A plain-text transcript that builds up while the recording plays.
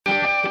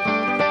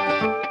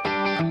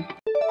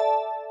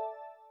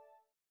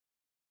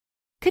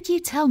Could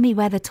you tell me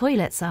where the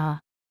toilets are?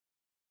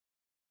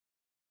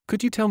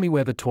 Could you tell me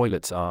where the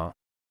toilets are?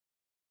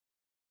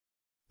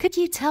 Could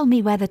you tell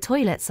me where the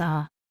toilets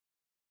are?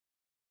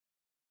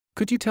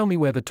 Could you tell me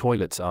where the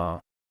toilets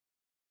are?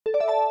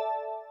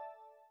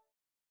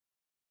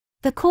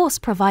 The course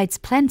provides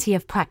plenty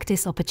of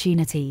practice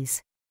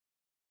opportunities.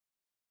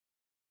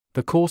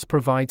 The course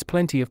provides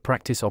plenty of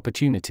practice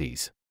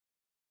opportunities.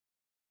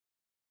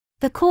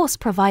 The course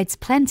provides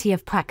plenty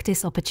of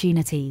practice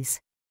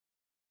opportunities.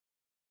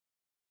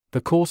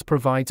 The course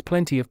provides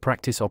plenty of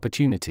practice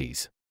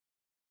opportunities.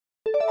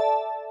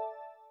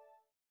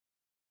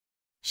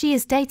 She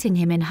is dating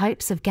him in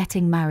hopes of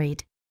getting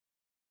married.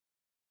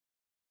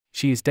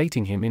 She is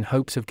dating him in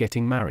hopes of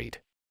getting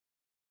married.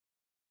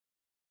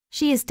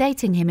 She is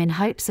dating him in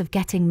hopes of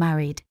getting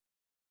married.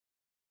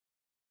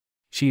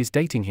 She is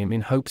dating him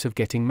in hopes of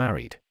getting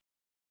married.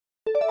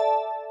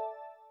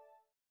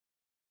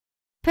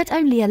 Put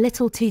only a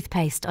little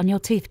toothpaste on your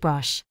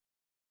toothbrush.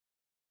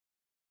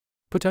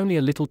 Put only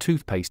a little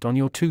toothpaste on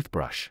your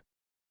toothbrush.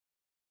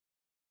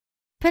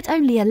 Put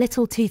only a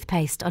little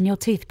toothpaste on your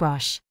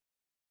toothbrush.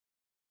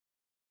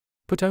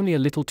 Put only a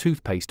little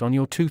toothpaste on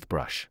your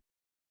toothbrush.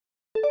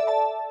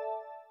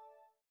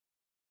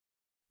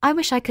 I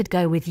wish I could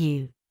go with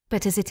you,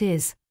 but as it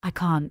is, I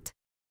can't.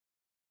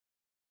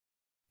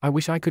 I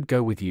wish I could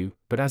go with you,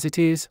 but as it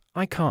is,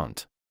 I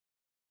can't.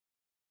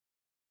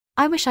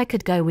 I wish I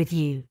could go with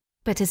you,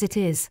 but as it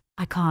is,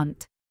 I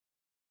can't.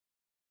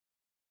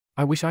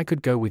 I wish I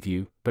could go with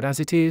you, but as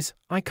it is,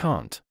 I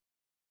can't.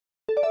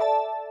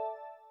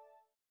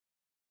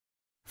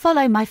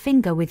 Follow my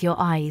finger with your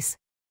eyes.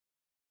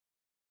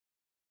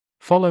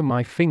 Follow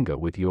my finger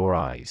with your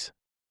eyes.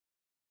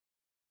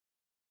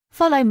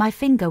 Follow my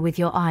finger with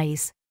your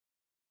eyes.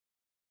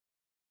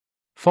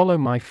 Follow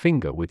my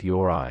finger with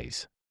your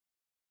eyes.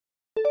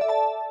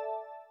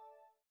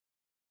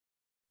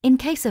 In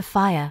case of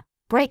fire,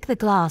 break the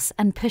glass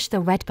and push the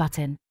red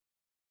button.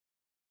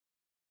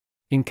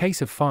 In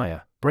case of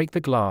fire, break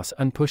the glass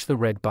and push the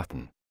red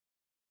button.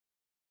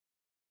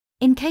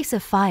 In case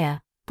of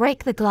fire,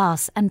 break the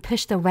glass and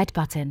push the red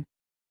button.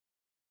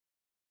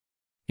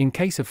 In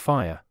case of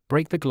fire,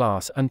 break the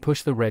glass and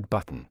push the red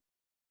button.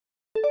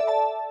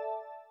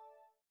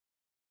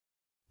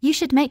 You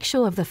should make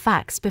sure of the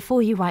facts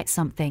before you write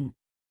something.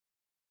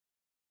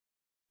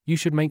 You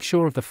should make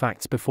sure of the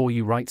facts before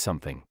you write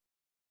something.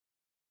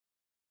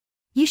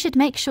 You should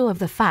make sure of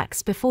the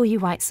facts before you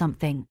write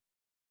something.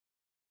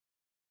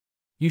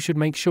 You should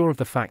make sure of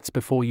the facts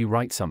before you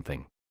write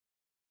something.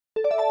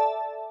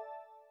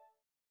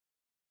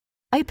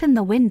 Open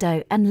the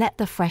window and let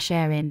the fresh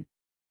air in.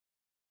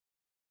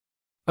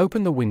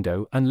 Open the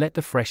window and let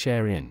the fresh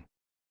air in.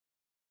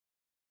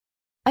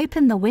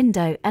 Open the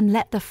window and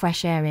let the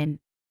fresh air in.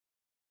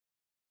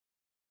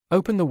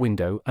 Open the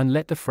window and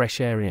let the fresh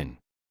air in.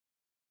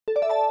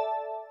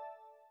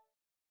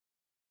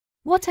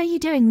 What are you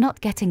doing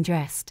not getting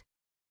dressed?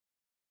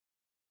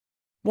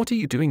 What are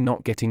you doing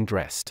not getting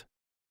dressed?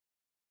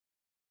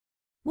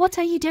 What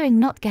are you doing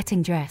not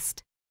getting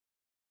dressed?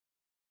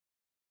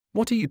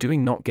 What are you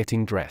doing not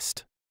getting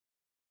dressed?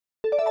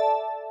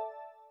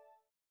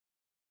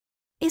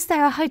 Is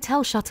there a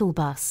hotel shuttle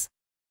bus?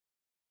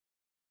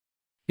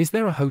 Is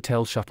there a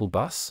hotel shuttle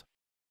bus?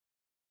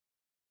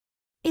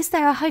 Is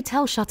there a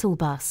hotel shuttle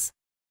bus?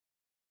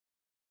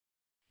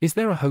 Is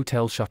there a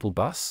hotel shuttle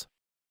bus?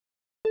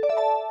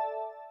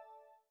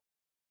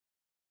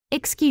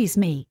 Excuse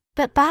me,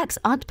 but bags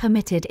aren't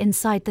permitted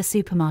inside the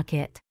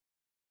supermarket.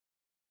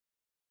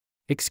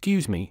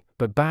 Excuse me,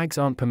 but bags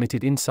aren't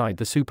permitted inside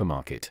the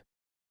supermarket.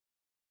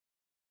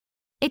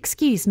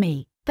 Excuse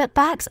me, but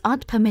bags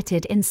aren't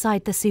permitted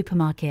inside the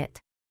supermarket.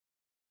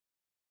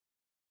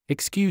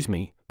 Excuse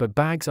me, but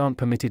bags aren't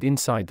permitted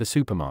inside the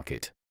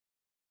supermarket.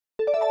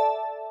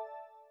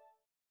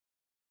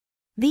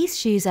 These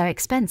shoes are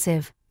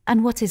expensive,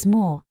 and what is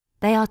more,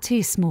 they are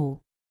too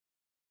small.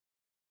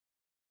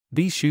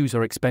 These shoes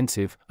are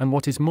expensive, and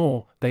what is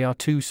more, they are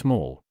too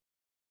small.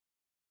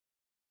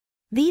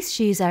 These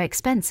shoes are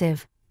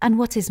expensive, and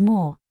what is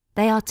more,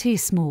 they are too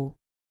small.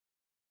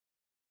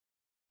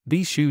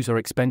 These shoes are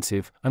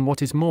expensive, and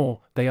what is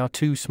more, they are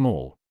too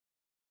small.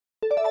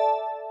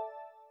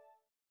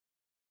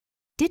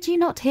 Did you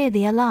not hear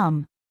the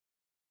alarm?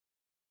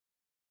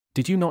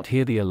 Did you not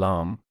hear the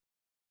alarm?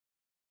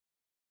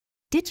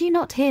 Did you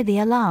not hear the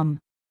alarm?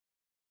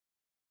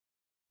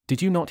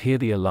 Did you not hear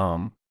the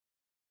alarm?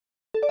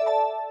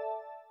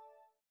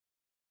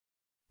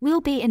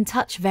 We'll be in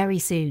touch very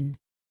soon.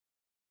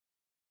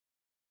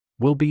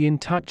 We'll be in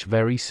touch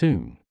very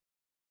soon.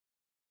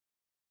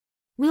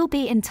 We'll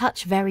be in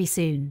touch very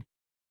soon.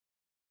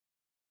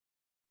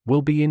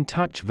 We'll be in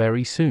touch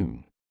very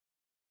soon.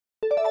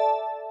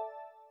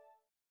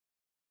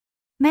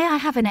 May I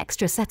have an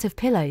extra set of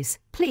pillows,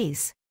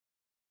 please?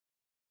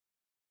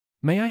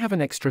 May I have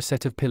an extra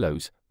set of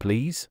pillows,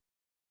 please?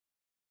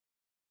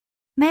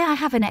 May I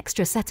have an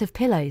extra set of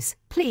pillows,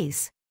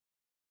 please?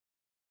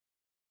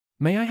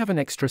 May I have an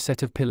extra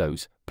set of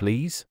pillows,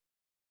 please?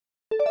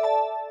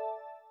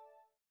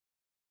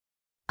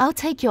 I'll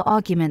take your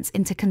arguments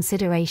into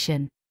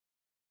consideration.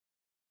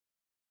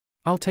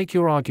 I'll take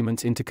your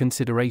arguments into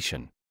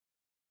consideration.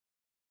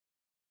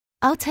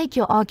 I'll take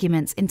your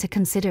arguments into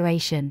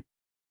consideration.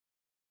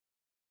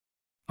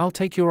 I'll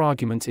take your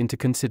arguments into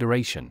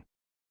consideration.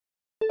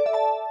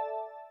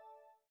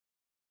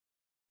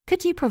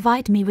 Could you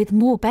provide me with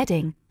more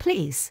bedding,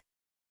 please?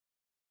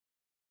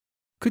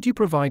 Could you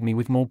provide me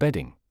with more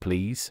bedding,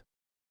 please?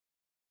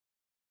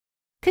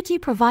 Could you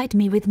provide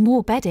me with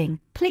more bedding,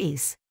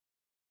 please?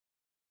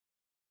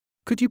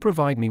 Could you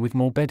provide me with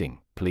more bedding,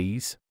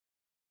 please?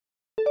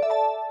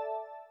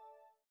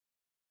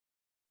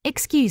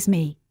 Excuse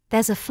me,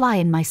 there's a fly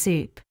in my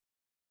soup.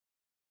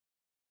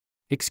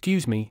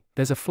 Excuse me,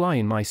 there's a fly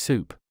in my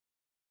soup.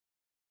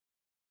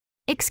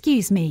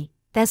 Excuse me,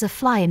 there's a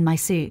fly in my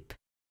soup.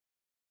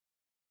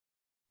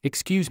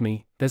 Excuse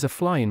me, there's a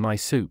fly in my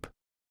soup.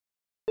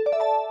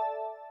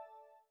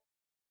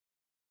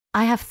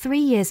 I have 3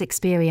 years'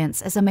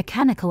 experience as a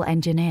mechanical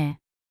engineer.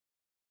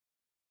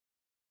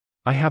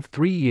 I have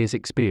 3 years'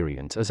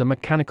 experience as a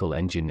mechanical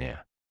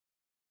engineer.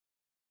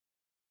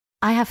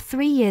 I have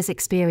 3 years'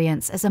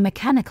 experience as a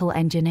mechanical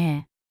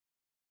engineer.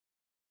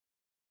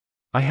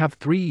 I have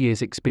 3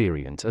 years'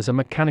 experience as a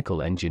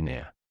mechanical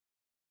engineer.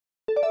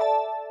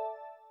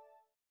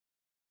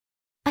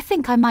 I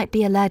think I might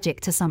be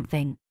allergic to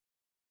something.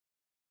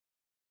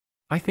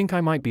 I think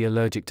I might be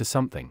allergic to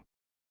something.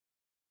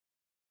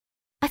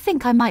 I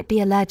think I might be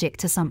allergic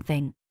to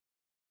something.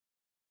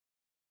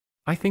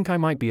 I think I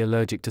might be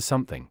allergic to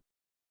something.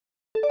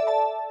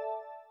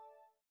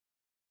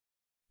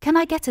 Can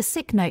I get a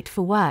sick note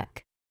for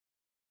work?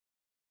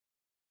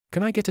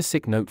 Can I get a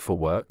sick note for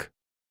work?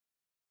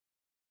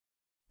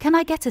 Can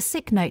I get a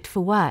sick note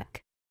for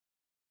work?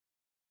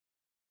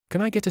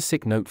 Can I get a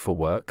sick note for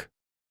work?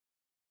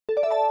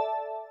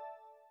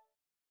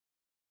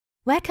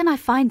 Where can I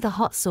find the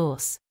hot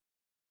sauce?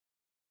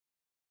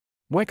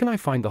 Where can I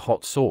find the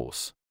hot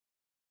sauce?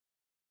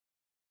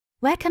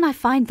 Where can I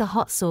find the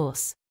hot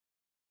sauce?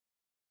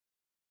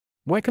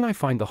 Where can I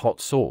find the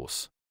hot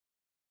sauce?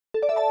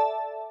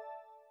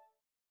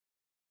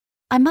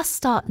 I must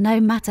start no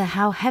matter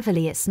how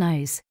heavily it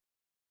snows.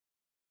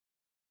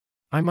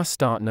 I must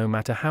start no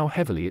matter how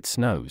heavily it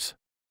snows.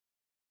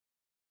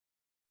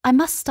 I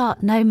must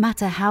start no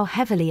matter how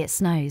heavily it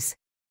snows.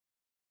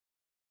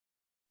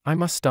 I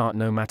must start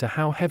no matter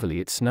how heavily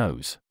it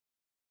snows.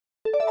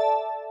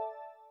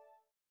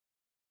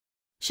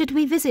 Should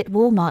we visit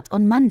Walmart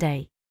on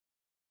Monday?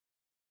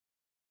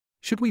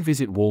 Should we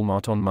visit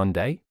Walmart on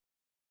Monday?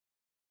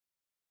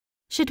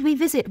 Should we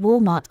visit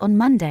Walmart on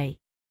Monday?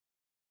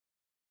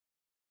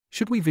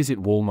 Should we visit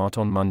Walmart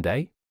on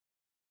Monday?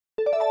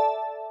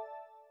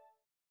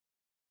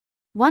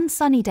 One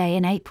sunny day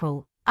in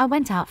April, I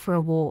went out for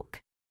a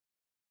walk.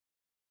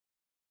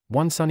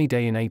 One sunny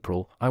day in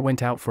April, I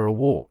went out for a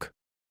walk.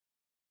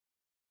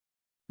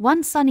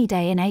 One sunny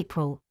day in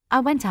April, I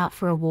went out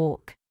for a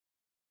walk.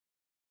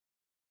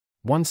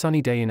 One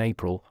sunny day in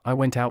April, I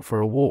went out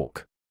for a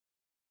walk.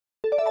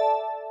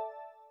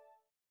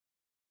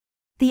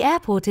 The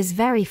airport is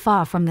very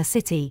far from the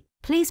city,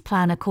 please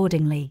plan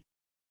accordingly.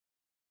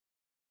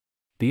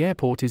 The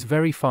airport is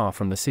very far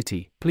from the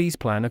city, please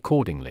plan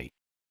accordingly.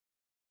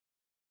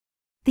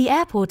 The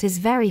airport is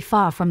very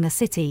far from the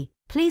city,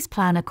 please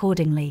plan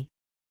accordingly.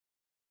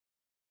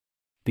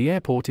 The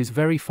airport is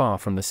very far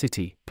from the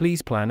city,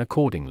 please plan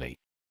accordingly.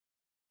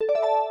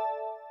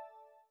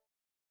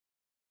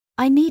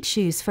 I need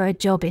shoes for a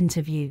job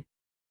interview.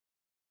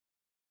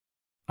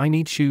 I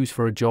need shoes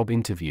for a job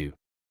interview.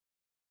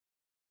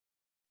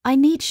 I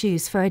need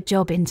shoes for a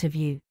job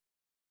interview.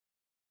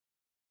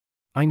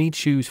 I need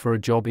shoes for a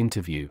job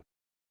interview.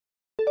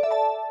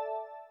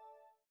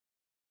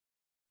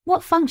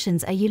 What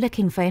functions are you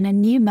looking for in a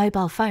new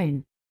mobile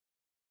phone?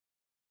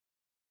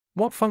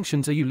 What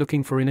functions are you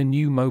looking for in a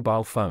new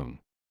mobile phone?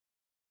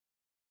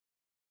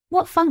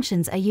 What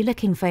functions are you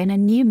looking for in a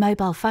new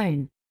mobile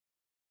phone?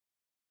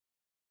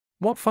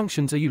 What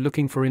functions are you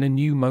looking for in a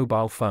new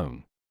mobile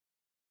phone?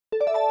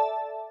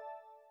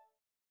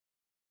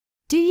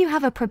 Do you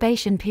have a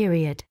probation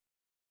period?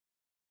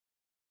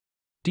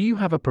 Do you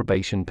have a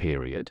probation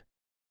period?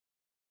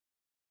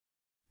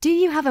 Do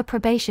you have a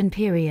probation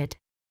period?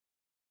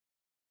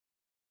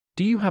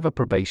 Do you have a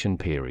probation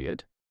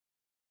period?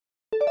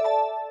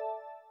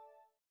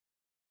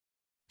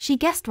 She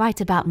guessed right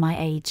about my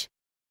age.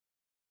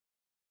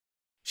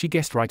 She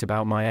guessed right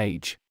about my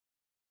age.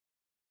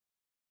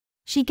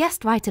 She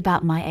guessed right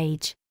about my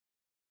age.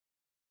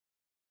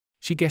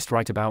 She guessed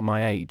right about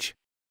my age.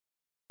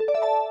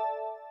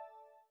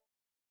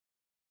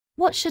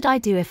 What should I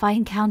do if I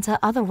encounter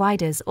other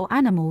riders or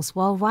animals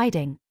while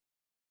riding?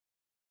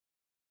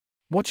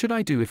 What should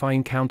I do if I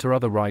encounter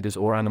other riders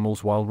or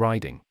animals while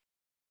riding?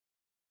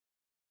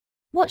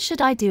 What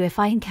should I do if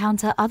I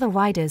encounter other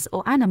riders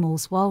or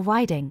animals while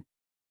riding?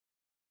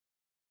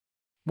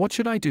 What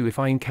should I do if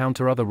I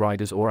encounter other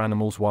riders or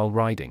animals while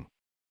riding?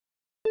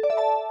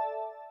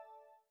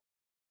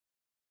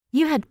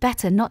 You had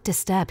better not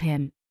disturb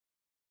him.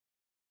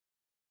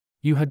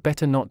 You had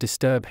better not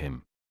disturb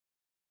him.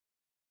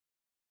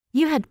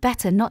 You had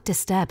better not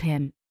disturb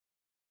him.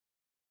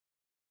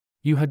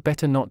 You had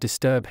better not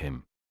disturb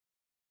him.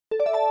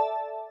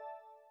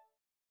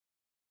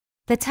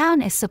 The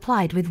town is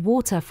supplied with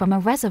water from a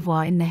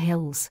reservoir in the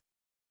hills.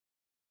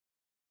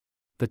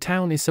 The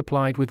town is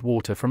supplied with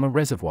water from a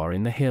reservoir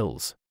in the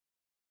hills.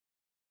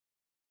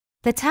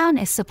 The town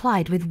is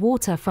supplied with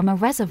water from a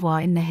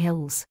reservoir in the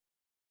hills.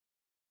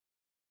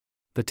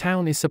 The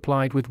town is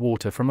supplied with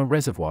water from a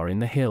reservoir in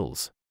the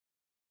hills.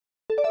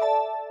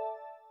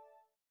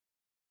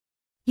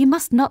 You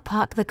must not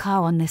park the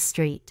car on this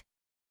street.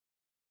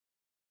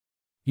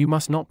 You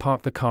must not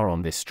park the car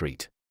on this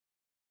street.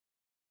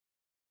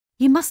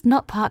 You must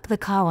not park the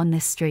car on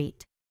this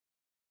street.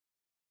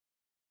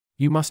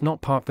 You must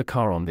not park the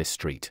car on this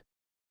street.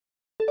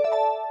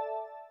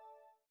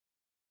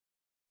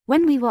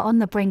 When we were on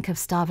the brink of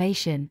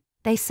starvation,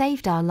 they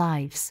saved our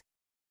lives.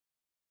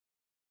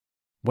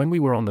 When we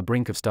were on the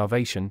brink of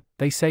starvation,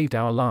 they saved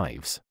our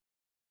lives.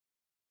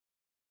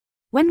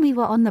 When we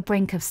were on the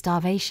brink of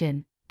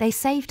starvation, they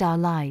saved our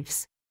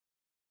lives.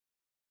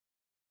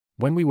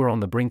 When we were on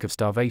the brink of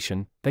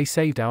starvation, they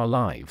saved our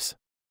lives.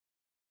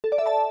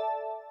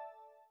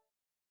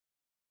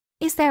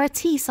 Is there a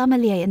tea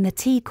sommelier in the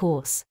tea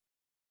course?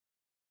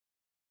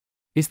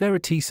 Is there a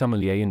tea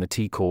sommelier in the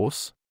tea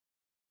course?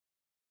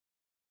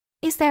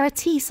 Is there a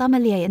tea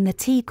sommelier in the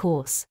tea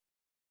course?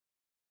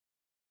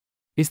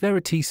 Is there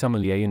a tea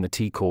sommelier in the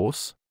tea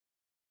course?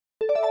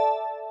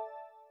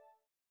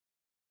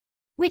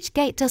 Which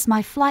gate does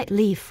my flight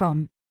leave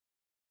from?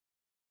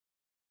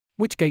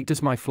 Which gate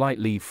does my flight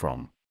leave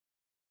from?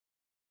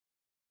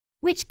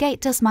 Which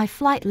gate does my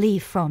flight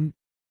leave from?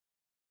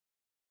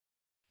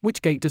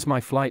 Which gate does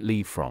my flight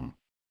leave from?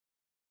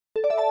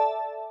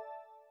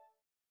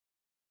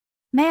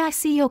 May I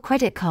see your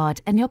credit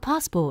card and your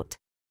passport?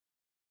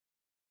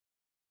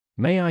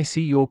 May I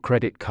see your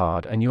credit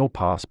card and your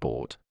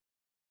passport?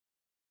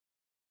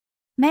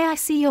 May I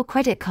see your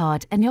credit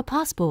card and your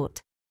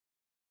passport?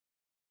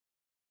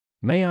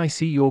 May I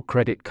see your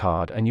credit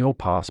card and your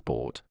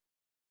passport?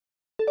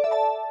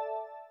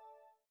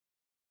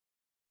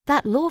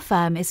 That law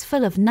firm is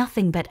full of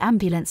nothing but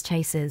ambulance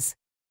chasers.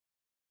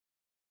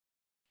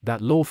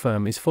 That law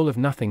firm is full of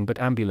nothing but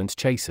ambulance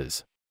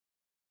chasers.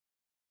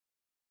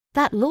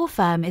 That law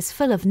firm is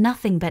full of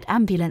nothing but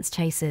ambulance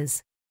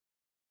chasers.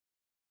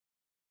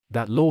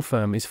 That law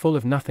firm is full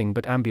of nothing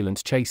but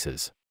ambulance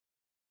chasers.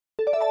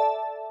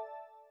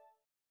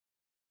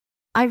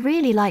 I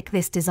really like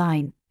this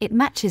design, it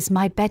matches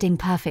my bedding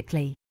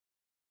perfectly.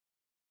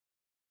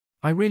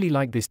 I really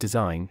like this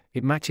design,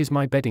 it matches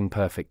my bedding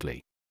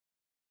perfectly.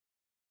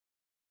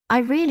 I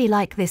really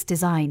like this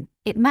design,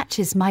 it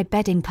matches my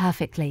bedding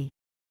perfectly.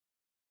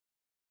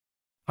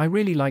 I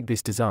really like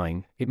this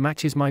design, it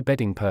matches my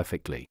bedding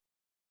perfectly.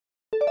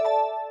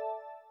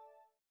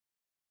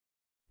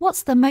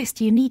 What's the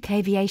most unique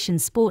aviation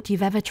sport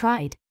you've ever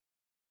tried?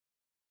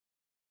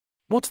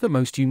 What's the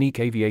most unique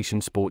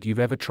aviation sport you've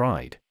ever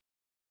tried?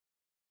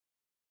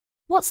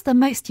 What's the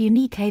most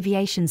unique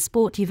aviation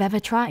sport you've ever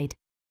tried?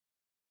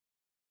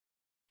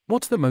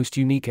 What's the most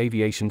unique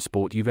aviation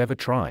sport you've ever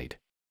tried?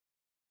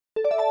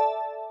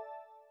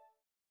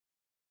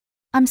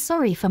 I'm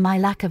sorry for my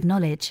lack of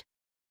knowledge.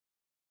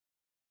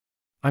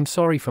 I'm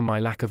sorry for my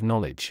lack of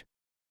knowledge.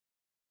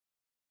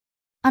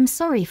 I'm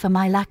sorry for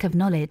my lack of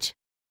knowledge.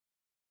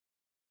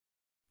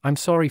 I'm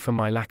sorry for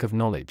my lack of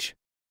knowledge.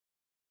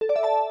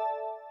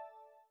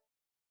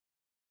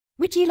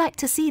 Would you like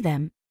to see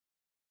them?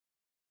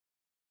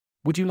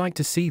 Would you like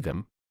to see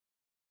them?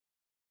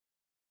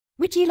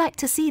 Would you like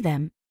to see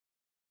them?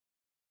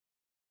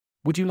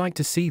 Would you like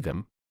to see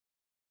them?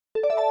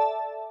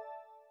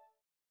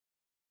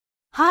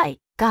 Hi,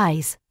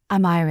 guys,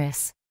 I'm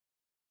Iris.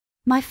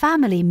 My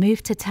family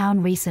moved to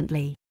town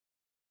recently.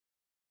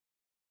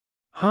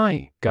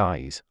 Hi,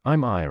 guys,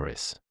 I'm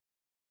Iris.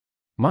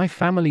 My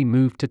family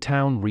moved to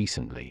town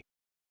recently.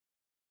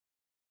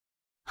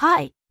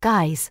 Hi,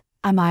 guys,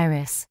 I'm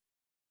Iris.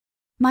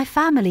 My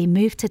family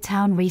moved to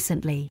town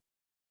recently.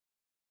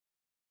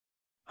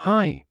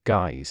 Hi,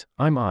 guys,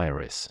 I'm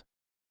Iris.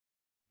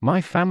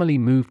 My family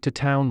moved to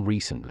town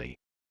recently.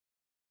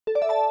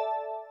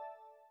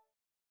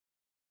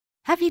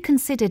 Have you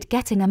considered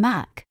getting a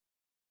Mac?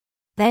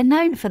 They're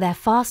known for their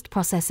fast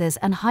processors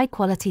and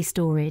high-quality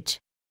storage.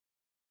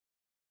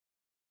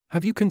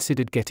 Have you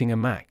considered getting a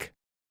Mac?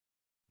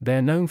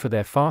 They're known for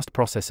their fast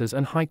processors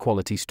and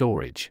high-quality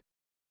storage.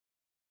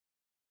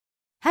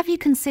 Have you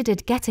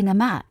considered getting a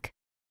Mac?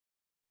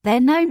 They're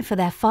known for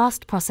their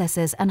fast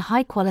processors and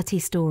high-quality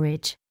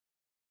storage.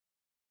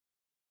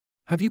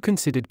 Have you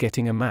considered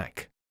getting a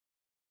Mac?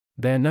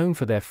 They're known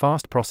for their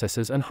fast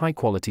processors and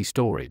high-quality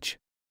storage.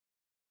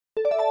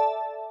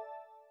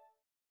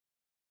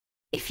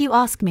 If you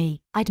ask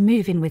me, I'd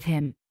move in with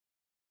him.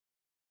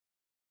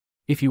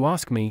 If you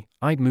ask me,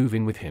 I'd move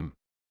in with him.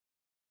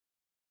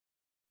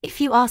 If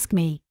you ask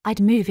me, I'd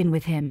move in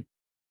with him.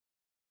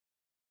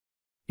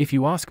 If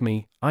you ask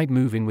me, I'd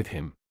move in with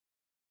him.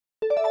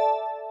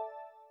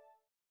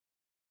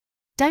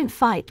 Don't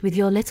fight with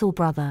your little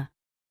brother.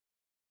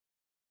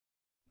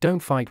 Don't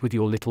fight with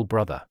your little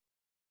brother.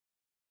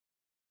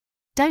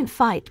 Don't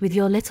fight with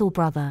your little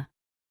brother.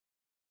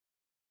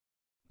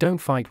 Don't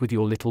fight with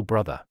your little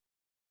brother.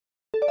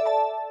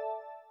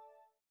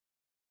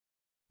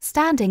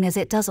 Standing as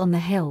it does on the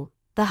hill,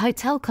 the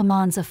hotel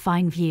commands a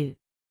fine view.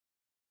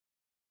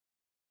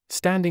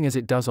 Standing as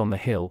it does on the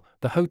hill,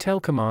 the hotel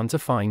commands a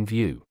fine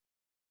view.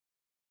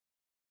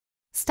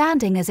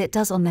 Standing as it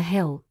does on the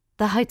hill,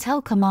 the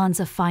hotel commands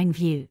a fine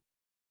view.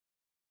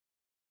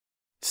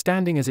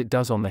 Standing as it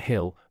does on the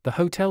hill, the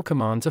hotel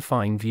commands a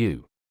fine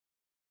view.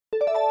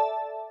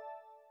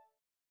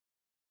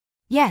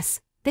 Yes,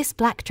 this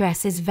black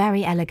dress is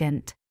very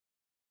elegant.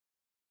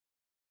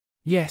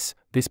 Yes,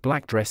 this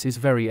black dress is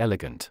very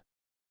elegant.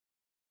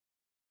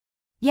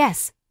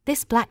 Yes,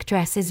 this black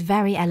dress is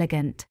very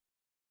elegant.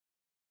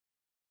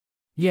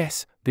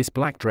 Yes, this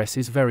black dress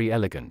is very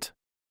elegant.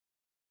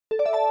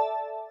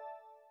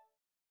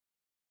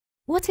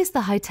 What is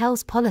the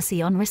hotel's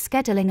policy on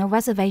rescheduling a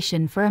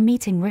reservation for a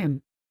meeting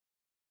room?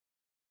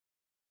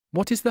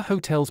 What is the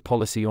hotel's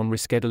policy on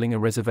rescheduling a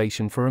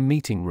reservation for a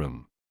meeting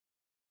room?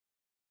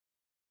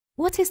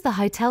 What is the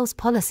hotel's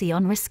policy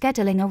on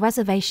rescheduling a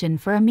reservation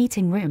for a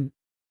meeting room?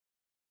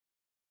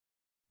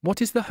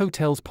 What is the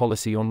hotel's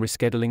policy on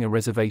rescheduling a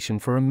reservation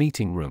for a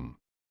meeting room?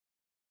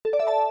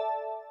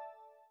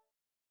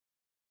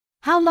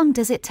 How long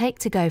does it take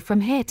to go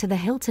from here to the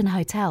Hilton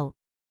Hotel?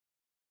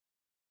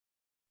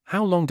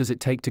 How long does it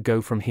take to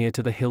go from here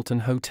to the Hilton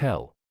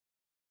Hotel?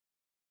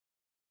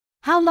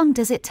 How long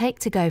does it take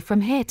to go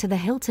from here to the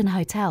Hilton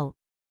Hotel?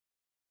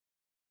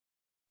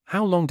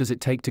 How long does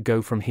it take to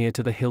go from here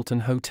to the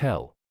Hilton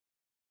Hotel?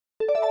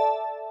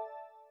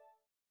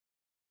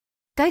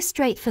 Go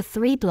straight for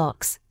 3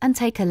 blocks and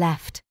take a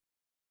left.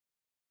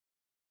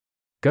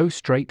 Go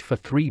straight for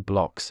 3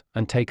 blocks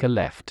and take a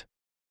left.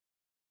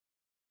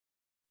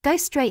 Go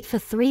straight for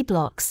 3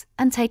 blocks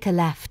and take a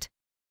left.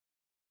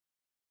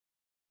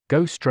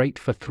 Go straight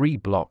for 3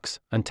 blocks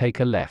and take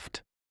a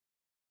left.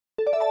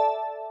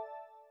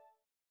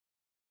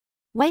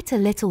 Wait a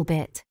little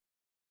bit.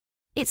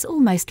 It's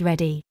almost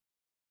ready.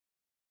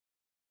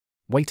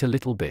 Wait a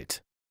little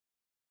bit.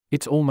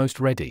 It's almost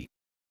ready.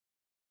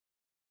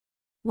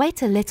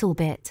 Wait a little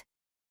bit.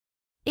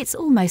 It's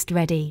almost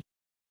ready.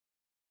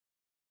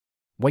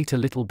 Wait a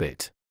little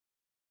bit.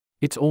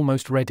 It's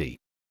almost ready.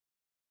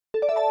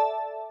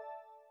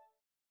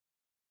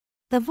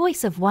 The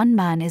voice of one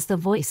man is the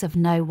voice of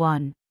no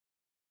one.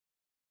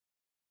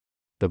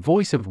 The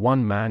voice of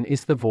one man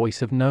is the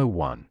voice of no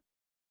one.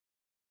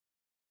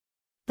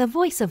 The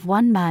voice of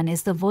one man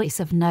is the voice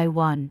of no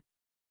one.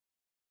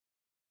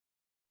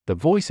 The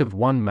voice of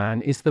one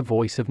man is the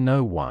voice of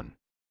no one.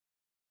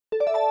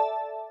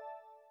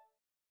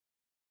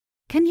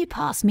 Can you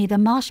pass me the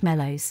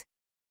marshmallows?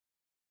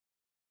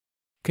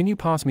 Can you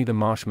pass me the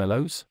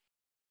marshmallows?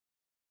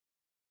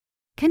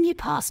 Can you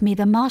pass me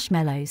the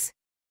marshmallows?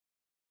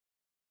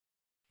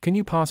 Can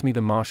you pass me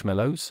the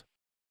marshmallows?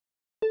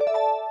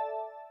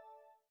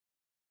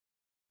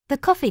 The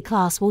coffee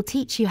class will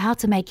teach you how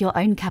to make your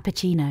own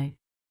cappuccino.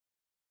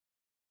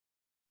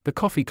 The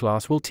coffee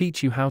class will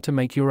teach you how to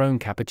make your own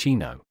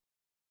cappuccino.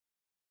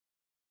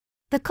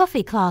 The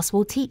coffee class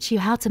will teach you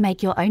how to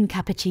make your own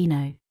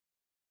cappuccino.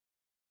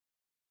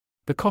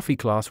 The coffee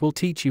class will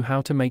teach you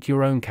how to make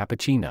your own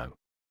cappuccino.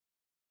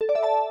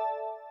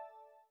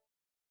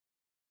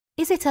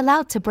 Is it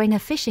allowed to bring a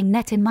fishing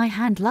net in my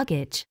hand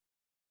luggage?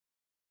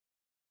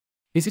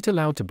 Is it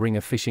allowed to bring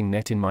a fishing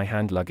net in my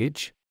hand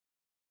luggage?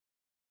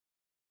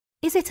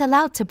 Is it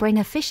allowed to bring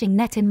a fishing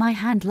net in my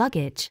hand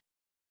luggage?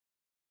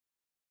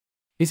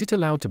 Is it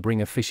allowed to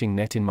bring a fishing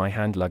net in my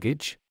hand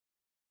luggage?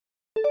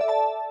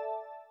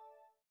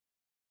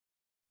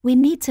 We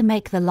need to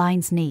make the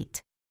lines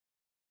neat.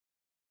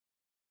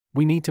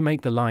 We need to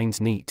make the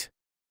lines neat.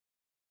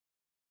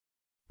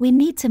 We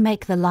need to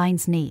make the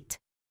lines neat.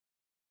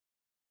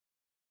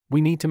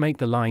 We need to make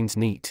the lines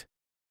neat.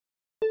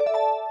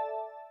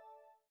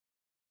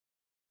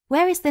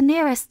 Where is the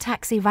nearest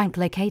taxi rank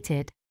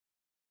located?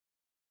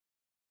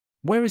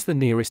 Where is the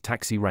nearest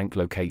taxi rank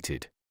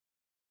located?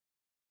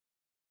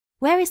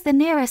 Where is the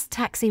nearest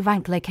taxi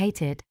rank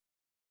located?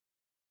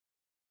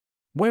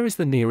 Where is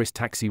the nearest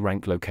taxi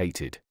rank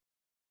located?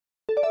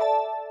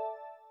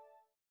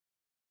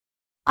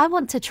 I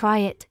want to try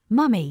it,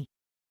 Mummy.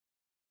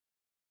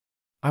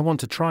 I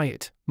want to try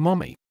it,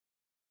 Mommy.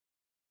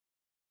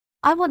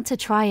 I want to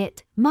try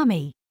it,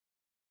 Mummy.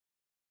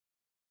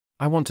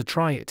 I want to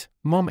try it,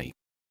 Mommy.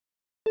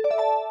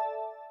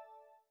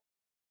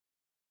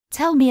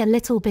 Tell me a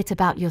little bit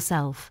about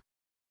yourself.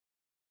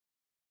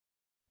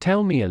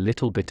 Tell me a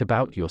little bit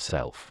about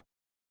yourself.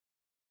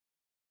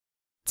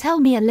 Tell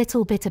me a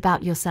little bit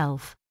about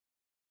yourself.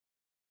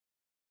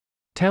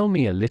 Tell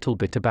me a little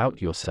bit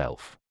about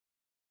yourself.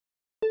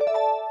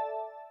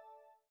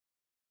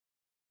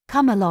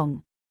 Come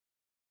along.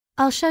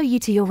 I'll show you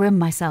to your room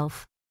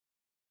myself.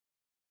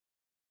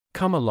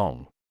 Come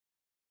along.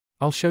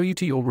 I'll show you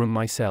to your room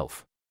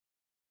myself.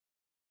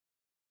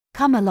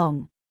 Come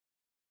along.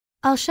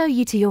 I'll show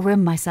you to your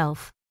room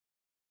myself.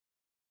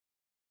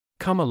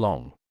 Come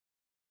along.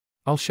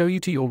 I'll show you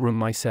to your room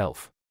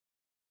myself.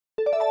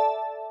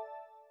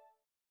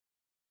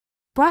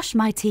 Brush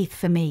my teeth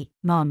for me,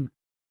 Mom.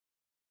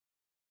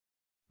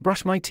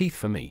 Brush my teeth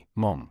for me,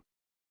 Mom.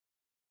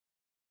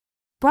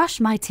 Brush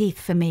my teeth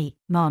for me,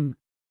 Mom.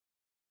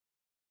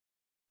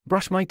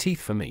 Brush my teeth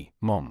for me,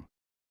 Mom.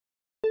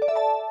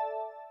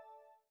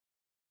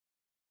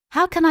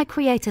 How can I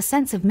create a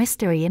sense of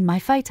mystery in my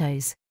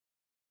photos?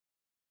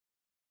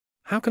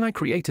 How can I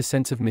create a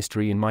sense of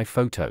mystery in my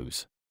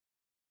photos?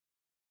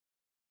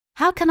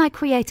 How can I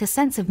create a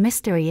sense of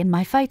mystery in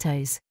my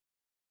photos?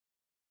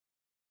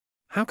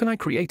 How can I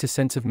create a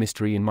sense of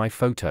mystery in my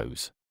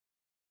photos?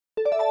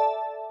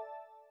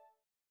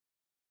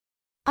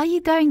 Are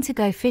you going to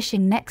go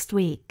fishing next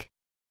week?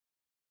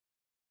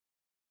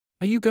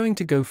 Are you going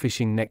to go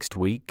fishing next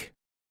week?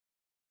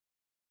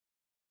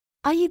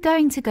 Are you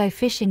going to go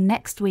fishing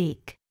next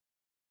week?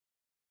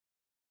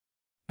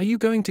 Are you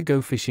going to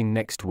go fishing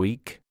next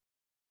week?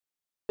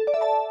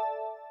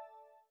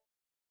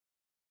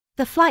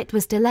 The flight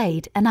was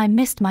delayed and I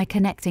missed my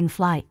connecting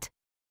flight.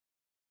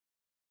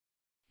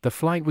 The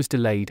flight was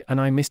delayed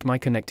and I missed my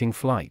connecting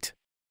flight.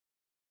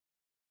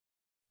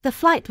 The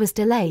flight was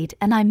delayed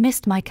and I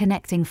missed my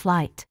connecting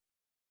flight.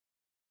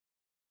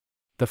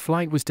 The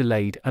flight was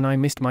delayed and I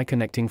missed my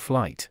connecting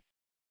flight.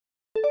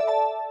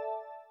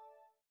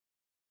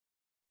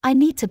 I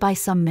need to buy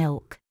some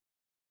milk.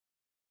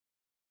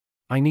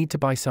 I need to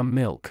buy some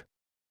milk.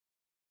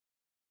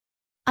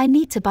 I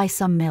need to buy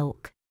some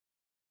milk.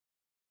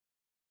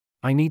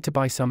 I need to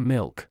buy some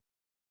milk.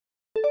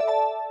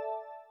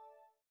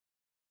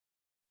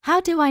 How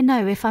do I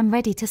know if I'm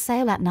ready to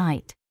sail at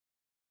night?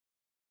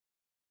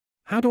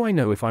 How do I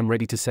know if I'm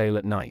ready to sail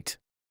at night?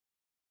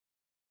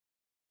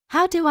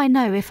 How do I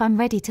know if I'm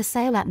ready to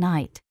sail at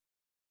night?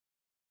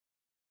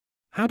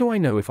 How do I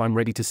know if I'm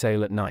ready to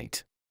sail at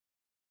night?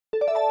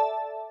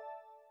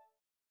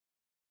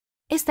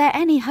 Is there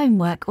any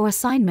homework or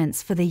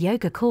assignments for the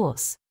yoga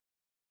course?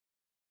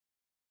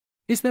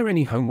 Is there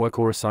any homework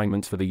or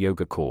assignments for the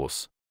yoga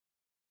course?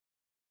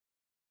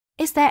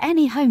 Is there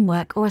any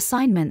homework or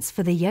assignments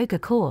for the yoga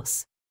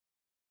course?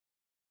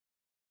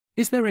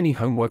 Is there any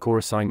homework or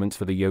assignments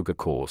for the yoga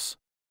course?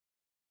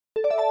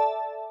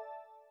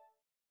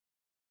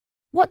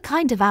 What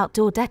kind of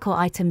outdoor decor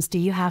items do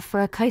you have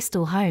for a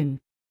coastal home?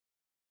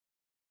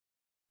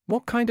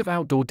 What kind of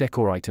outdoor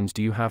decor items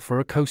do you have for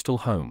a coastal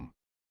home?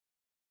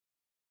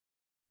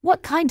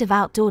 What kind of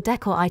outdoor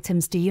decor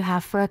items do you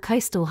have for a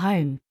coastal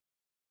home?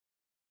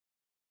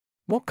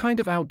 What kind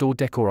of outdoor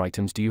decor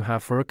items do you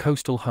have for a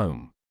coastal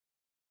home?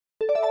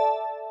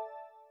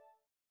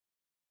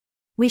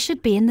 We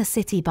should be in the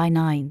city by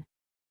 9.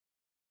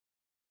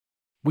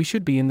 We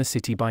should be in the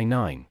city by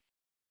 9.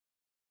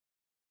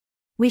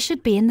 We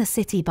should be in the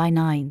city by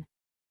 9.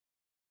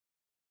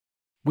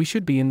 We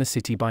should be in the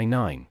city by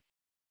 9.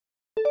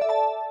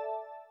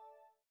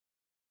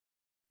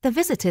 The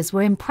visitors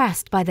were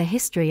impressed by the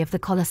history of the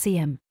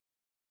Colosseum.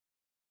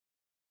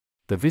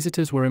 The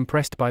visitors were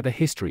impressed by the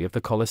history of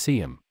the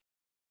Colosseum.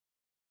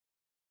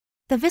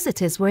 The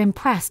visitors were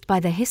impressed by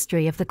the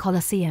history of the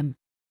Colosseum.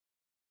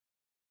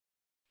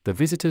 The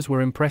visitors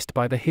were impressed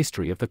by the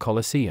history of the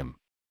Colosseum.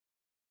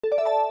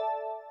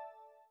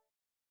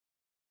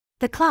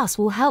 The class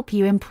will help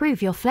you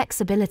improve your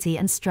flexibility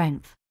and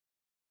strength.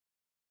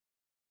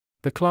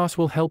 The class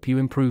will help you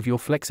improve your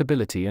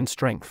flexibility and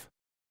strength.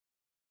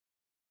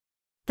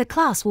 The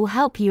class will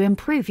help you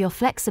improve your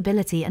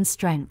flexibility and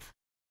strength.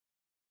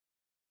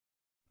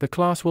 The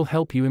class will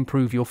help you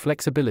improve your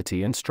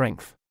flexibility and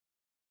strength.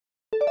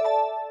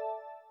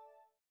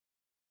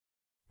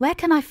 Where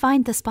can I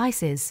find the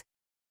spices?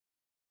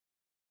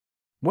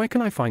 Where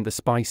can I find the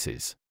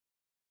spices?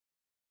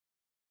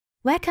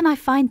 Where can I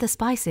find the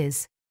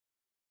spices?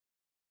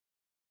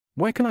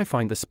 Where can I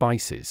find the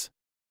spices?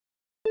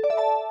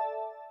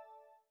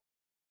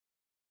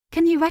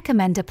 Can you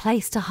recommend a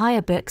place to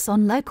hire books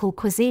on local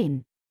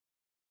cuisine?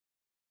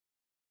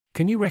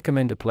 Can you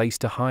recommend a place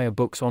to hire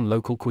books on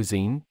local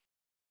cuisine?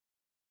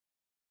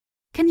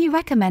 Can you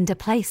recommend a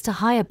place to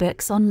hire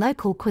books on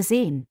local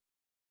cuisine?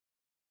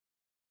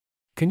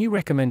 Can you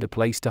recommend a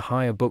place to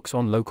hire books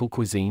on local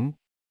cuisine?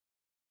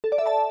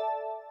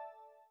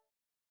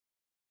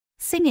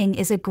 Singing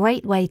is a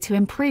great way to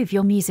improve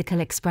your musical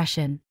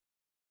expression.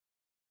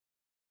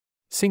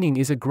 Singing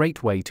is a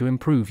great way to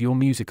improve your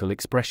musical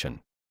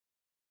expression.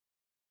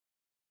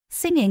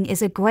 Singing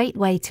is a great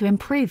way to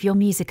improve your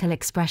musical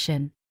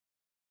expression.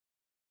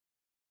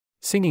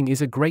 Singing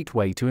is a great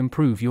way to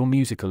improve your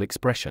musical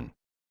expression.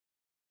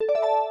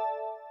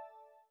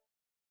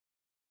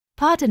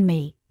 Pardon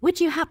me, would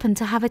you happen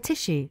to have a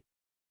tissue?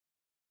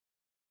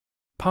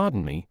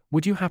 Pardon me,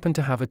 would you happen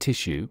to have a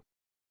tissue?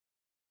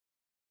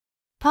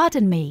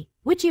 Pardon me,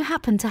 would you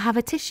happen to have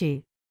a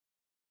tissue?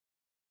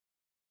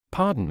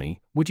 Pardon me,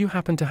 would you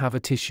happen to have a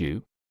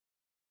tissue?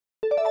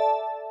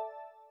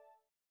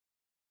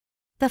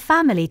 The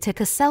family took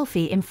a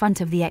selfie in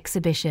front of the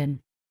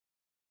exhibition.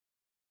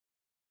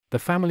 The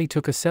family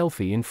took a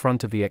selfie in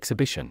front of the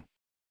exhibition.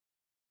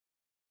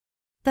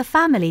 The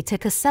family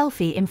took a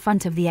selfie in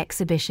front of the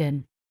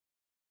exhibition.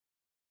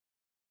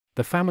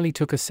 The family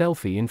took a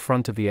selfie in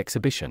front of the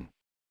exhibition.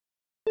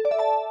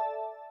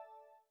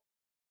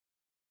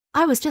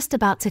 I was just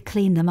about to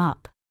clean them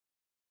up.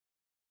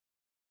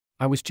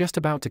 I was just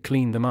about to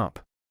clean them up.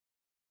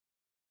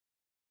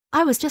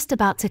 I was just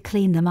about to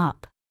clean them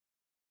up.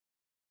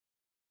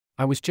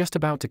 I was just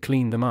about to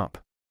clean them up.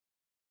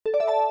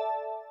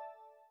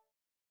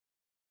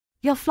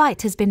 Your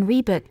flight has been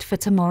rebooked for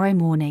tomorrow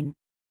morning.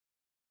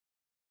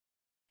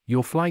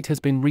 Your flight has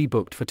been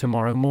rebooked for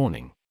tomorrow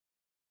morning.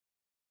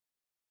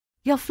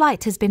 Your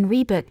flight has been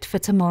rebooked for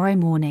tomorrow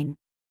morning.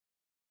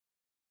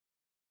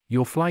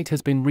 Your flight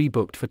has been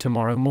rebooked for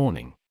tomorrow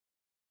morning.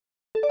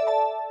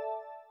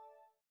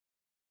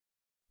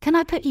 Can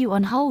I put you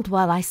on hold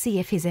while I see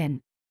if he's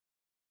in?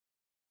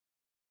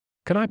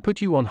 Can I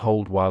put you on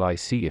hold while I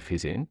see if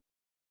he's in?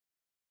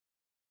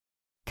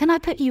 Can I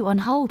put you on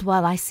hold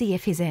while I see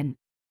if he's in?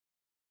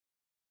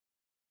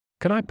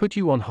 Can I put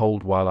you on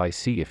hold while I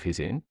see if he's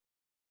in?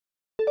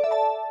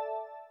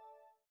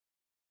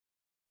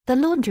 The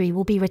laundry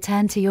will be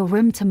returned to your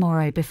room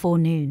tomorrow before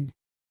noon.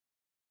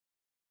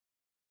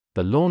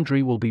 The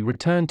laundry will be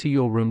returned to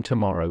your room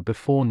tomorrow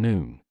before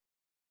noon.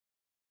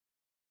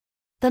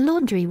 The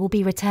laundry will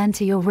be returned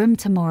to your room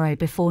tomorrow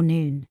before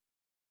noon.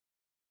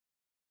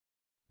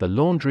 The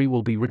laundry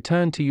will be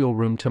returned to your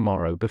room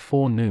tomorrow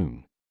before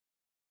noon.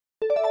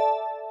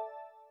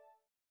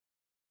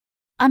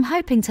 I'm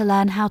hoping to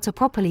learn how to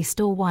properly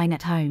store wine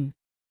at home.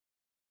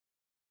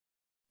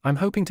 I'm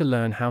hoping to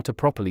learn how to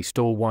properly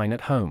store wine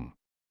at home.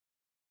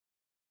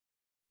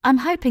 I'm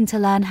hoping to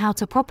learn how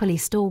to properly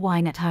store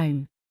wine at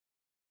home.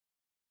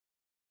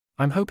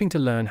 I'm hoping to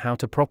learn how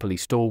to properly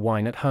store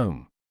wine at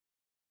home.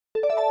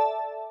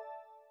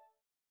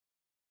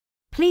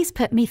 Please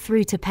put me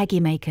through to Peggy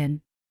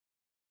Macon.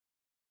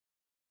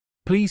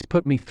 Please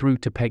put me through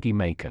to Peggy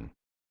Macon.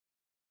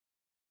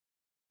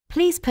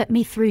 Please put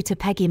me through to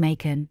Peggy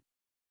Macon.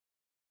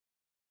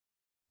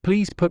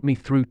 Please put me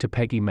through to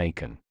Peggy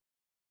Macon.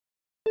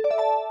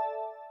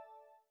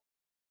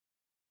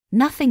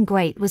 Nothing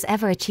great was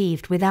ever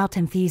achieved without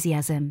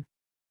enthusiasm.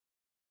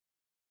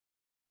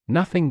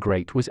 Nothing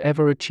great was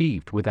ever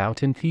achieved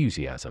without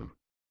enthusiasm.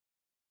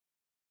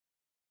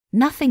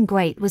 Nothing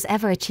great was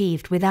ever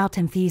achieved without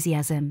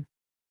enthusiasm.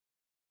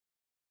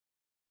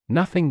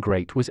 Nothing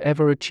great was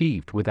ever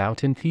achieved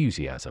without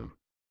enthusiasm.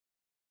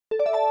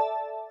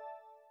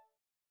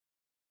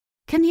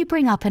 Can you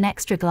bring up an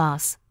extra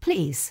glass,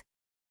 please?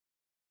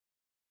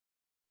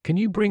 Can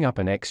you bring up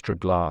an extra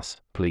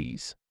glass,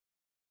 please?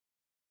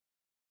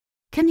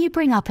 Can you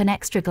bring up an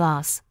extra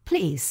glass,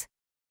 please?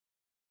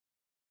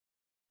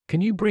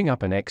 Can you bring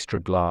up an extra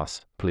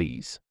glass,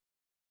 please?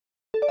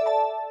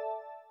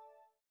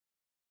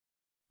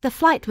 The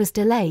flight was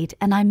delayed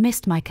and I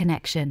missed my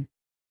connection.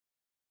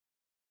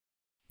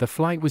 The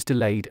flight was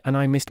delayed and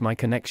I missed my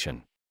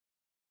connection.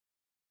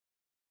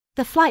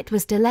 The flight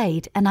was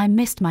delayed and I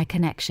missed my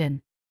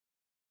connection.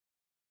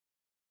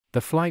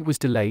 The flight was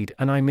delayed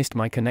and I missed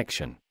my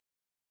connection.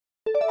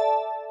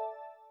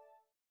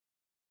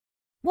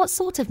 What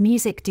sort of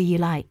music do you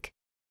like?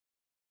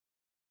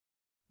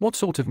 What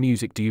sort of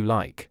music do you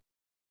like?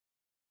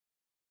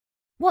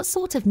 What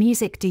sort of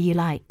music do you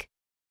like?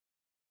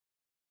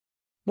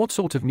 What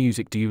sort of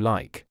music do you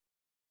like?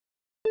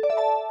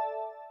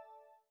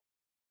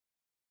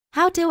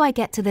 How do I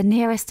get to the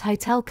nearest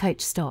hotel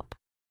coach stop?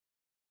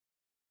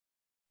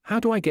 How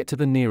do I get to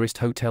the nearest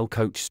hotel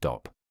coach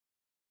stop?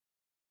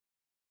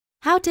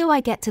 How do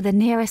I get to the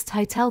nearest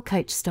hotel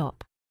coach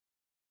stop?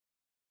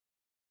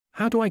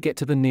 How do I get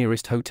to the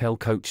nearest hotel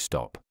coach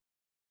stop?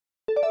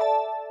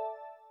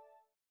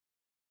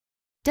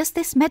 Does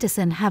this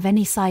medicine have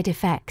any side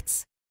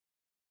effects?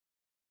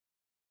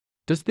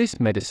 Does this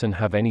medicine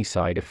have any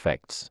side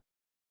effects?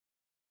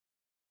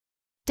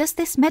 Does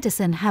this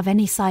medicine have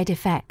any side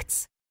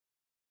effects?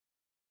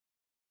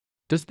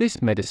 Does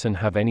this medicine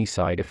have any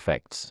side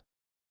effects?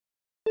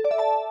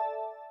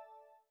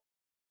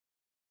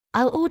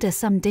 I'll order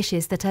some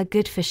dishes that are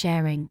good for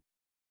sharing.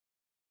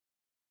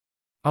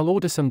 I'll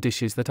order some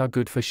dishes that are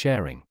good for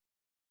sharing.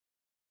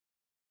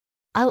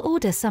 I'll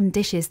order some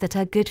dishes that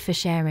are good for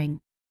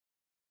sharing.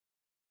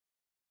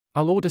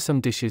 I'll order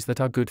some dishes that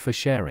are good for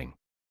sharing.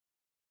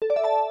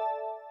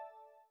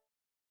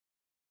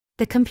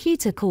 The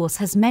computer course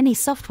has many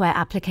software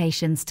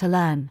applications to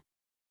learn.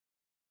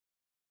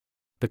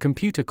 The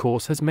computer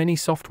course has many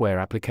software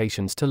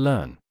applications to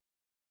learn.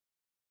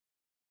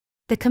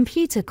 The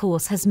computer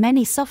course has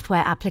many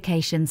software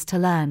applications to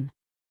learn.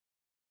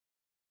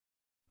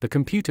 The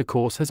computer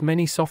course has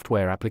many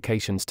software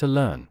applications to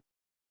learn.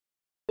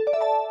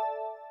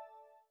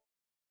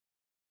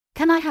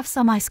 Can I have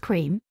some ice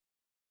cream?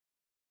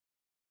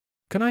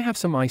 Can I have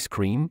some ice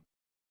cream?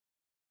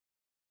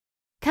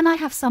 Can I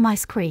have some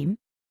ice cream?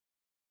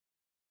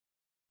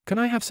 Can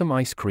I have some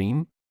ice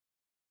cream?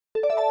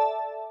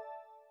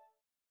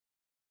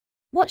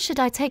 What should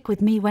I take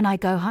with me when I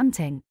go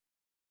hunting?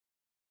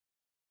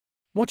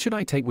 What should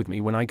I take with me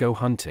when I go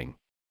hunting?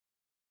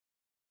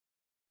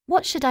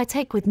 What should I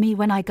take with me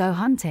when I go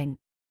hunting?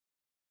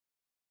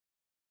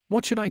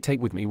 What should I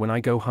take with me when I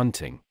go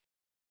hunting?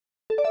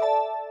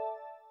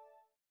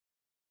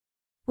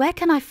 Where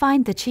can I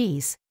find the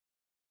cheese?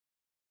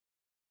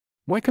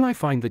 Where can I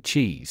find the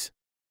cheese?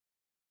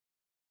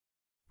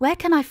 Where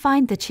can I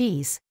find the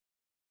cheese?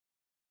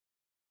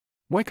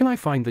 Where can I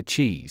find the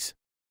cheese?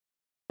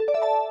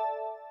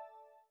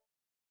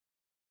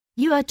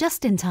 You are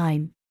just in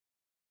time.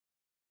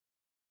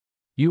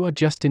 You are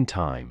just in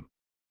time.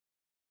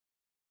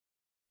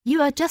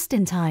 You are just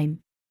in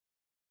time.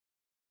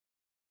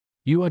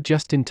 You are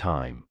just in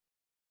time.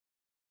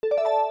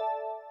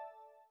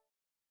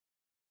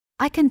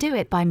 I can do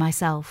it by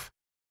myself.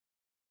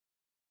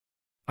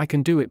 I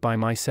can do it by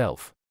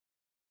myself.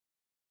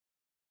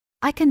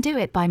 I can do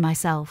it by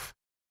myself.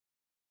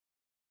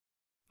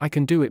 I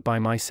can do it by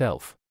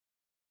myself.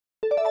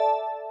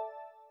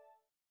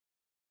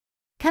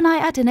 Can I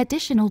add an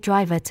additional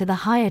driver to the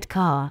hired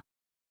car?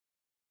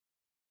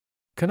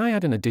 Can I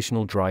add an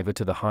additional driver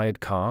to the hired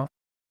car?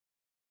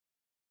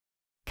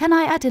 Can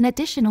I add an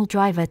additional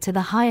driver to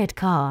the hired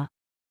car?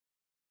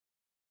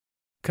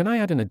 Can I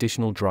add an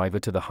additional driver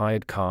to the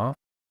hired car?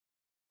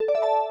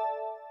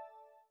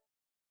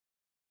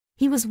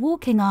 He was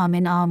walking arm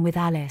in arm with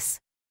Alice.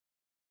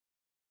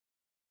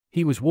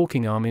 He was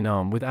walking arm in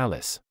arm with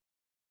Alice.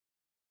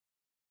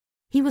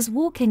 He was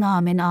walking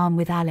arm in arm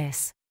with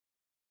Alice.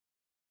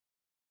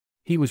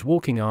 He was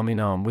walking arm in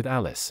arm with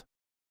Alice.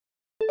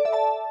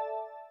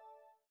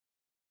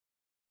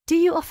 Do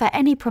you offer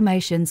any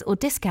promotions or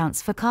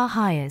discounts for car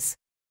hires?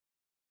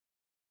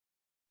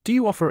 Do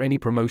you offer any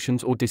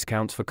promotions or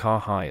discounts for car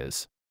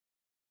hires?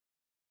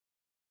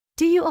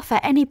 Do you offer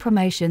any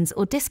promotions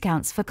or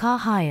discounts for car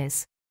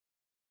hires?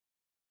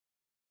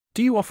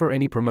 Do you offer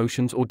any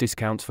promotions or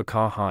discounts for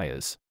car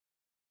hires?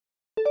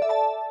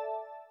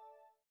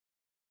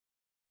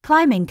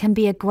 Climbing can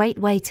be a great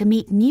way to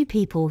meet new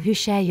people who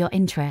share your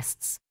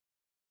interests.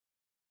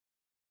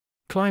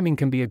 Climbing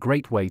can be a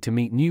great way to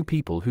meet new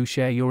people who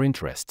share your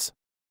interests.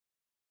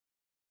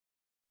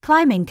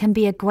 Climbing can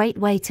be a great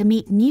way to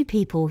meet new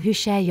people who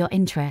share your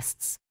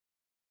interests.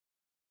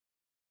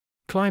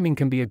 Climbing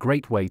can be a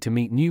great way to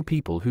meet new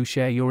people who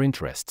share your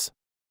interests.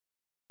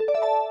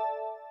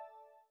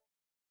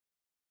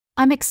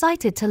 I'm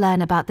excited to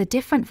learn about the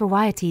different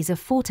varieties of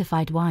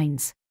fortified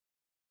wines.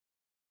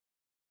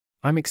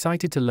 I'm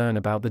excited to learn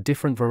about the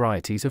different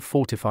varieties of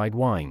fortified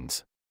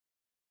wines.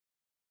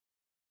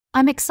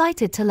 I'm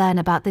excited to learn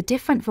about the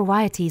different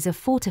varieties of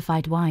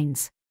fortified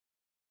wines.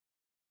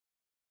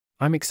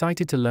 I'm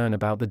excited to learn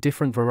about the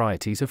different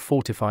varieties of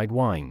fortified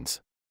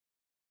wines.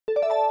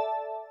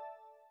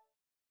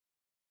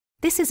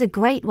 This is a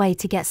great way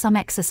to get some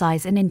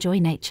exercise and enjoy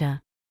nature.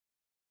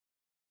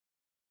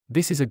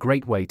 This is a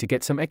great way to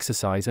get some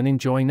exercise and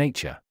enjoy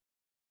nature.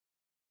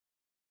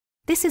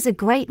 This is a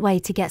great way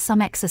to get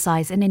some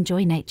exercise and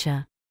enjoy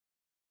nature.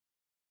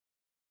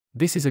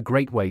 This is a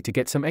great way to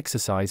get some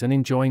exercise and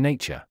enjoy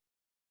nature.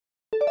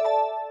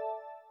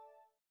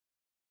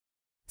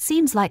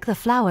 Seems like the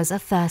flowers are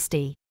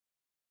thirsty.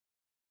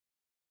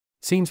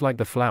 Seems like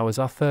the flowers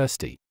are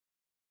thirsty.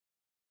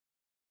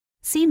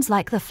 Seems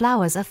like the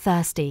flowers are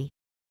thirsty.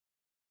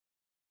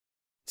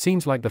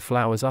 Seems like the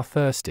flowers are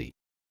thirsty.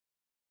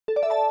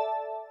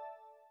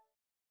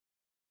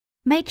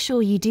 Make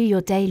sure you do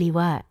your daily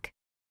work.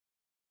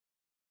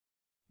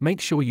 Make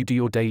sure you do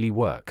your daily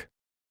work.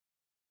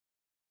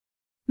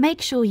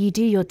 Make sure you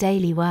do your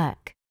daily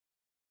work.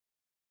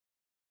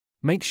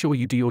 Make sure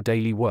you do your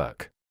daily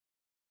work.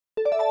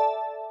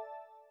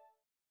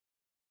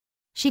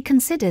 She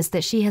considers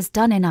that she has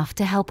done enough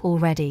to help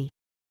already.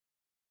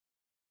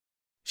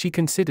 She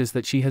considers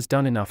that she has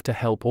done enough to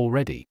help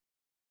already.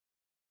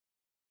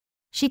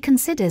 She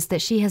considers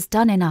that she has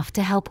done enough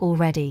to help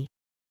already.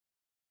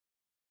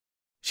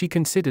 She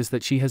considers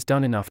that she has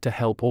done enough to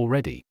help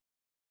already.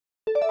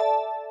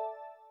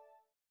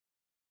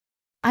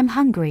 I'm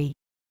hungry.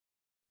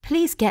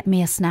 Please get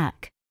me a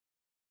snack.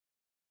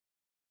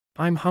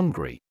 I'm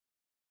hungry.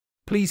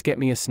 Please get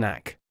me a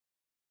snack.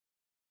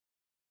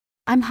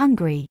 I'm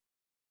hungry.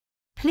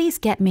 Please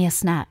get me a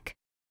snack.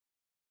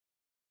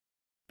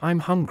 I'm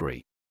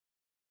hungry.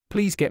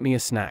 Please get me a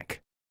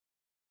snack.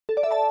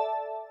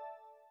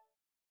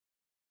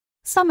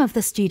 Some of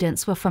the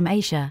students were from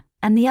Asia,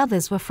 and the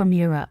others were from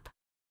Europe.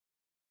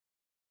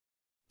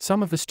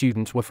 Some of the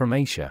students were from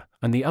Asia,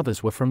 and the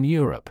others were from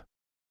Europe.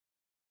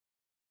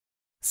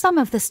 Some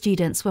of the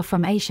students were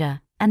from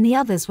Asia, and the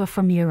others were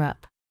from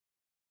Europe.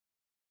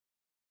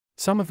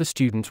 Some of the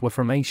students were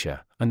from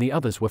Asia, and the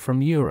others were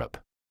from Europe.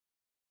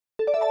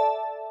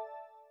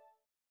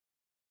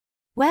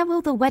 Where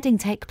will the wedding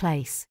take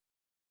place?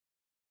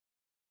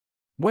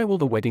 Where will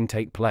the wedding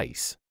take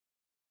place?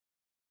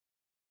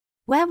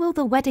 Where will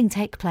the wedding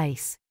take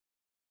place?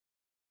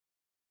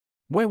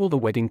 Where will the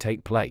wedding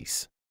take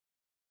place?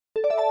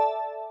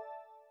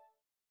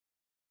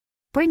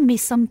 Bring me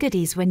some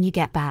goodies when you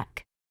get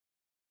back.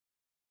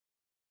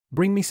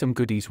 Bring me some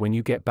goodies when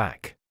you get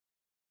back.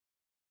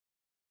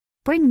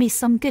 Bring me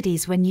some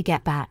goodies when you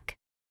get back.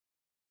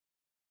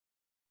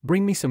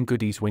 Bring me some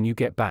goodies when you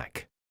get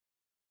back.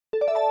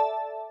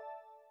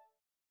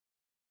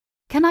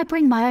 Can I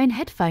bring my own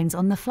headphones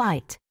on the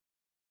flight?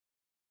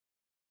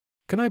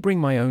 Can I bring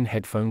my own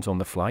headphones on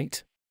the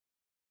flight?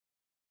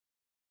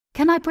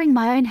 Can I bring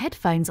my own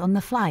headphones on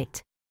the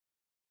flight?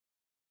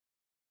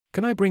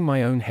 Can I bring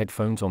my own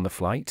headphones on the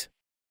flight?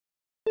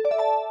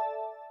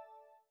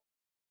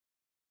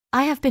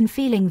 I have been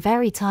feeling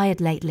very tired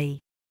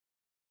lately.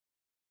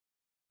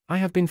 I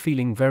have been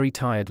feeling very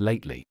tired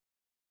lately.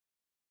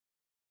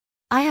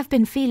 I have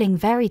been feeling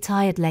very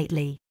tired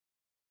lately.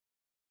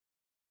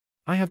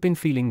 I have been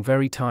feeling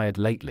very tired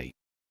lately.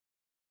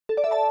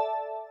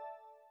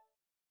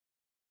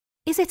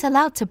 Is it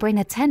allowed to bring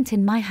a tent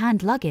in my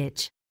hand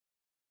luggage?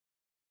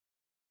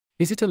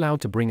 Is it allowed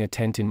to bring a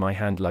tent in my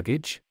hand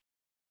luggage?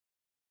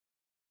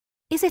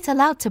 Is it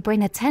allowed to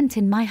bring a tent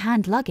in my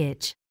hand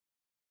luggage?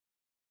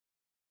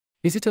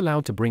 Is it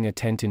allowed to bring a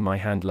tent in my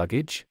hand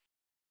luggage?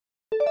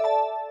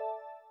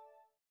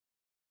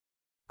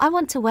 I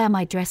want to wear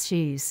my dress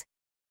shoes.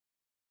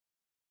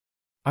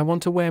 I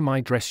want to wear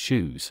my dress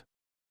shoes.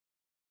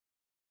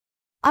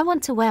 I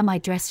want to wear my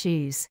dress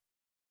shoes.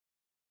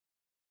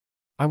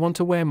 I want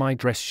to wear my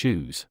dress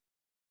shoes.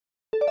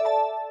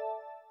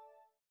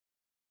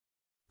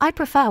 I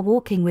prefer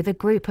walking with a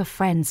group of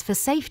friends for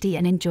safety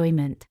and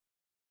enjoyment.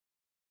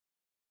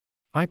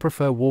 I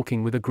prefer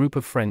walking with a group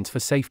of friends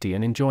for safety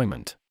and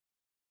enjoyment.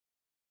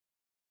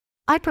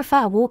 I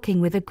prefer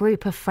walking with a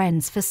group of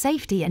friends for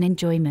safety and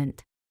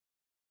enjoyment.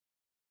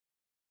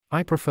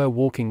 I prefer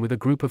walking with a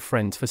group of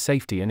friends for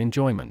safety and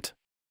enjoyment.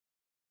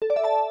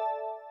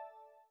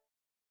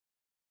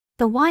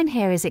 The wine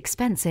here is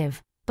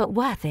expensive, but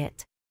worth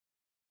it.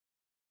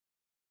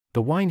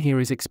 The wine here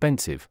is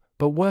expensive,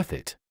 but worth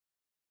it.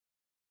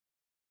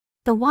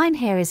 The wine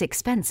here is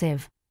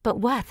expensive, but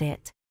worth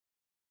it.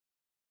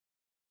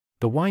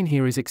 The wine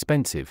here is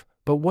expensive,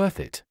 but worth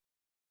it.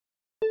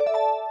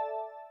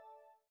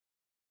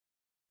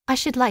 I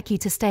should like you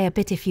to stay a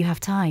bit if you have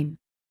time.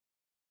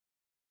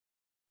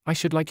 I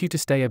should like you to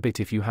stay a bit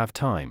if you have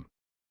time.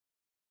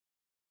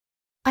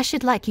 I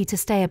should like you to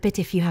stay a bit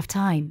if you have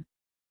time.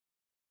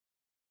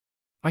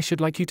 I should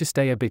like you to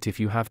stay a bit if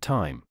you have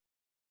time.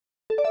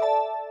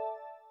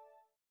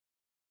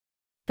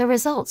 The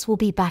results will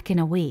be back in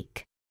a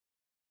week.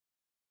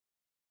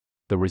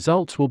 The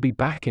results will be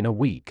back in a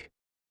week.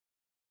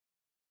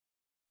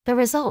 The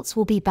results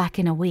will be back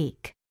in a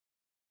week.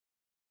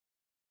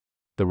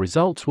 The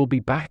results will be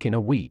back in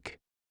a week.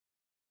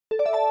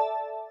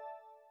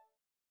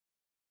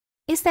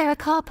 Is there a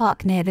car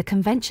park near the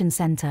convention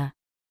center?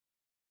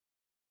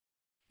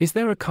 Is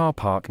there a car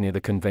park near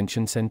the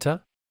convention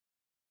center?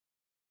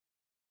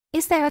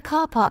 Is there a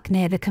car park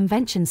near the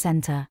convention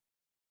center?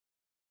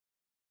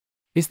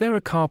 Is there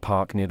a car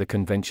park near the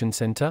convention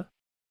center?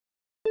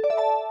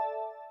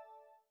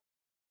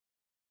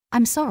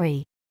 I'm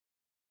sorry.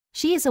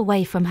 She is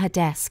away from her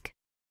desk.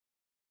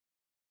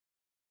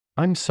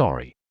 I'm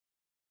sorry.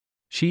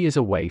 She is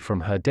away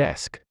from her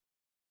desk.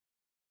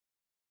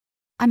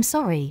 I'm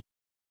sorry.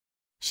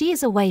 She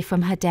is away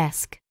from her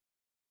desk.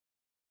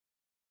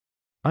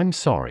 I'm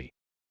sorry.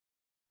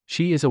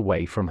 She is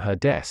away from her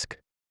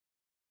desk.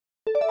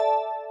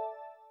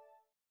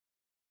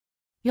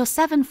 Your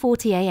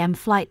 7:40 a.m.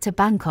 flight to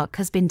Bangkok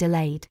has been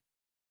delayed.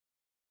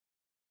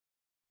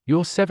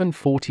 Your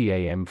 7:40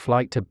 a.m.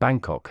 flight to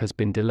Bangkok has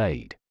been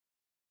delayed.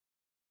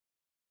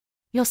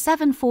 Your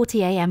 7:40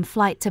 a.m.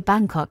 flight to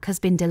Bangkok has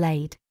been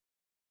delayed.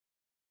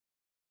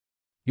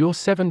 Your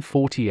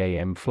 7:40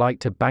 a.m. flight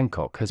to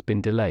Bangkok has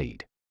been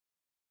delayed.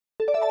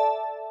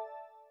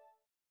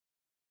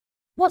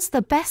 What's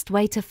the best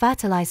way to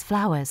fertilize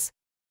flowers?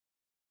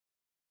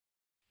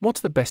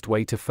 What's the best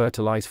way to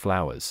fertilize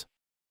flowers?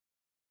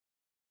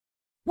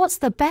 What's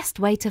the best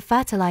way to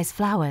fertilize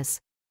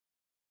flowers?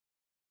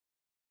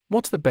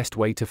 What's the best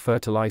way to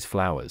fertilize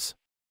flowers?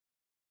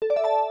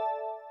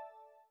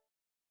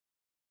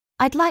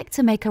 I'd like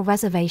to make a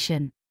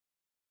reservation.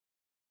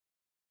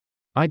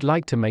 I'd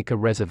like to make a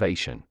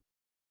reservation.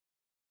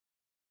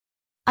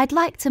 I'd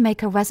like to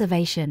make a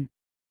reservation.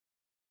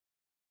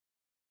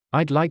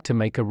 I'd like to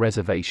make a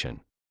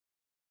reservation.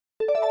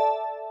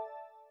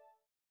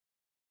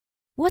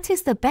 What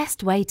is the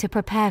best way to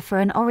prepare for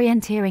an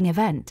orienteering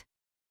event?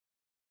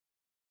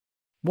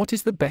 What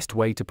is the best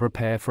way to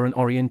prepare for an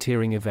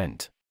orienteering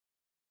event?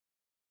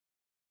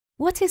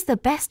 What is the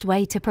best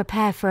way to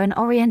prepare for an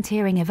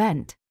orienteering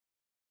event?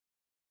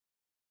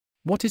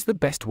 What is the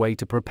best way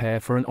to prepare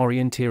for an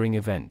orienteering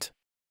event?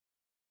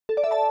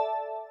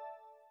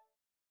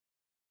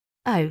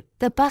 Oh,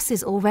 the bus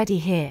is already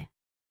here.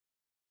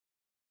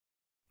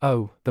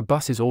 Oh, the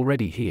bus is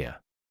already here.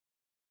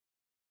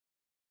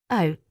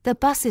 Oh, the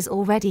bus is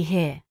already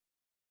here.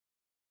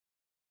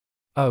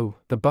 Oh,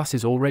 the bus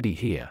is already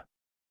here.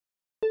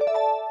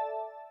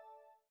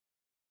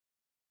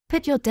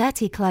 Put your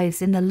dirty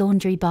clothes in the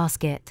laundry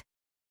basket.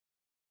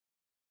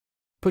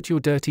 Put your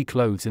dirty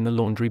clothes in the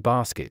laundry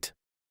basket.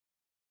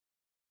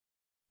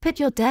 Put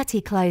your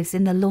dirty clothes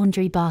in the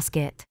laundry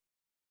basket.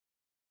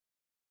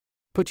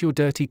 Put your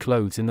dirty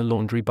clothes in the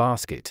laundry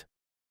basket.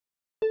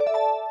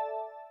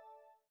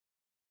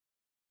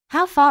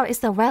 How far is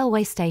the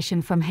railway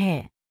station from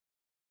here?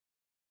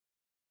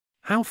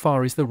 How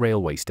far is the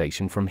railway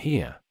station from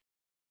here?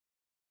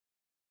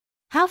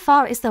 How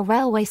far is the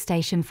railway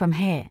station from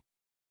here?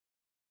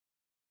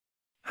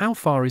 How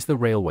far is the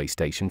railway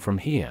station from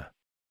here?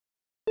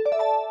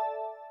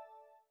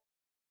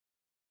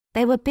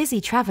 They were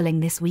busy traveling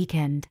this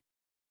weekend.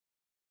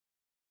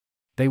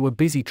 They were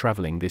busy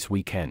traveling this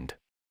weekend.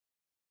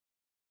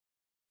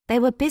 They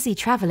were busy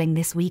traveling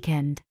this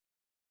weekend.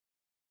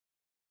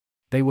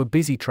 They were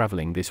busy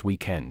traveling this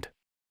weekend.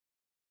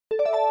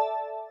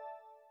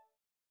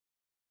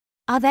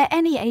 Are there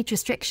any age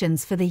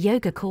restrictions for the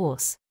yoga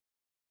course?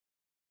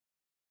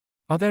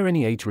 Are there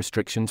any age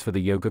restrictions for the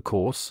yoga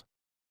course?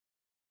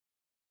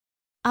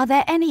 Are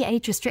there any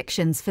age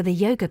restrictions for the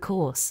yoga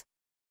course?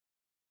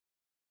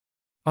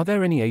 Are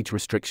there any age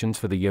restrictions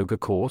for the yoga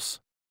course?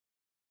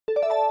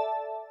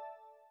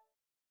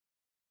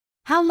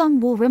 How long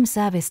will room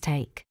service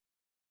take?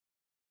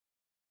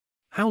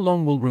 How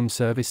long will room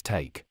service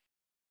take?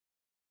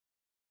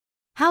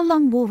 How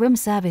long will room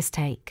service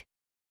take?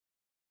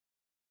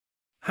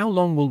 How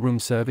long will room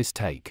service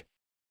take?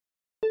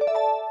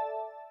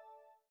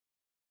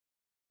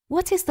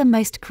 What is the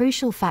most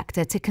crucial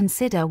factor to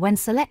consider when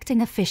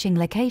selecting a fishing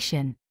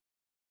location?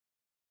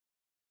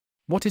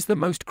 What is the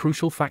most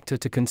crucial factor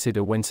to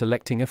consider when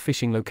selecting a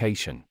fishing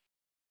location?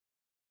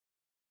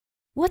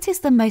 What is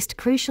the most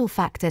crucial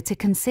factor to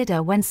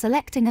consider when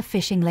selecting a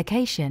fishing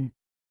location?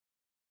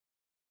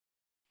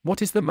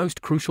 What is the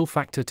most crucial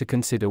factor to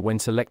consider when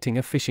selecting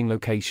a fishing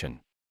location?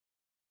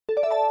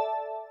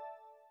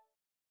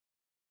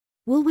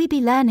 Will we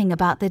be learning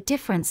about the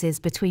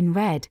differences between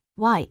red,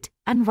 white,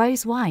 and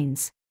rose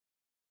wines?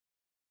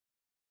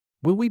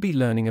 Will we be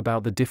learning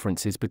about the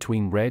differences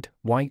between red,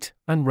 white,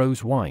 and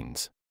rose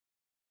wines?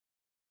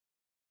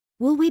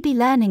 Will we be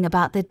learning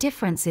about the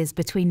differences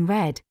between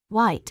red,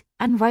 white,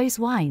 and rose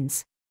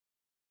wines?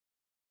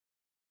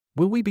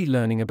 Will we be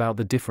learning about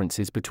the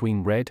differences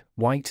between red,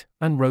 white,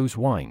 and rose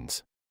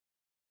wines?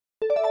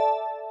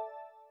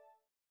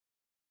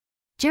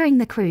 During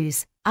the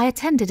cruise, I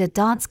attended a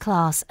dance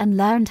class and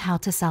learned how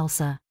to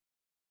salsa.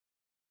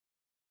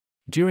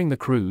 During the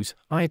cruise,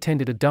 I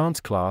attended a dance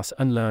class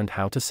and learned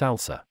how to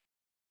salsa.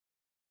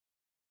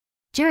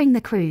 During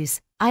the cruise,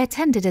 I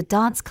attended a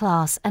dance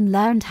class and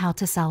learned how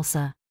to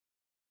salsa.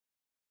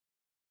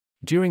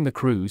 During the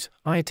cruise,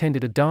 I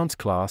attended a dance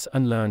class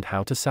and learned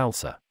how to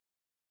salsa.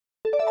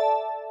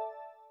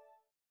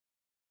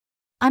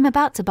 I'm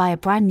about to buy a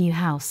brand new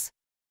house.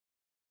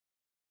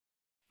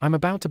 I'm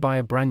about to buy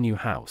a brand new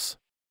house.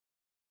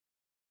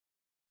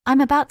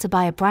 I'm about to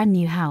buy a brand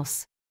new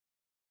house.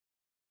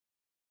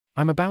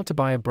 I'm about to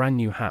buy a brand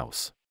new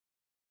house.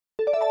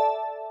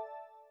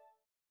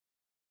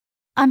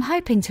 I'm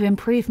hoping to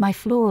improve my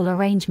floral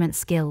arrangement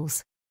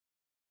skills.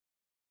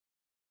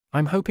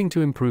 I'm hoping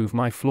to improve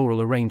my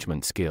floral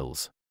arrangement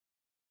skills.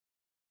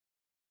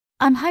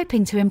 I'm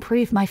hoping to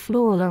improve my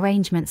floral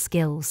arrangement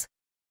skills.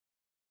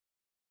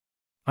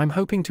 I'm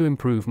hoping to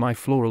improve my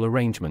floral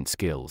arrangement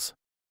skills.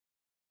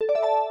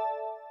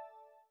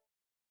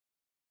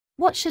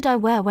 What should I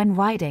wear when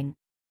riding?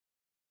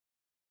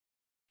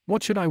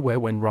 What should I wear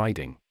when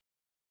riding?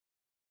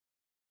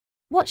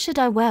 What should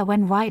I wear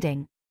when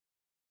riding?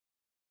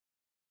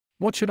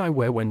 What should I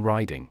wear when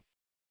riding?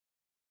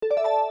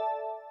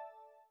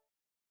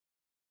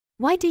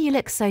 Why do you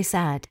look so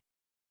sad?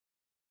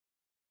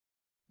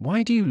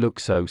 Why do you look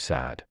so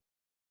sad?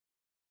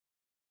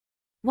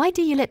 Why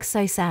do you look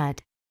so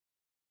sad?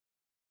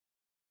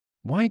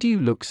 Why do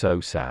you look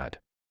so sad?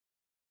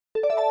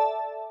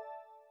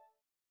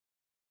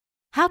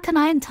 How can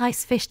I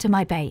entice fish to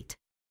my bait?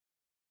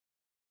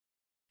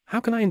 How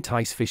can I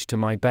entice fish to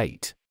my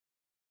bait?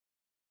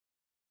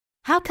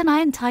 How can I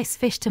entice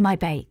fish to my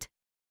bait?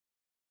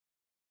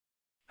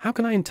 How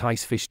can I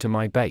entice fish to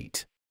my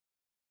bait?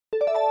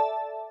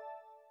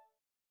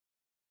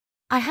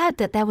 I heard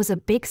that there was a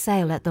big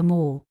sale at the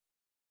mall.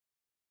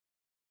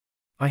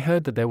 I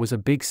heard that there was a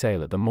big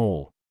sale at the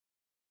mall.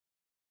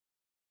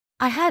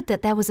 I heard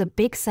that there was a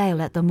big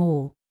sale at the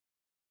mall.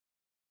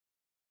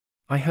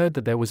 I heard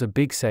that there was a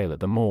big sale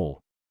at the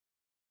mall.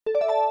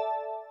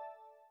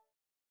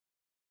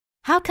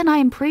 How can I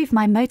improve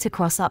my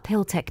motocross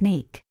uphill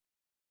technique?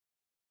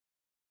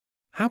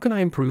 How can I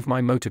improve my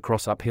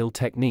motocross uphill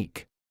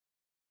technique?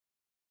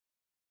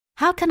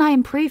 How can I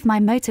improve my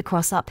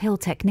motocross uphill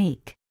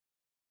technique?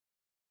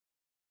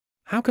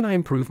 How can I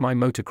improve my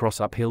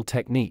motocross uphill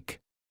technique?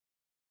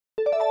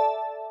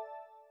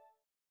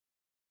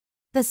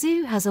 The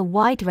zoo has a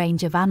wide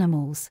range of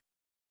animals.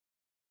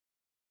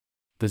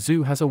 The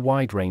zoo has a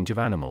wide range of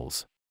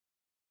animals.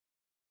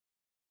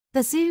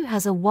 The zoo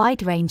has a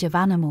wide range of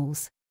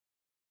animals.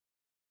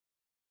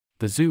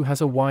 The zoo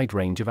has a wide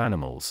range of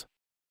animals.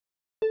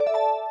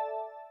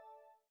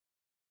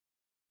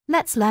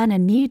 Let's learn a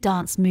new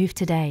dance move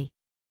today.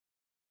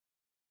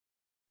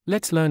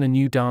 Let's learn a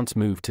new dance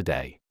move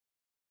today.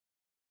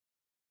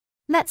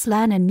 Let's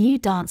learn a new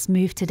dance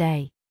move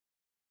today.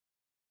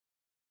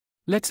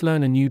 Let's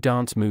learn a new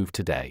dance move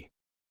today.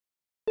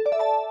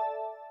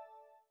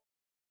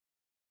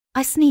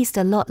 I sneezed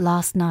a lot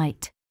last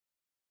night.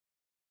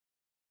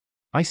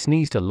 I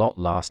sneezed a lot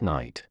last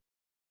night.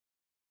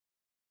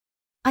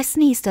 I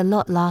sneezed a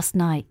lot last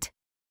night.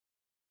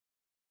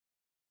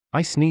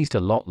 I sneezed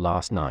a lot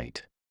last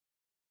night.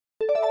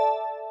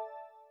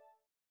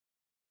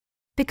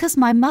 Because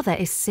my mother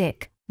is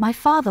sick, my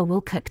father will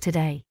cook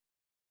today.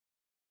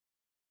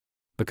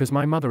 Because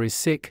my mother is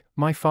sick,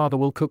 my father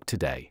will cook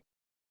today.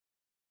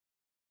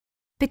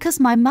 Because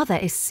my mother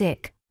is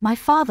sick, my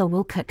father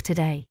will cook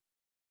today.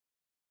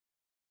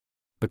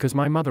 Because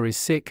my mother is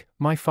sick,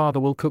 my father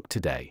will cook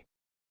today.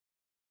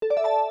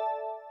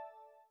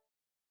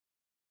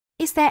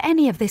 Is there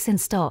any of this in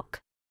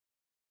stock?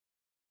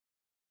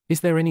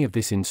 Is there any of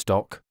this in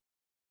stock?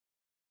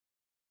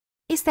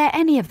 Is there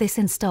any of this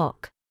in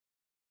stock?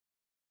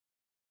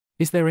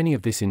 Is there any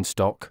of this in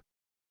stock?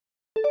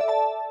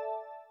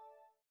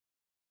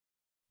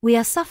 We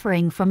are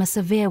suffering from a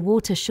severe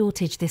water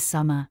shortage this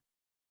summer.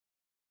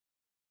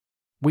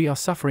 We are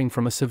suffering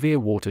from a severe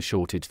water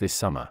shortage this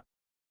summer.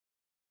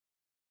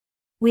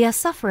 We are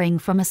suffering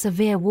from a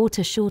severe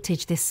water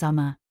shortage this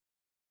summer.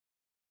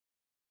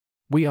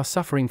 We are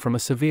suffering from a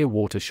severe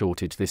water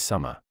shortage this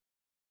summer.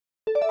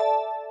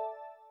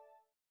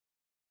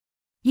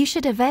 You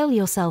should avail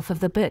yourself of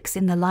the books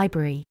in the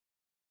library.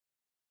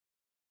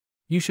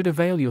 You should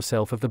avail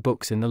yourself of the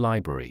books in the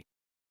library.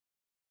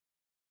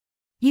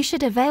 You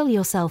should avail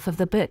yourself of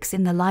the books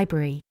in the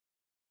library.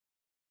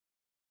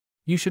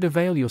 You should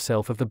avail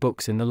yourself of the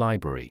books in the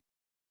library.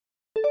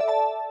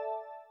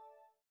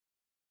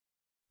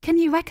 Can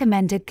you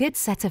recommend a good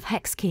set of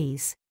hex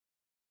keys?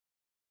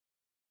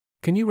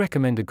 Can you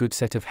recommend a good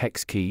set of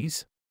hex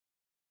keys?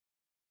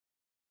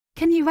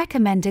 Can you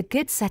recommend a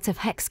good set of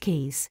hex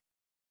keys?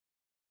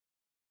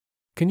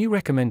 Can you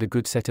recommend a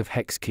good set of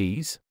hex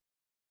keys?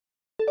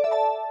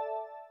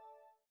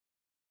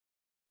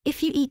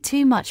 If you eat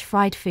too much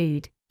fried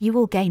food, you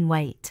will gain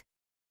weight.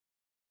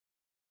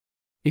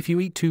 If you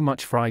eat too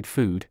much fried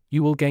food,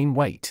 you will gain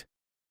weight.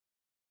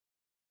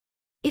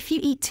 If you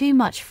eat too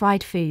much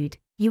fried food,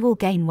 you will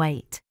gain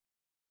weight.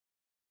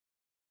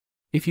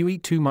 If you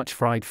eat too much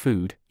fried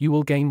food, you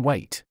will gain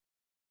weight.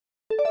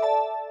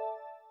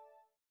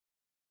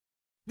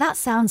 That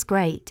sounds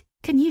great.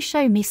 Can you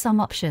show me some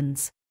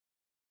options?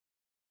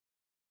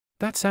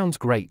 That sounds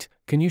great.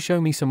 Can you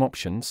show me some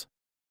options?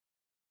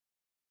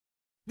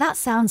 That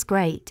sounds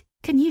great.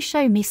 Can you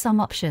show me some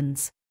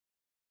options?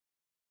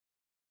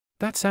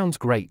 That sounds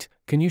great.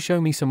 Can you show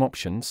me some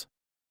options?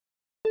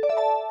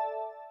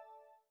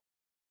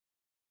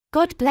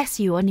 God bless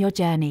you on your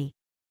journey.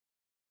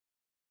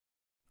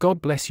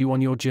 God bless you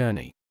on your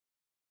journey.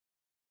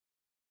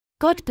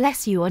 God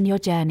bless you on your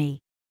journey.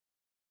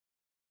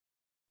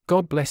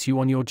 God bless you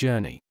on your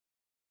journey.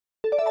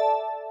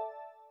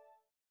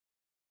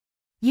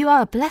 You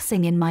are a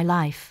blessing in my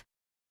life.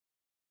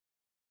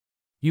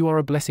 You are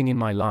a blessing in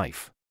my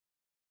life.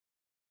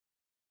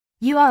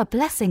 You are a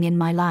blessing in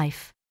my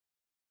life.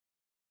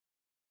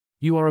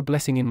 You are a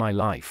blessing in my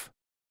life.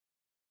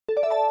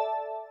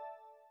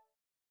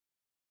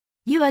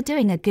 You are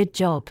doing a good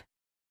job.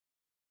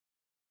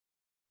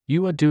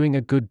 You are doing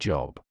a good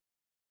job.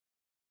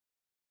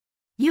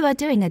 You are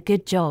doing a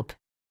good job.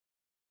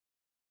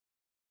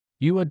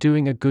 You are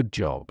doing a good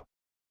job.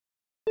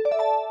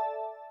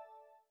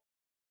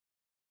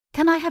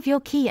 Can I have your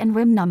key and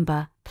room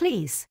number,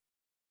 please?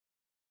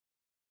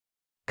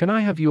 Can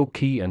I have your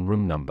key and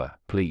room number,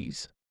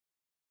 please?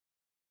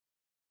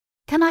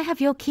 Can I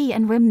have your key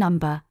and room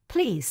number,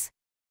 please?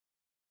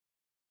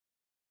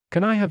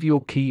 Can I have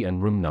your key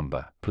and room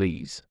number,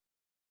 please?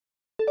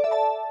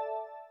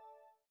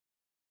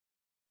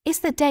 Is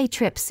the day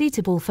trip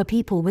suitable for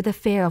people with a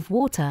fear of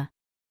water?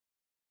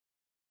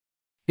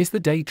 Is the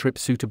day trip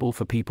suitable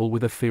for people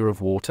with a fear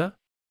of water?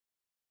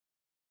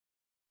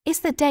 Is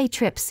the day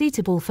trip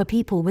suitable for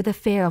people with a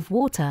fear of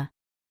water?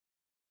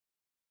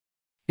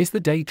 Is the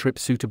day trip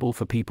suitable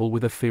for people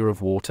with a fear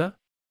of water?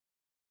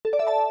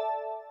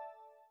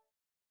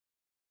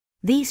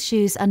 These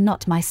shoes are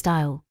not my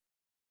style.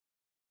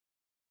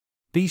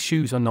 These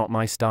shoes are not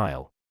my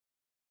style.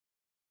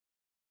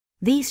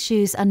 These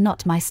shoes are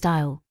not my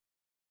style.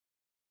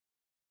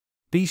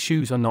 These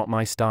shoes are not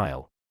my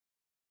style.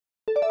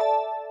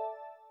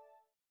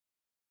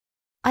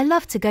 I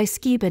love to go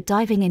scuba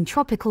diving in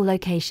tropical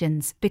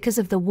locations because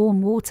of the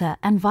warm water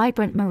and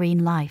vibrant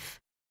marine life.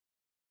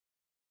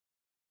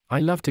 I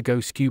love to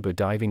go scuba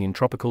diving in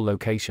tropical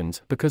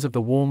locations because of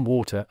the warm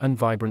water and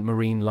vibrant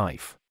marine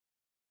life.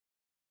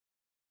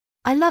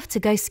 I love to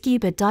go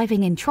scuba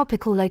diving in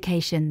tropical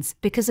locations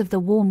because of the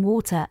warm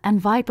water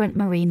and vibrant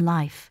marine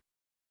life.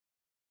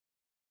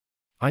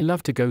 I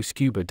love to go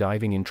scuba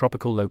diving in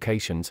tropical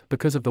locations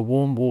because of the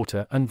warm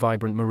water and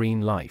vibrant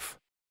marine life.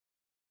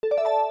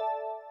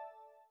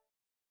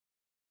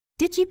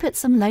 Did you put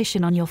some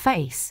lotion on your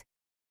face?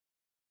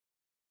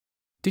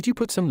 Did you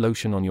put some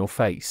lotion on your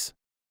face?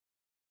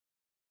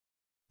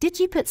 Did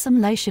you put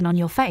some lotion on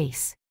your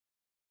face?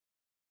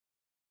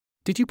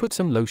 Did you put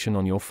some lotion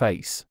on your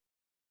face?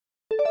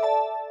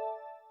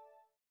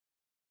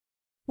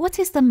 What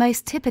is the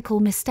most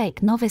typical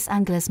mistake novice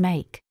anglers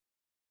make?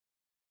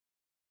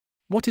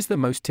 What is the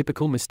most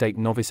typical mistake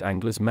novice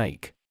anglers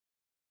make?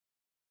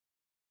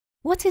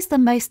 What is the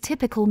most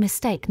typical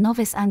mistake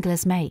novice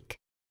anglers make?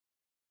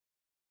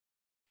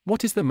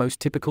 What is the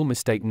most typical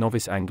mistake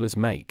novice anglers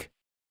make?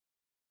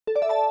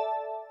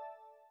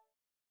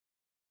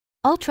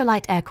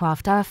 Ultralight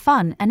aircraft are a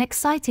fun and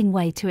exciting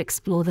way to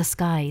explore the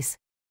skies.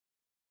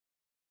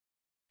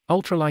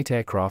 Ultralight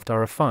aircraft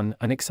are a fun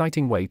and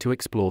exciting way to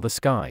explore the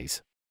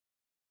skies.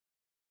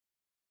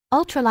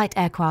 Ultralight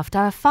aircraft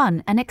are a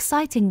fun and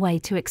exciting way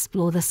to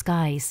explore the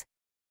skies.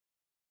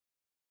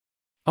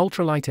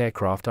 Ultralight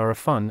aircraft are a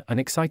fun and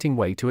exciting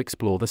way to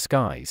explore the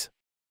skies.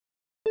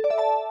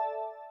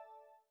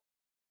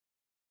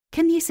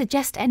 Can you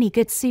suggest any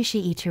good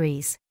sushi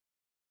eateries?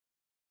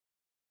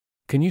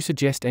 Can you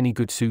suggest any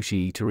good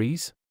sushi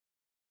eateries?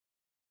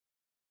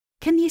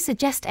 Can you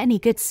suggest any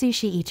good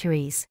sushi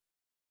eateries?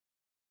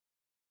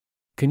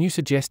 Can you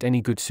suggest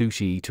any good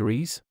sushi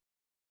eateries?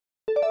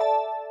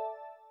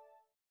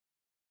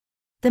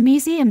 The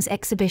museum's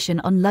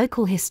exhibition on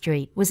local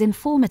history was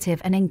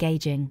informative and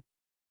engaging.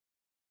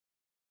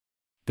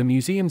 The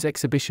museum's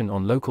exhibition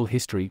on local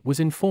history was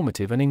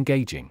informative and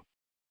engaging.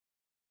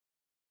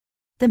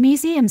 The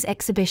museum's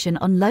exhibition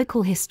on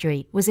local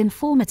history was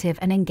informative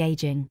and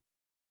engaging.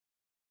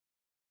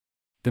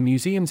 The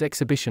museum's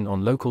exhibition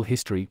on local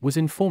history was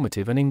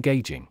informative and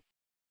engaging.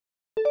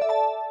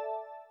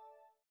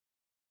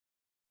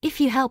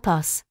 If you help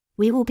us,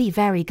 we will be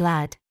very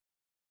glad.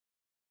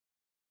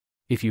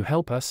 If you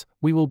help us,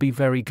 we will be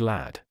very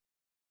glad.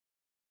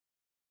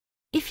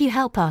 If you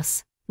help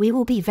us, we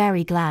will be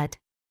very glad.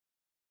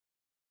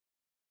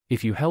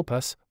 If you help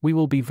us, we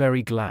will be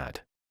very glad.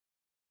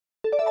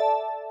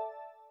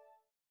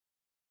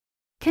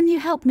 Can you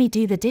help me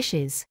do the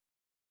dishes?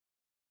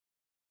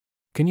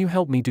 Can you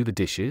help me do the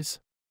dishes?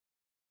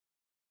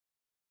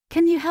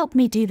 Can you help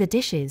me do the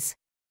dishes?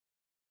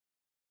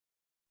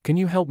 Can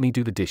you help me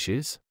do the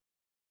dishes?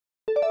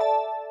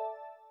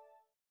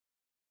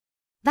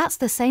 That's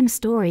the same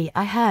story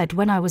I heard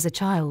when I was a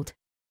child.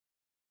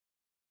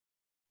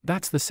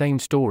 That's the same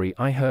story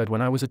I heard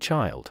when I was a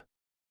child.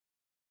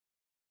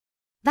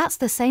 That's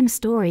the same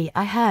story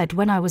I heard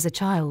when I was a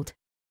child.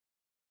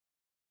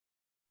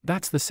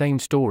 That's the same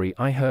story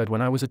I heard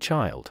when I was a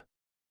child.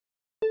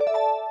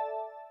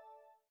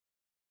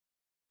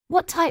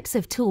 What types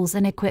of tools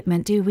and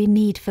equipment do we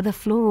need for the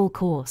floral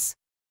course?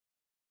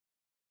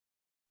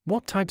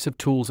 What types of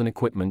tools and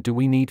equipment do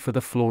we need for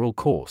the floral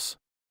course?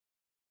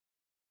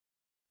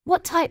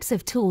 What types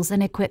of tools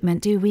and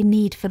equipment do we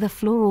need for the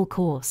floral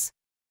course?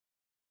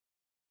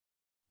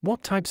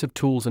 What types of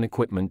tools and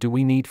equipment do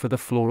we need for the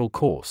floral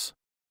course?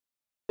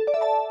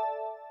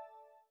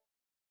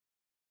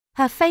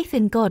 Her faith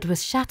in God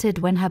was shattered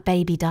when her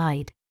baby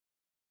died.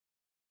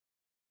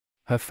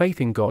 Her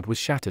faith in God was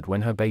shattered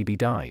when her baby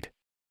died.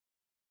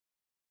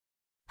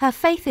 Her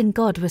faith in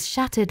God was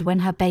shattered when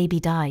her baby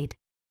died.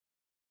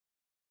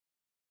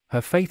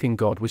 Her faith in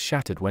God was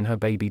shattered when her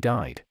baby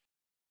died.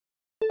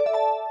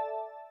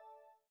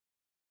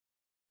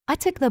 I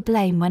took the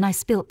blame when I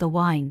spilt the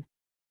wine.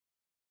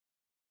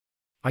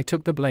 I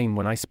took the blame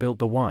when I spilt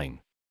the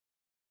wine.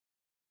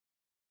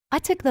 I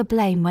took the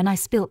blame when I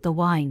spilt the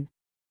wine.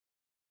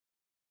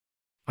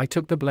 I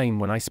took the blame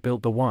when I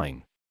spilt the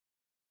wine.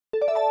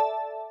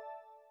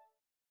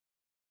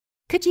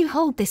 Could you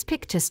hold this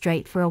picture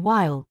straight for a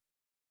while?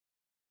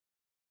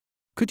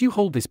 Could you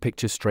hold this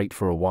picture straight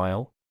for a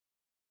while?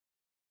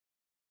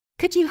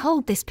 Could you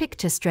hold this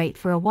picture straight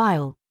for a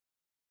while?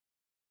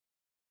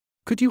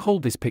 Could you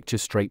hold this picture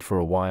straight for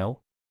a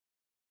while?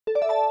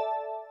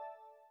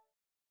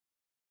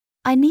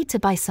 I need to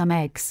buy some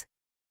eggs.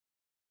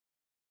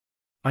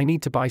 I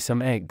need to buy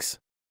some eggs.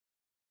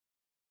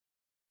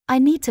 I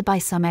need to buy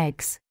some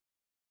eggs.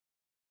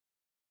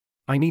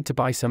 I need to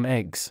buy some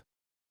eggs.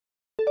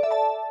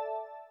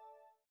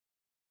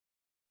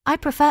 I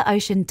prefer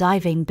ocean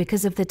diving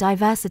because of the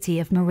diversity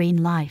of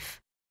marine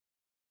life.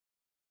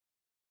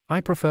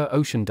 I prefer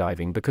ocean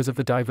diving because of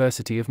the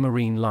diversity of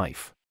marine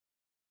life.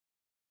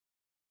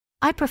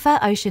 I prefer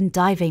ocean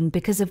diving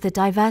because of the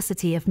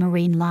diversity of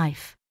marine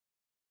life.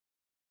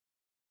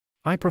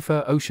 I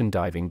prefer ocean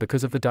diving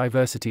because of the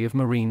diversity of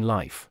marine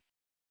life.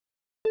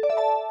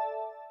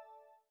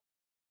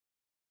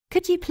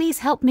 Could you please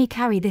help me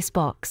carry this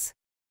box?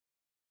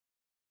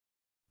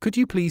 Could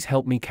you please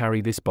help me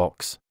carry this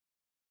box?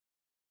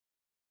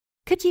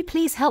 Could you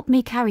please help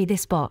me carry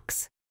this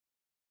box?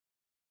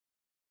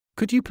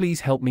 Could you please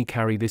help me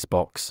carry this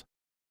box?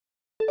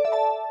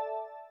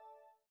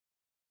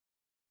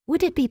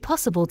 Would it be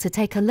possible to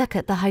take a look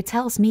at the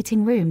hotel's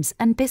meeting rooms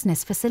and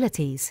business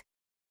facilities?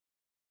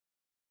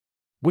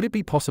 Would it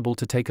be possible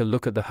to take a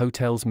look at the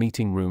hotel's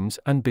meeting rooms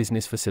and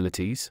business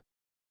facilities?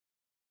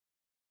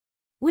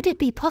 Would it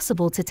be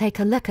possible to take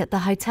a look at the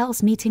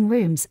hotel's meeting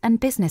rooms and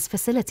business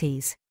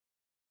facilities?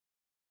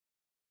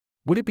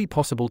 Would it be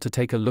possible to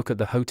take a look at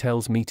the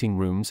hotel's meeting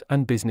rooms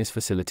and business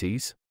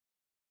facilities?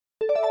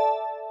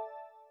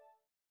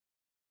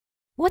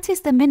 What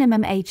is the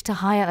minimum age to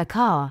hire a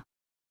car?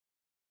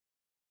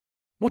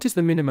 What is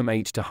the minimum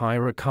age to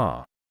hire a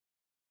car?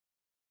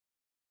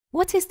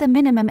 What is the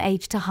minimum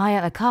age to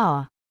hire a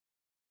car?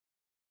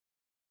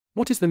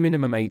 What is the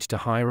minimum age to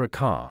hire a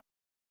car?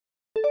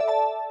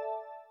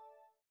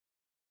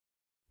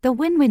 The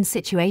win-win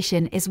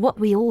situation is what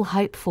we all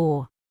hope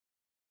for.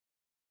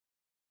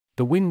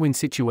 The win-win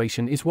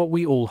situation is what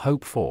we all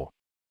hope for.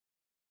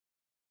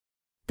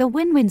 The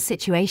win-win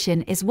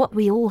situation is what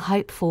we all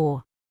hope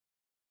for.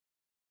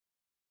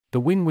 The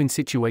win-win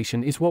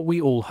situation is what we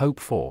all hope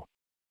for.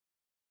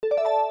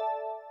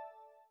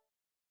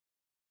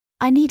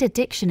 I need a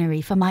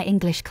dictionary for my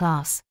English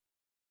class.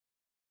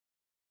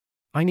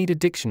 I need a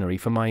dictionary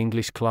for my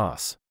English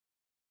class.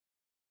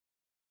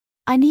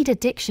 I need a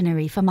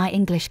dictionary for my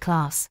English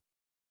class.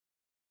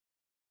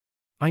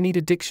 I need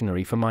a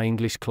dictionary for my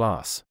English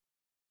class.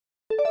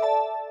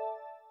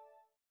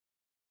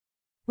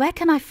 Where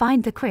can I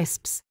find the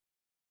crisps?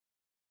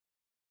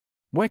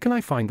 Where can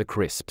I find the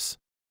crisps?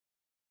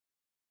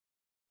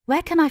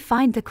 Where can I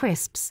find the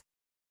crisps?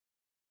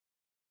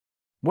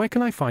 Where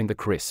can I find the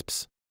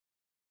crisps?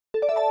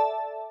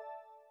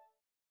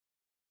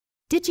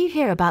 Did you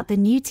hear about the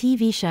new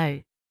TV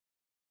show?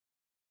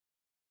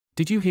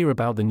 Did you hear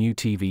about the new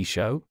TV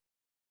show?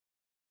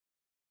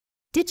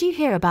 Did you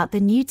hear about the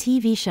new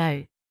TV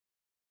show?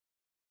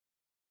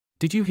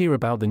 Did you hear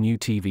about the new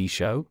TV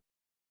show?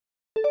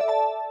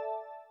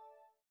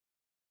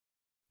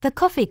 The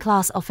coffee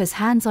class offers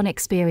hands-on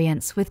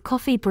experience with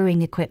coffee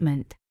brewing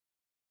equipment.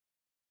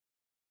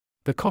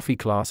 The coffee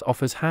class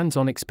offers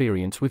hands-on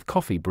experience with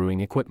coffee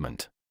brewing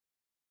equipment.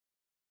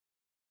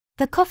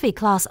 The coffee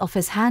class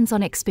offers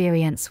hands-on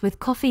experience with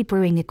coffee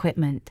brewing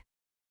equipment.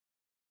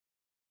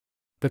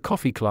 The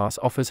coffee class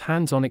offers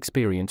hands-on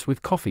experience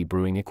with coffee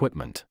brewing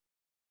equipment.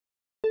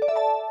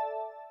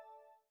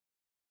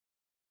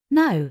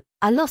 No,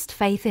 I lost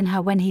faith in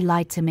her when he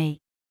lied to me.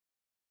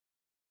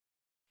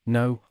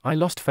 No, I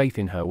lost faith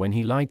in her when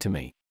he lied to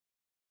me.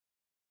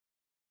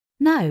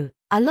 No,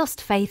 I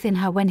lost faith in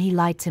her when he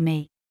lied to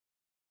me.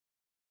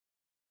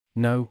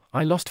 No,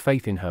 I lost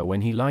faith in her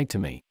when he lied to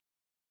me.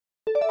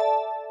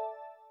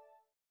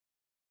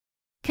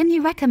 Can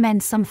you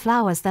recommend some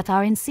flowers that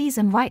are in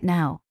season right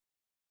now?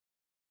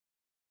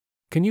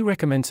 Can you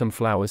recommend some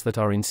flowers that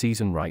are in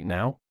season right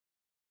now?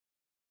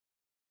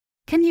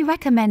 Can you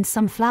recommend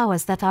some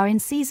flowers that are in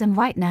season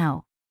right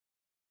now?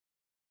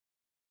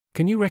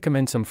 Can you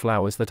recommend some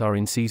flowers that are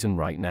in season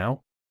right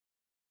now?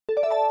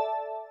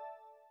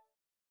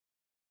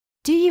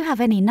 Do you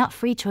have any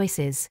nut-free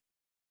choices?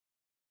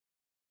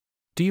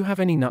 Do you have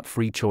any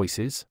nut-free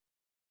choices?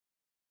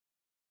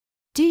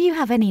 Do you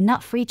have any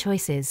nut-free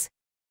choices?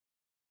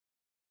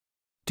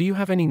 Do you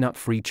have any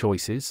nut-free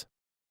choices?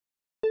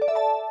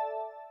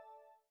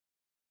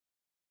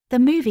 The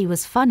movie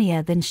was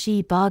funnier than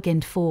she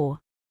bargained for.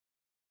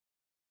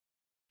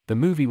 The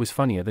movie was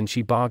funnier than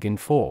she bargained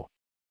for.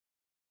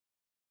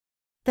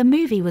 The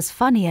movie was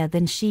funnier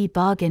than she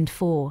bargained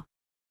for.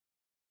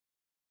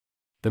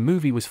 The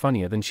movie was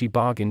funnier than she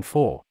bargained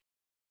for.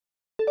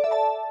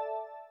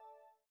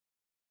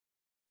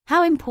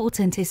 How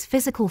important is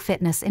physical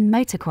fitness in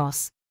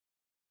motocross?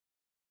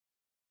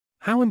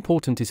 How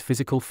important is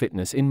physical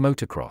fitness in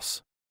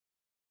motocross?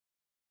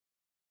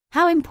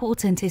 How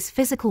important is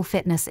physical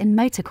fitness in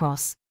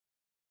motocross?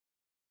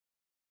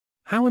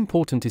 How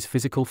important is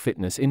physical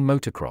fitness in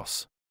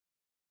motocross?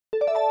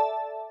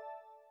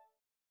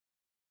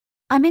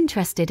 I'm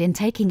interested in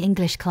taking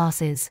English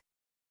classes.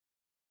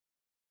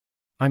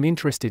 I'm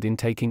interested in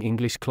taking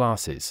English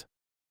classes.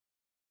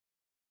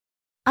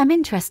 I'm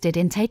interested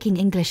in taking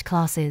English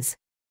classes.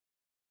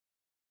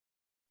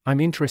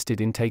 I'm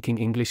interested in taking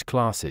English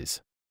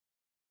classes.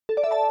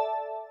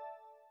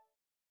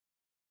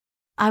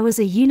 I was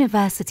a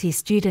university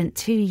student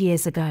 2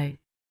 years ago.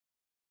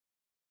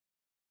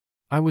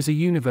 I was a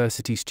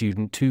university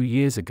student 2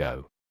 years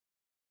ago.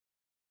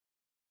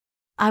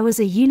 I was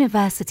a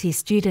university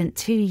student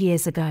 2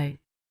 years ago.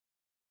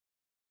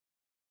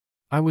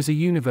 I was a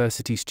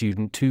university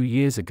student 2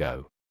 years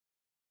ago.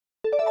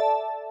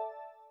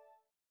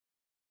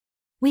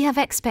 We have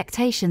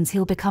expectations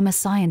he'll become a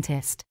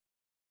scientist.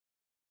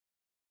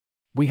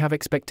 We have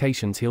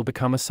expectations he'll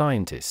become a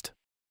scientist.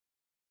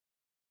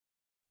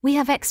 We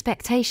have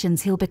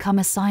expectations he'll become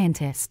a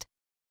scientist.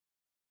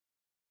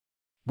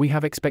 We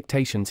have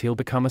expectations he'll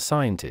become a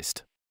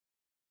scientist.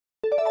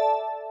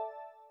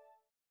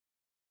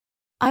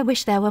 I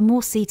wish there were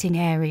more seating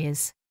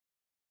areas.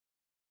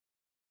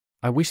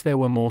 I wish there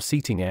were more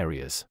seating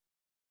areas.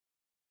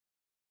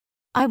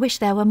 I wish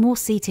there were more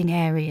seating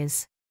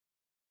areas.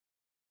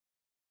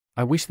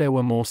 I wish there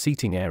were more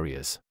seating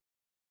areas.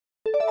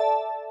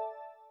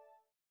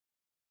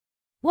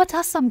 What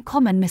are some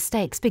common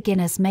mistakes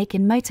beginners make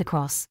in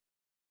motocross?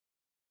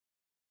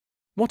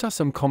 What are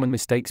some common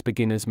mistakes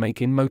beginners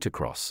make in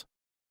motocross?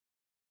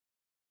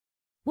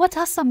 What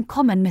are some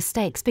common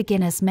mistakes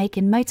beginners make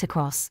in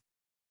motocross?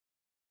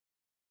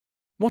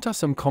 What are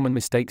some common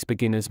mistakes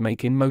beginners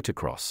make in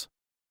motocross?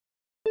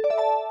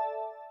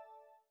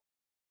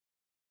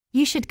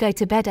 You should go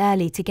to bed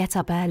early to get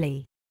up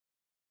early.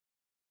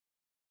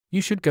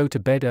 You should go to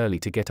bed early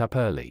to get up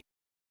early.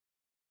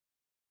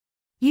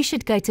 You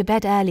should go to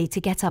bed early to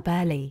get up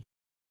early.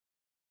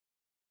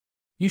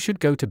 You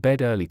should go to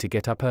bed early to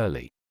get up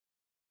early.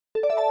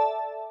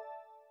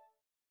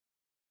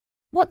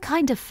 What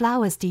kind of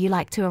flowers do you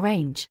like to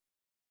arrange?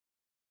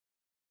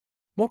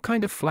 What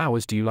kind of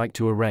flowers do you like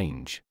to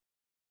arrange?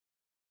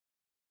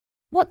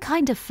 What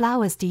kind of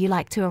flowers do you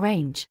like to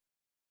arrange?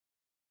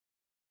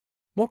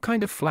 What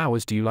kind of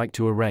flowers do you like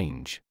to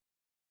arrange?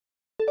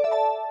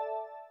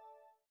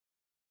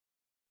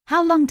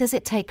 How long does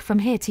it take from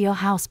here to your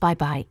house by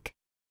bike?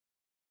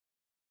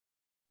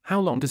 How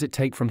long does it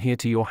take from here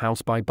to your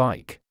house by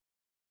bike?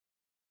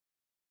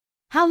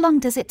 How long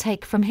does it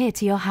take from here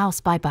to your house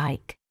by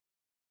bike?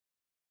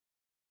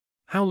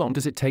 How long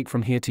does it take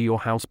from here to your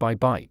house by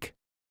bike?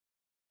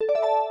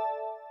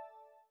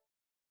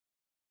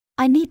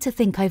 I need to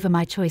think over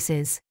my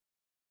choices.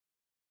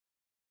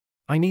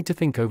 I need to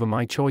think over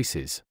my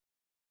choices.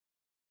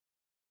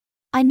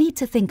 I need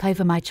to think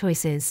over my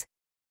choices.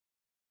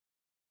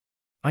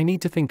 I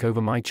need to think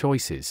over my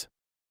choices.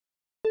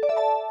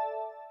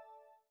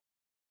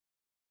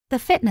 The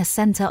fitness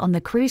center on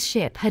the cruise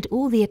ship had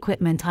all the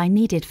equipment I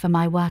needed for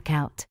my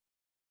workout.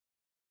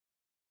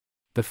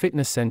 The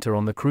fitness center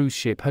on the cruise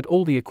ship had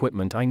all the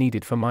equipment I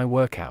needed for my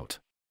workout.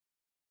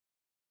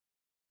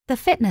 The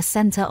fitness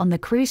center on the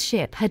cruise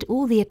ship had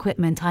all the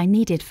equipment I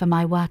needed for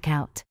my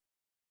workout.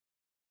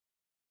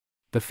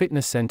 The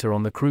fitness center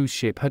on the cruise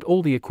ship had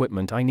all the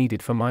equipment I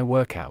needed for my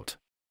workout.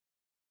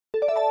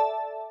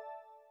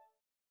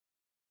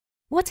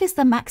 What is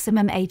the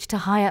maximum age to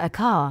hire a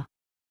car?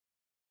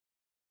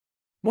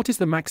 What is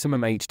the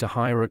maximum age to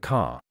hire a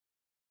car?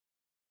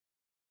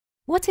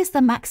 What is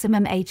the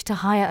maximum age to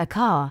hire a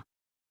car?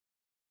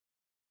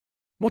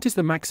 What is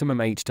the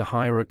maximum age to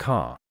hire a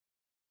car?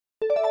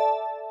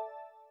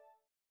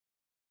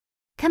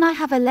 Can I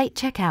have a late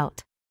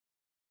checkout?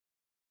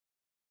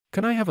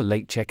 Can I have a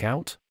late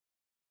checkout?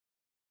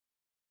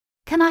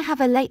 Can I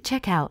have a late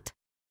checkout?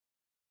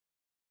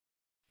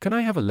 Can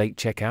I have a late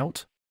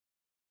checkout?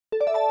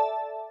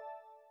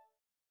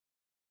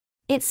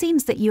 It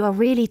seems that you are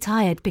really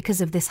tired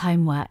because of this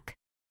homework.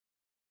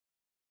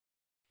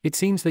 It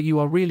seems that you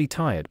are really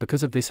tired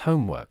because of this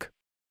homework.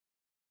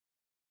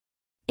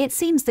 It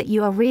seems that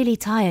you are really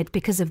tired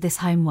because of this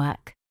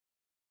homework.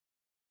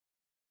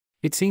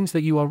 It seems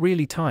that you are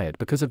really tired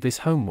because of this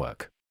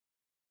homework.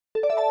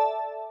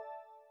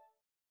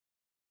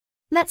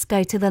 Let's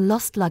go to the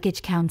lost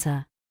luggage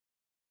counter.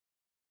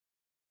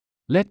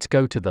 Let's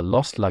go to the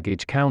lost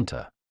luggage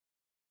counter.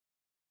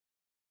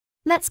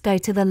 Let's go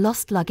to the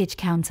lost luggage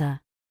counter.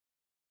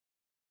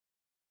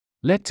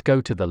 Let's go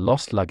to the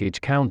lost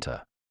luggage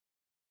counter.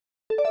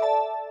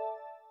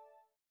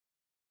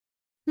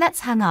 Let's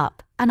hang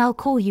up, and I'll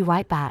call you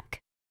right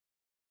back.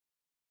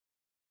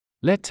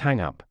 Let's hang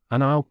up,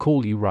 and I'll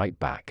call you right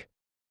back.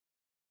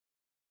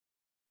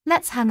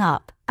 Let's hang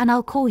up, and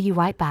I'll call you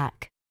right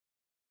back.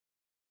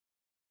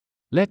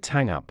 Let's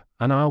hang up,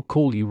 and I'll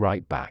call you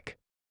right back.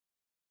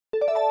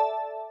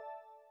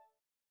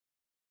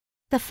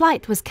 The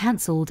flight was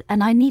cancelled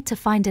and I need to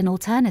find an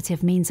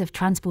alternative means of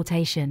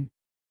transportation.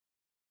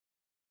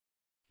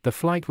 The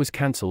flight was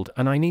cancelled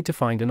and I need to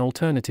find an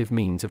alternative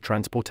means of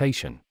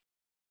transportation.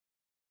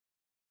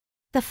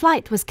 The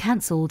flight was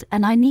cancelled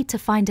and I need to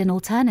find an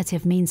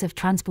alternative means of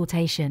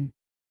transportation.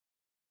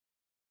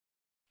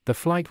 The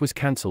flight was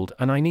cancelled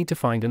and I need to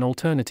find an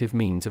alternative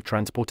means of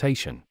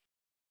transportation.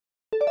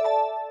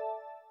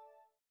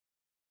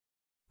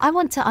 I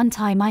want to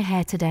untie my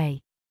hair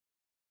today.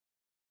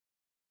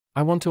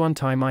 I want to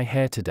untie my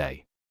hair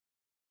today.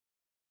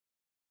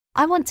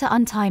 I want to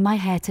untie my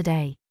hair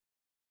today.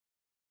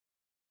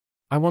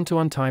 I want to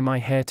untie my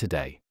hair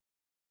today.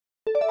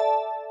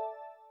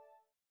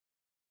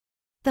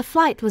 The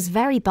flight was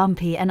very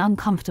bumpy and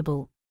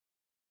uncomfortable.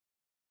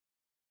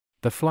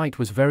 The flight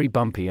was very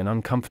bumpy and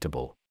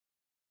uncomfortable.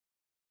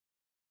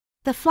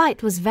 The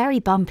flight was very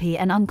bumpy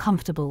and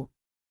uncomfortable.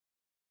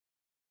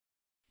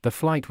 The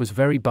flight was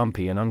very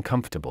bumpy and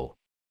uncomfortable.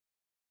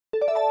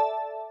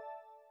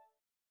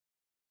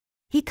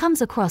 He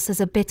comes across as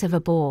a bit of a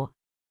bore.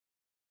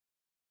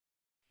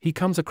 He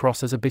comes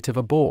across as a bit of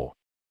a bore.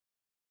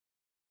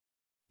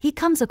 He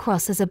comes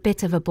across as a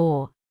bit of a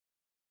bore.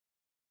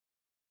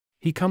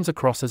 He comes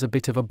across as a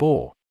bit of a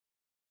bore.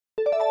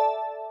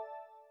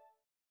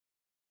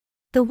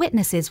 The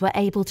witnesses were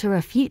able to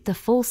refute the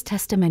false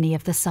testimony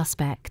of the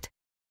suspect.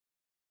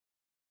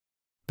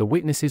 The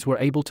witnesses were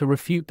able to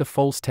refute the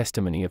false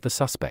testimony of the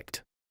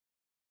suspect.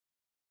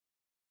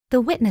 The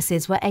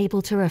witnesses were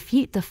able to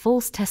refute the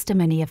false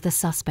testimony of the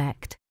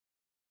suspect.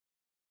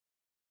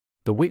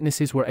 The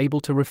witnesses were able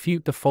to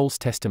refute the false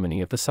testimony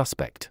of the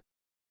suspect.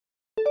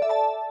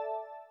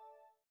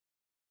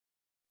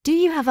 Do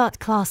you have art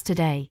class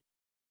today?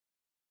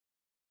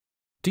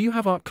 Do you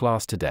have art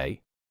class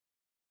today?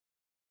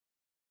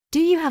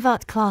 Do you have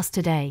art class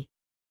today?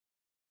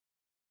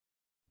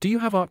 Do you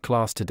have art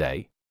class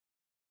today?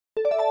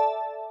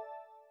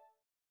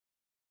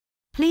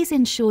 Please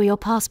ensure your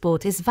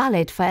passport is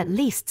valid for at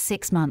least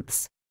 6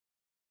 months.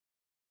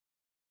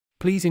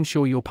 Please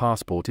ensure your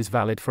passport is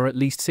valid for at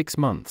least 6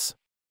 months.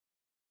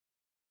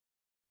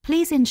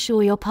 Please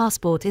ensure your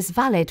passport is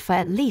valid for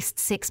at least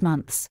 6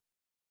 months.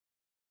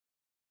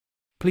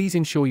 Please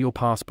ensure your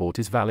passport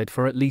is valid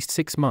for at least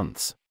 6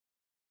 months.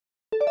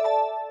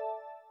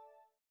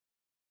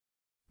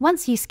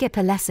 Once you skip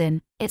a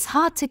lesson, it's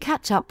hard to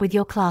catch up with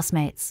your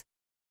classmates.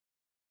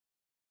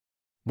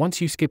 Once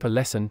you skip a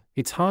lesson,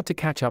 it's hard to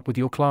catch up with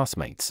your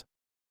classmates.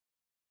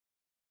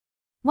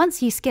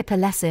 Once you skip a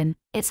lesson,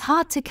 it's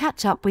hard to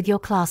catch up with your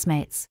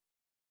classmates.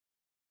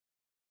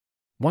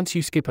 Once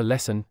you skip a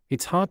lesson,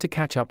 it's hard to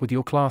catch up with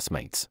your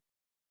classmates.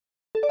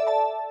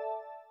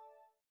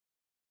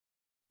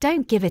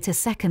 Don't give it a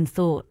second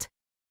thought.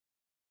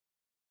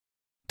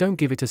 Don't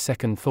give it a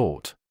second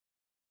thought.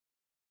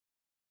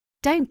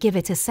 Don't give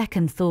it a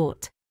second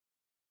thought.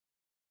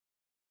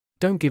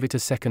 Don't give it a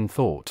second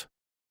thought.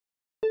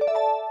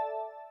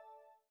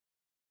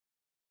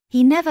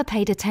 He never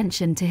paid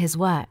attention to his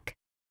work.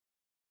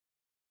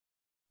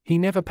 He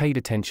never paid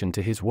attention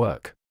to his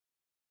work.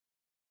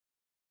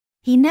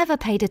 He never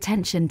paid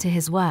attention to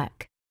his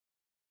work.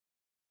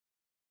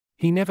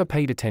 He never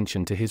paid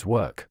attention to his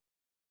work.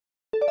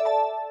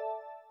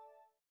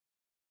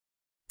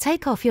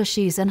 Take off your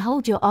shoes and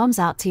hold your arms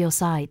out to your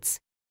sides.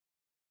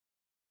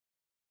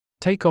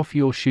 Take off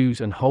your shoes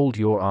and hold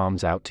your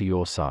arms out to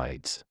your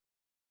sides.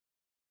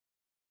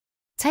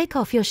 Take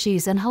off your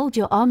shoes and hold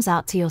your arms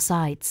out to your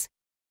sides.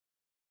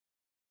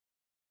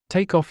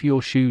 Take off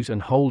your shoes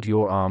and hold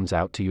your arms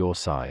out to your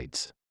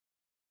sides.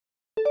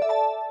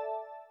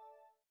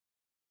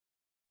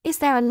 Is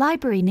there a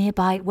library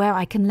nearby where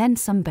I can lend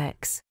some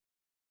books?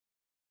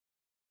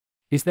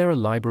 Is there a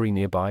library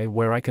nearby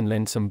where I can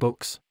lend some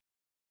books?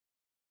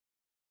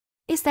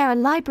 Is there a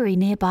library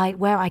nearby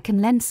where I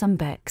can lend some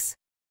books?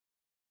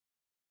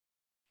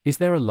 Is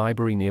there a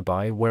library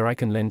nearby where I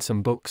can lend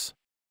some books?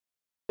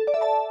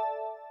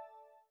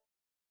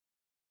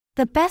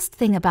 The best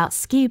thing about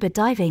scuba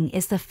diving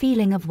is the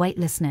feeling of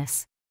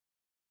weightlessness.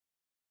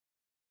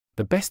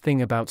 The best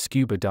thing about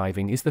scuba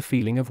diving is the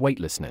feeling of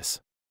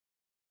weightlessness.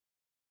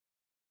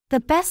 The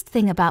best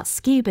thing about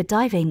scuba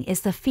diving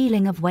is the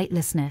feeling of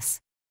weightlessness.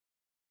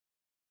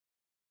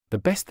 The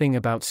best thing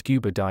about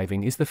scuba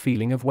diving is the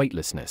feeling of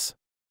weightlessness.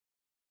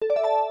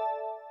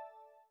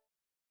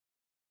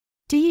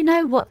 Do you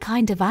know what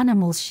kind of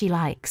animals she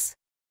likes?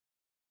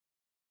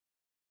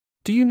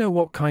 Do you know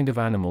what kind of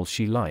animals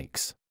she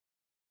likes?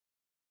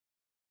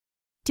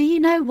 Do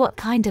you know what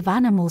kind of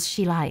animals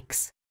she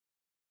likes?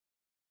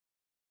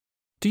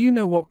 Do you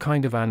know what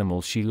kind of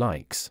animals she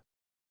likes?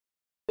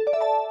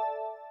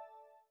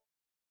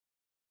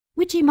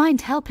 Would you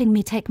mind helping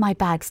me take my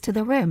bags to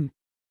the room?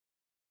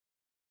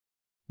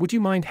 Would you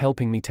mind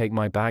helping me take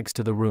my bags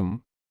to the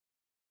room?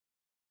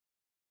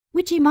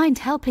 Would you mind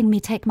helping me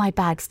take my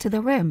bags to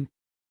the room?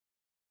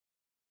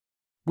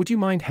 Would you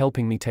mind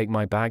helping me take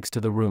my bags to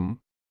the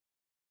room?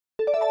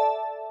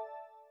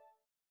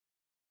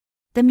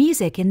 The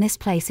music in this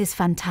place is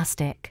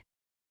fantastic.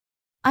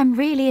 I'm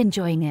really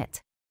enjoying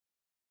it.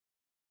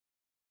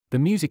 The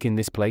music in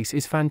this place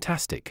is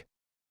fantastic.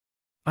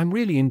 I'm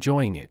really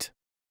enjoying it.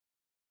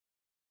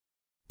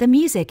 The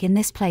music in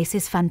this place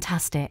is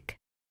fantastic.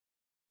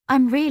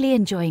 I'm really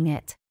enjoying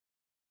it.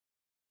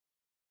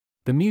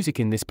 The music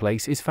in this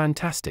place is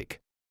fantastic.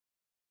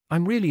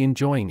 I'm really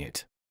enjoying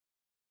it.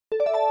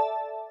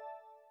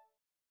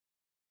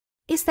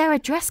 Is there a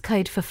dress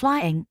code for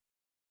flying?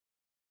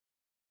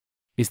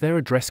 Is there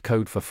a dress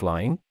code for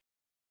flying?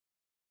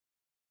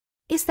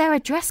 Is there a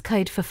dress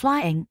code for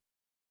flying?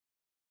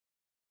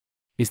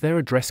 Is there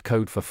a dress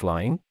code for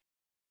flying?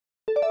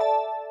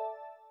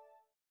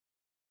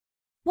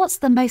 What's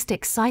the most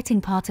exciting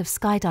part of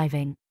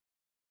skydiving?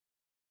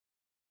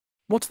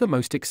 What's the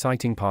most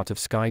exciting part of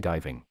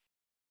skydiving?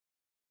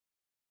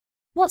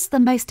 What's the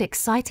most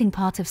exciting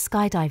part of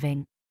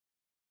skydiving?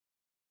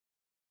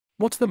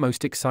 What's the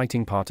most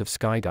exciting part of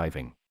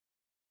skydiving?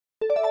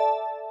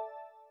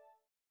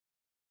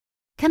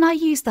 Can I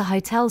use the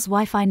hotel's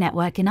Wi-Fi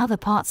network in other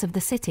parts of the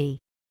city?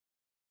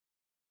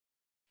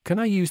 Can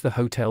I use the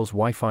hotel's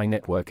Wi-Fi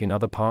network in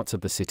other parts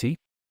of the city?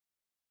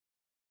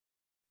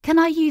 Can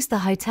I use the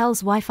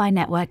hotel's Wi-Fi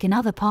network in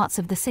other parts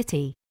of the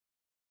city?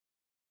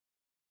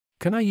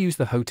 Can I use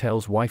the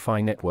hotel's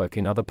Wi-Fi network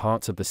in other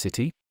parts of the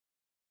city?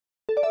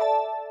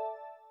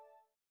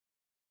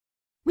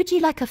 Would you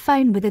like a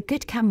phone with a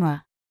good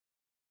camera?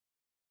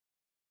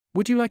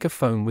 Would you like a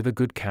phone with a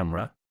good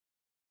camera?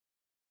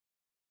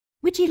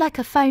 Would you like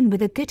a phone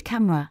with a good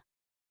camera?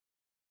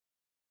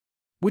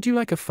 Would you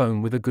like a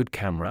phone with a good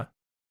camera?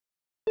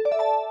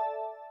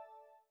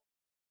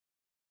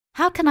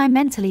 How can I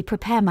mentally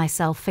prepare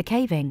myself for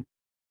caving?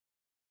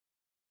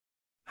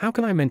 How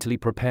can I mentally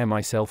prepare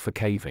myself for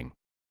caving?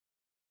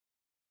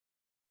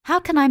 How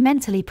can I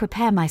mentally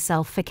prepare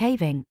myself for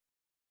caving?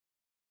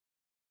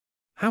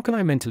 How can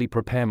I mentally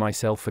prepare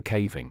myself for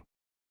caving?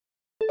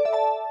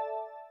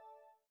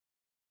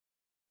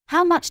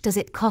 How much does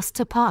it cost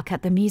to park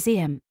at the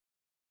museum?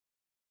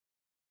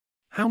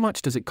 How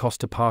much does it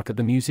cost to park at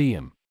the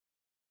museum?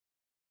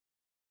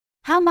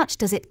 How much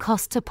does it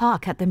cost to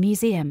park at the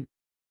museum?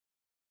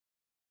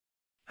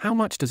 How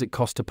much does it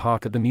cost to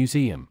park at the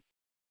museum?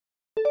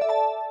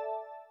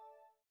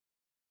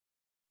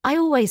 I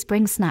always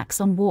bring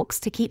snacks on walks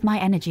to keep my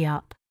energy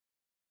up.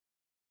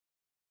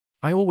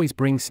 I always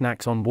bring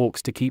snacks on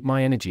walks to keep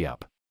my energy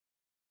up.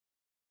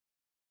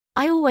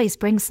 I always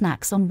bring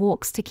snacks on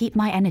walks to keep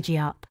my energy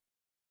up.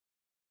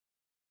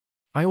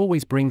 I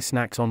always bring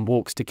snacks on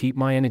walks to keep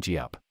my energy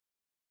up.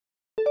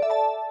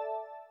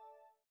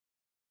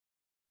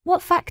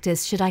 What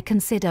factors should I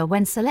consider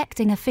when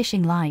selecting a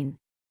fishing line?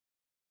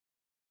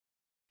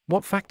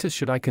 What factors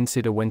should I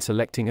consider when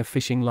selecting a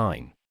fishing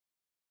line?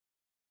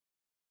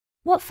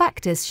 What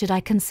factors should I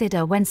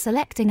consider when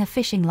selecting a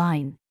fishing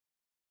line?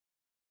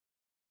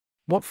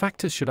 What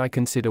factors should I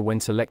consider when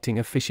selecting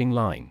a fishing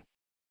line?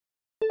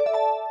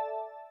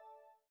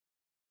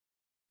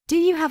 Do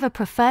you have a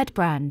preferred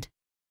brand?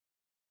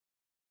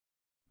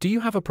 Do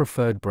you have a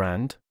preferred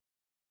brand?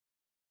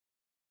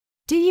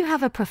 Do you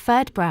have a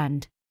preferred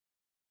brand?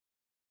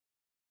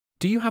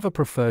 Do you have a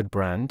preferred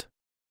brand?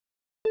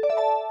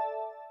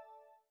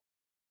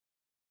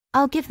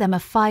 I'll give them a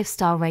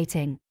 5-star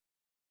rating.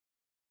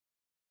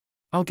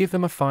 I'll give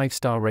them a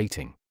 5-star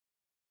rating.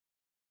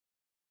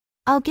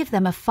 I'll give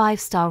them a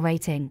 5-star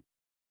rating.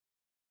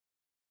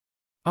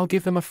 I'll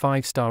give them a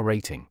 5-star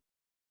rating.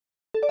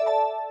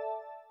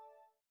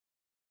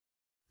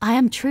 I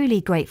am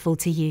truly grateful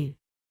to you.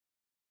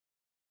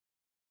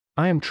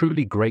 I am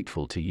truly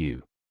grateful to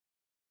you.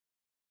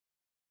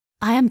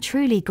 I am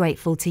truly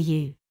grateful to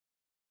you.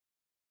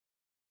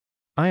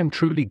 I am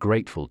truly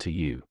grateful to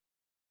you.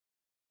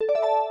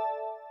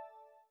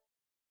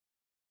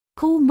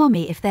 Call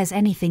Mommy if there's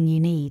anything you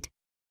need.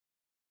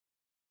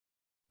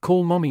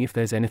 Call Mommy if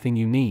there's anything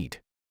you need.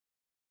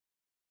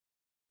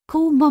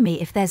 Call Mommy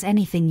if there's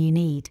anything you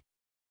need.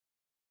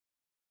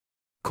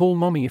 Call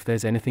Mommy if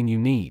there's anything you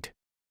need.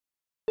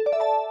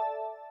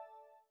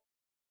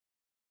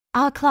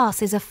 Our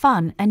class is a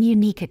fun and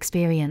unique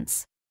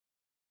experience.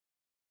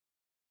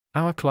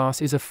 Our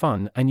class is a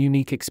fun and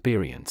unique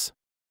experience.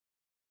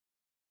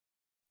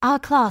 Our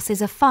class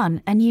is a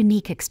fun and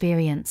unique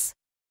experience.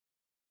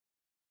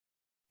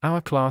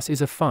 Our class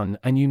is a fun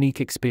and unique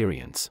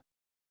experience.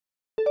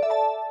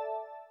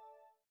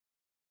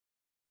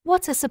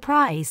 What a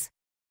surprise!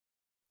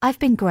 I've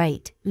been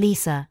great,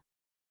 Lisa.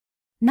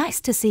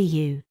 Nice to see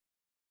you.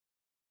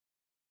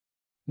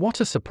 What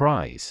a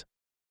surprise!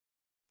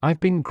 I've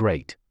been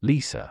great,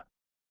 Lisa.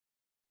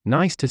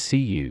 Nice to see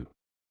you.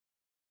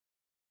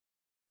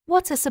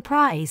 What a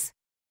surprise!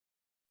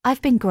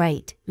 I've been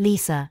great,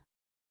 Lisa.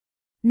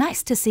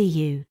 Nice to see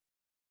you.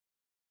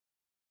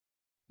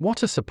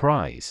 What a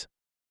surprise!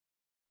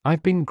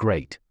 I've been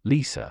great,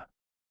 Lisa.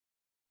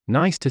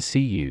 Nice to see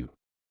you.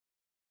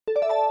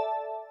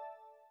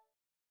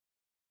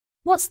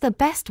 What's the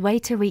best way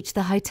to reach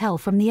the hotel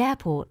from the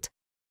airport?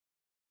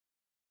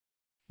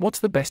 What's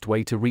the best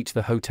way to reach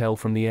the hotel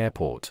from the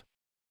airport?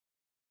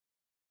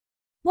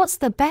 What's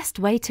the best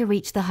way to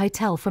reach the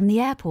hotel from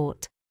the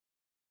airport?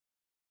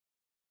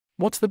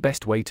 What's the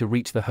best way to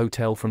reach the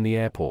hotel from the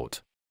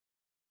airport?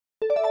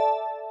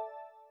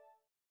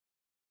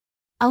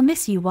 I'll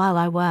miss you while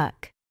I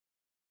work.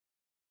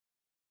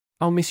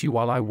 I'll miss you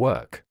while I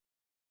work.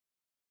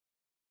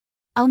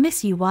 I'll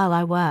miss you while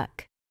I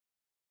work.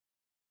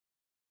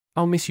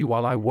 I'll miss you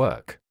while I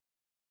work.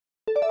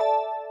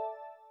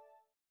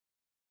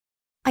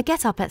 I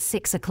get up at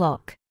 6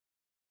 o'clock.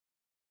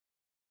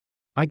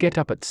 I get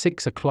up at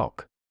 6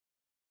 o'clock.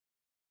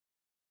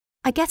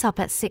 I get up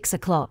at 6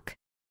 o'clock.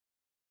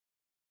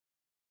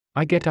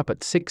 I get up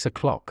at 6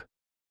 o'clock.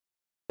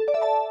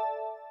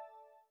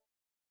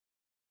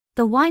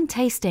 The wine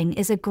tasting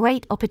is a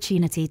great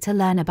opportunity to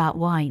learn about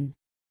wine.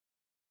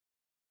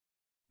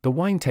 The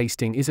wine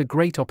tasting is a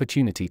great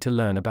opportunity to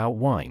learn about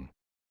wine.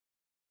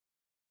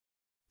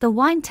 The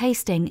wine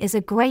tasting is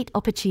a great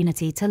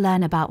opportunity to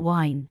learn about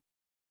wine.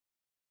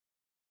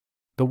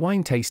 The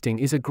wine tasting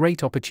is a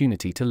great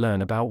opportunity to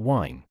learn about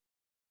wine.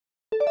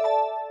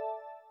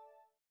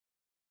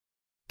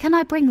 Can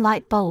I bring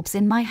light bulbs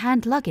in my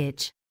hand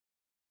luggage?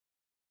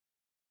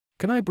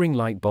 Can I bring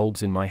light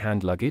bulbs in my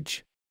hand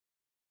luggage?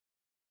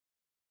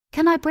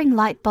 Can I bring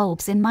light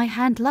bulbs in my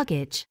hand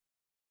luggage?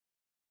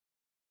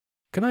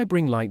 Can I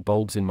bring light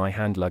bulbs in my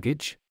hand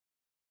luggage?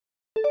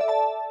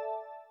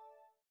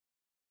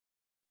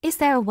 Is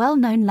there a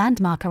well-known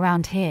landmark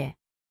around here?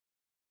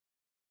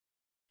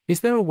 Is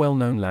there a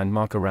well-known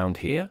landmark around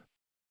here?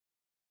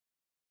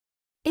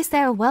 Is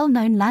there a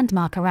well-known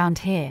landmark around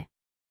here?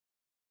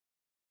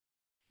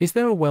 Is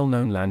there a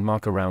well-known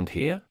landmark around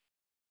here?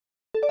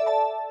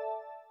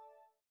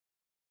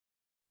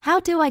 How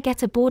do I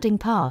get a boarding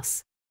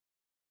pass?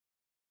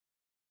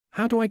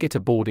 How do I get a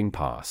boarding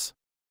pass?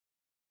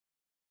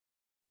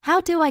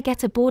 How do I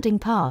get a boarding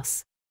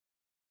pass?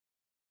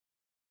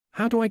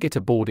 How do I get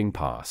a boarding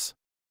pass?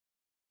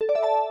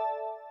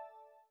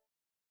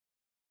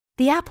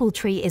 The apple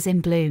tree is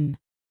in bloom.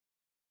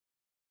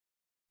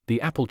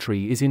 The apple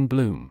tree is in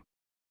bloom.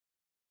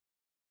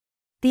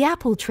 The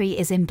apple tree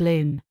is in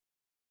bloom.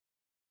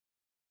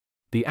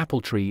 The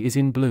apple tree is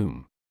in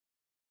bloom.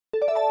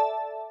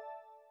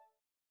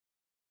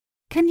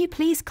 Can you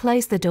please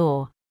close the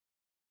door?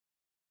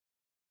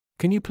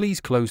 Can you please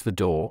close the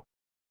door?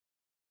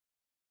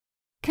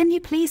 Can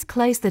you please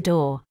close the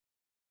door?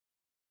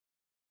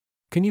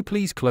 Can you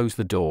please close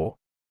the door?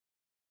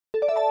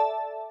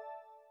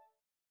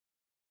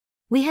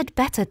 We had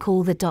better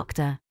call the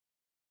doctor.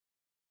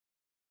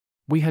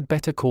 We had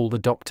better call the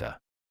doctor.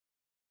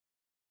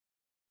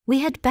 We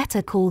had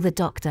better call the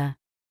doctor.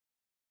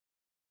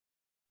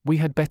 We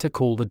had better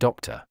call the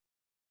doctor.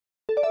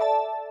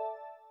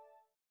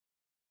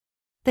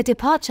 The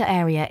departure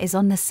area is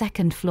on the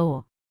second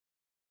floor.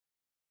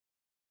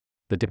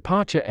 The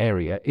departure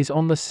area is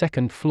on the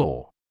second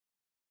floor.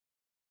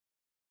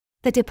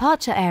 The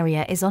departure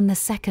area is on the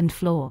second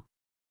floor.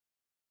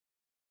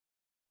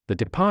 The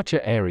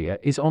departure area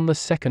is on the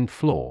second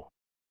floor.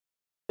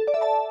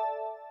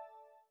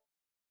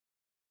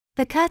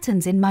 The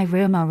curtains in my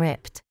room are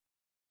ripped.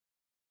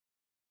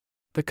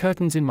 The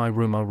curtains in my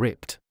room are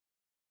ripped.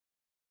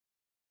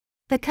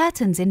 The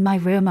curtains in my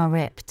room are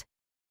ripped.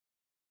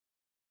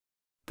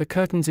 The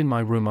curtains in my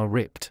room are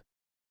ripped.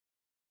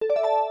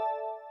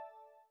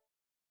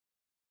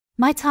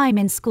 My time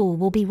in school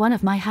will be one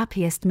of my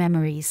happiest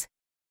memories.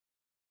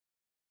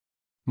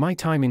 My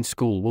time in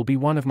school will be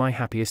one of my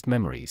happiest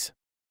memories.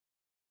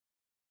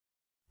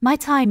 My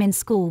time in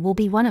school will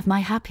be one of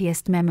my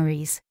happiest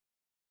memories.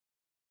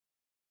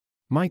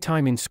 My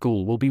time in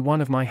school will be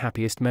one of my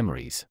happiest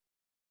memories.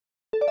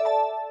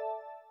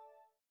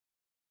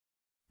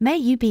 May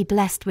you be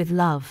blessed with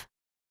love.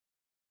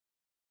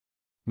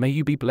 May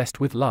you be blessed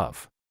with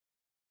love.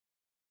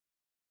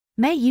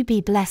 May you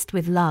be blessed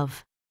with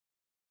love.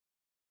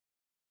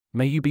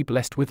 May you be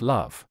blessed with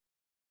love.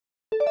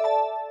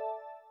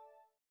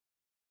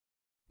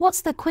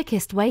 What's the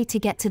quickest way to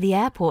get to the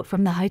airport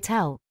from the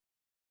hotel?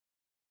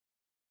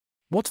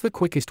 What's the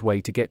quickest way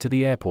to get to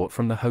the airport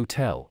from the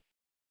hotel?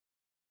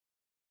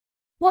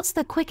 What's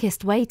the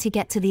quickest way to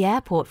get to the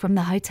airport from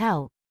the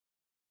hotel?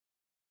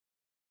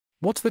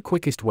 What's the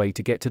quickest way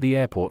to get to the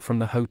airport from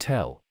the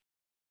hotel?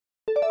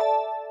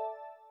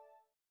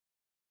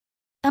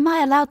 Am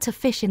I allowed to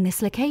fish in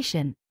this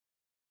location?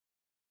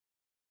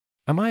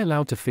 Am I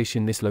allowed to fish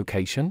in this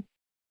location?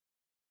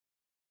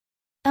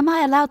 Am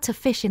I allowed to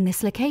fish in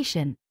this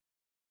location?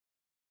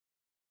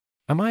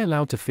 Am I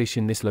allowed to fish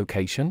in this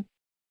location?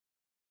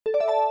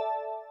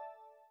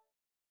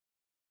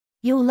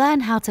 You'll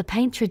learn how to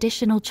paint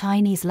traditional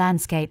Chinese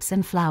landscapes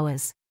and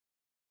flowers.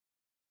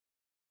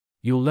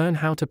 You'll learn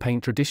how to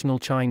paint traditional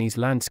Chinese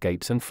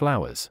landscapes and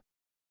flowers.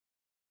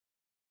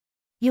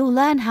 You'll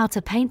learn how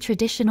to paint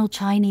traditional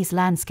Chinese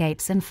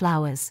landscapes and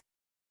flowers.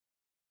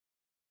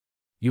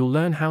 You'll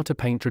learn how to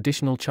paint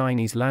traditional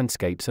Chinese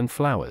landscapes and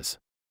flowers.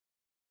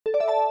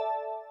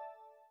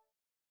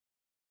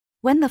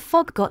 When the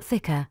fog got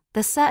thicker,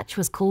 the search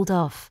was called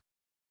off.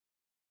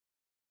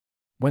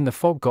 When the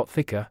fog got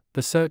thicker,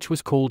 the search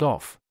was called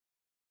off.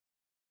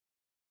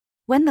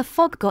 When the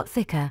fog got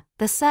thicker,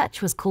 the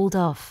search was called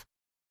off.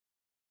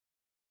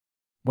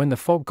 When the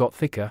fog got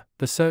thicker,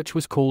 the search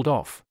was called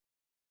off.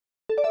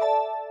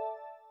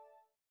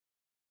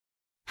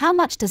 How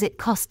much does it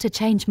cost to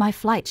change my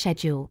flight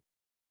schedule?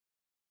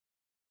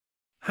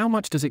 How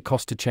much does it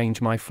cost to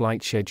change my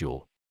flight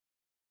schedule?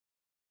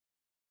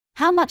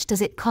 How much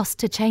does it cost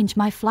to change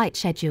my flight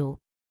schedule?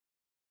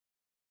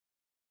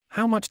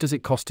 How much does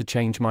it cost to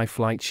change my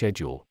flight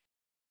schedule?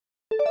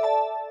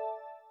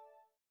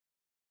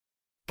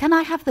 Can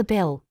I have the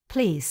bill,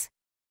 please?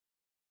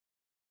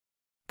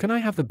 Can I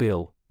have the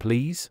bill,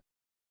 please?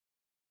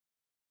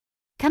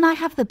 Can I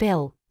have the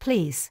bill,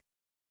 please?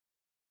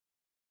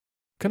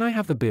 Can I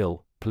have the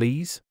bill,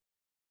 please?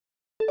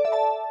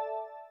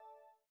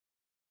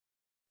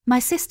 My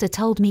sister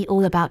told me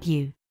all about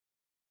you.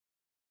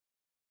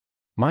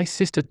 My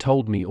sister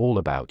told me all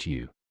about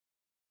you.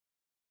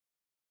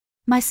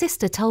 My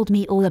sister told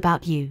me all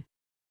about you.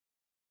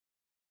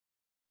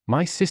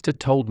 My sister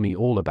told me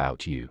all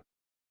about you.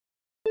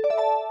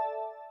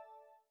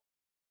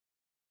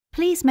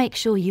 Please make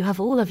sure you have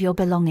all of your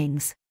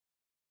belongings.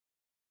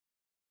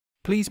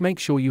 Please make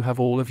sure you have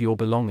all of your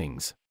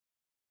belongings.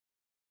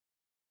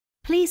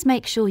 Please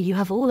make sure you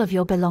have all of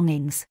your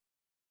belongings.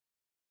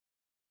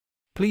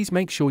 Please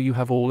make sure you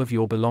have all of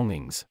your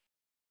belongings.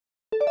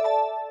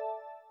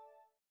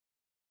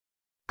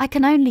 I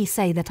can only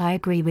say that I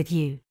agree with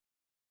you.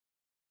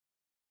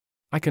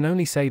 I can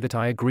only say that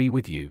I agree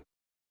with you.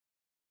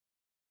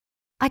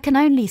 I can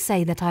only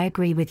say that I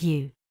agree with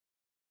you.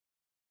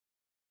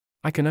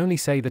 I can only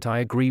say that I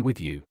agree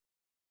with you.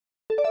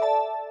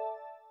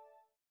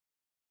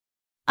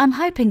 I'm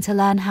hoping to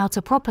learn how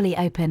to properly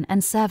open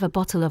and serve a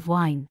bottle of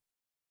wine.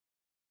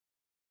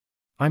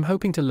 I'm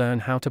hoping to learn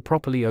how to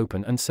properly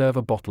open and serve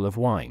a bottle of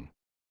wine.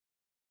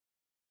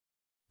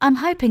 I'm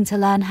hoping to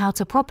learn how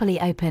to properly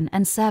open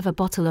and serve a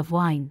bottle of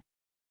wine.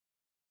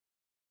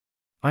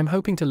 I'm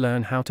hoping to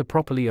learn how to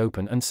properly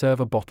open and serve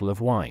a bottle of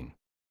wine.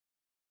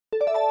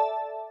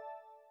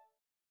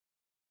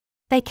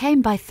 They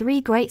came by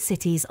 3 great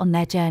cities on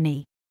their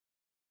journey.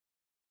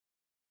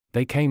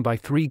 They came by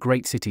 3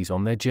 great cities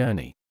on their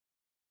journey.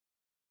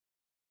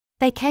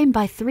 They came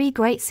by 3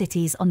 great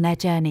cities on their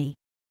journey.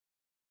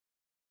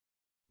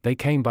 They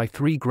came by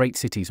 3 great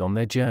cities on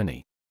their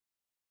journey.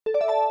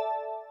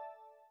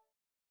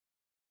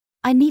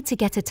 I need to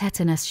get a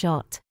tetanus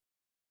shot.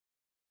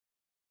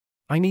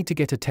 I need to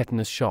get a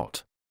tetanus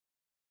shot.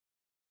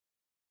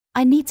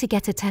 I need to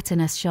get a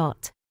tetanus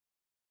shot.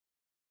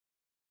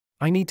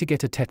 I need to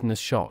get a tetanus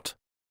shot.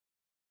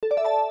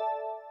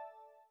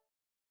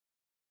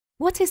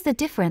 What is the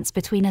difference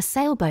between a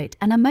sailboat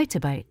and a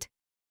motorboat?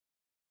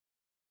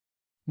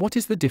 What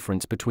is the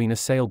difference between a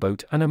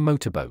sailboat and a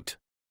motorboat?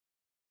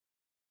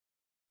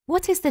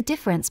 What is the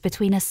difference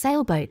between a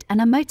sailboat and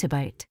a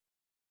motorboat?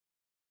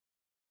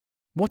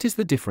 What is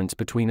the difference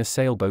between a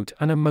sailboat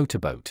and a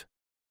motorboat?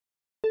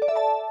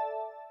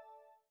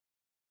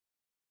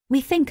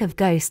 We think of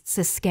ghosts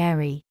as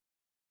scary.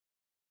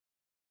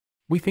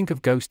 We think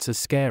of ghosts as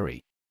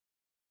scary.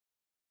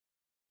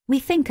 We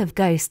think of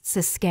ghosts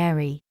as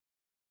scary.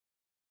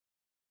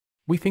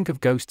 We think of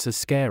ghosts as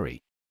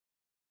scary.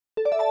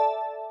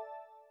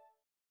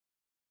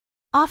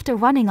 After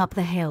running up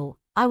the hill,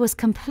 I was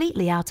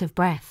completely out of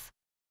breath.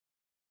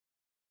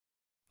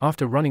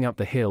 After running up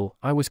the hill,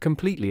 I was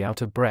completely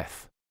out of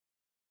breath.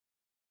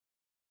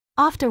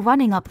 After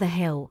running up the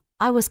hill,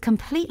 I was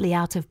completely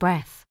out of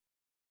breath.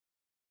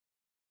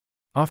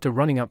 After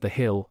running up the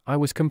hill, I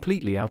was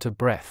completely out of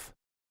breath.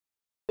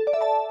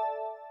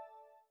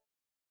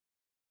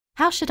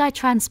 How should I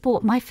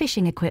transport my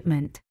fishing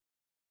equipment?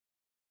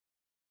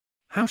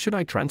 How should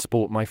I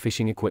transport my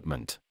fishing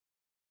equipment?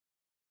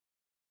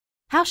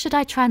 How should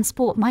I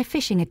transport my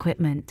fishing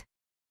equipment?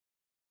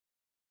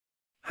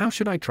 How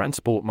should I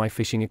transport my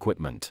fishing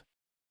equipment?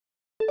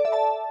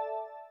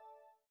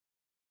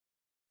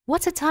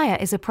 What attire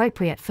is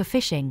appropriate for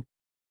fishing?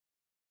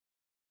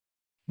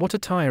 What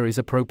attire is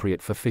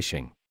appropriate for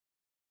fishing?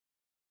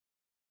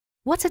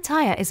 What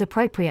attire is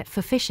appropriate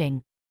for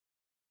fishing?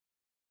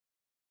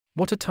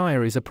 What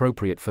attire is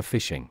appropriate for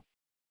fishing?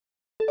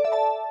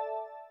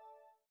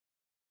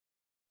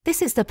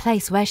 This is the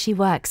place where she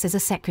works as a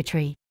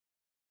secretary.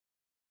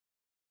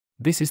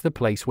 This is the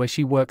place where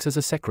she works as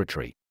a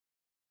secretary.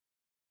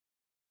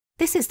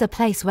 This is the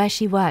place where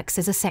she works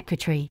as a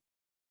secretary.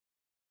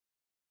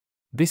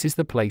 This is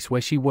the place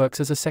where she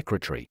works as a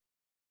secretary.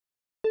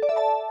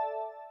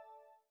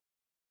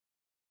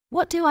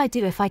 What do I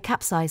do if I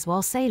capsize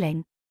while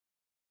sailing?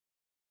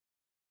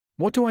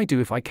 What do I do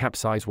if I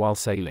capsize while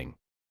sailing?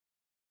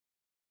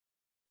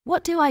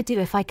 What do I do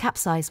if I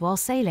capsize while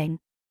sailing?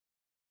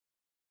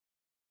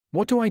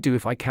 What do I do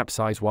if I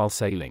capsize while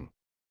sailing?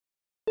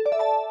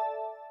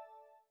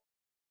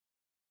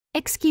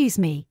 Excuse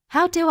me,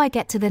 how do I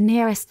get to the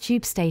nearest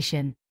tube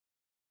station?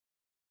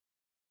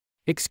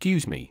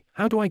 Excuse me,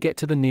 how do I get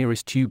to the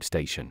nearest tube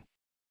station?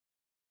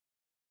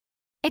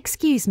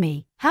 Excuse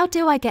me, how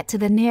do I get to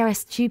the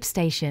nearest tube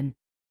station?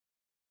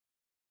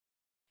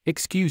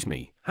 Excuse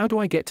me, how do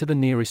I get to the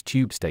nearest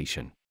tube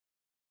station?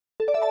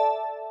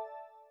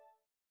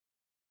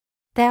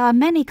 There are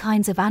many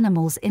kinds of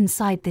animals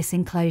inside this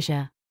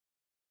enclosure.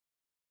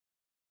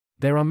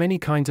 There are many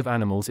kinds of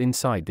animals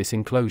inside this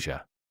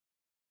enclosure.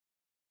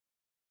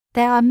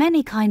 There are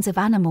many kinds of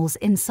animals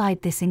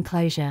inside this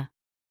enclosure.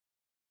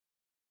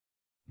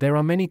 There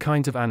are many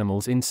kinds of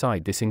animals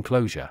inside this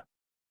enclosure.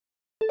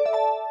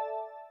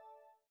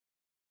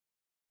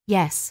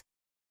 Yes.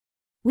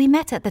 We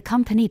met at the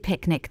company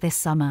picnic this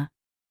summer.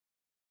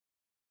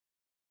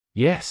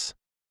 Yes.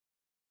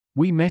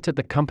 We met at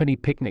the company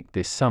picnic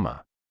this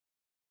summer.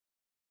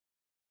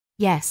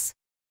 Yes.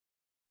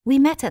 We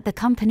met at the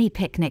company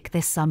picnic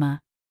this summer.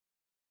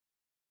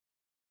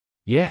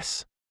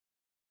 Yes.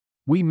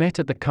 We met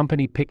at the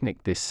company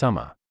picnic this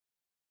summer.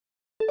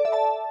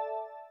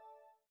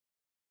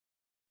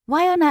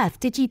 Why on earth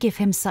did you give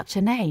him such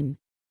a name?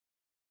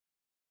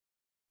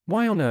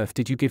 Why on earth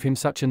did you give him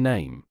such a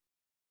name?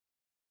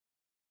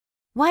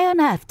 Why on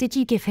earth did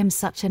you give him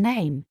such a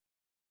name?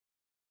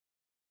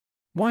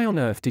 Why on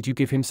earth did you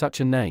give him such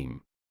a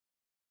name?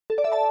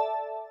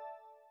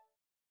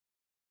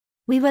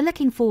 We were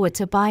looking forward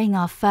to buying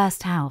our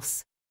first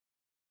house.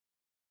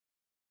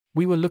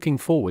 We were looking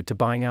forward to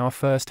buying our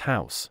first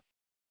house.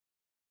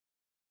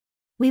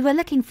 We were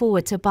looking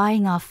forward to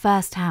buying our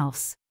first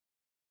house.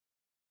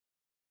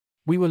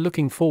 We were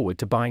looking forward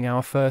to buying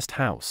our first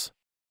house.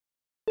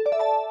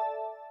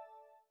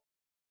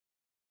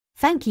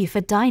 Thank you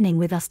for dining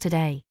with us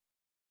today.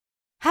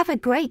 Have a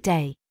great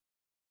day.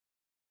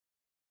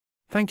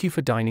 Thank you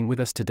for dining with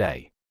us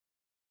today.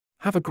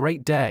 Have a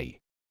great day.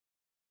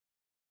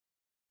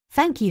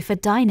 Thank you for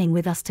dining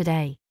with us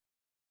today.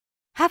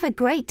 Have a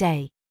great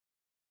day.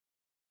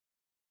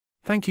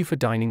 Thank you for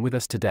dining with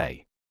us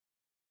today.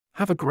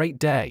 Have a great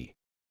day.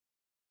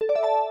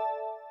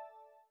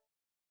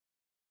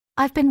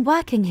 I've been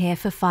working here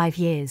for 5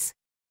 years.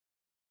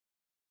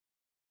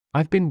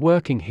 I've been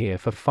working here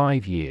for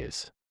 5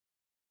 years.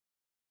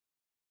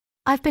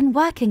 I've been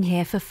working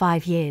here for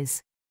 5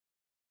 years.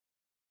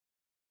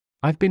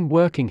 I've been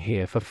working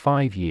here for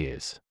 5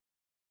 years.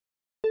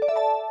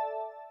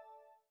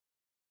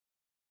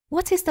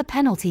 What is the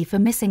penalty for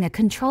missing a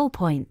control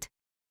point?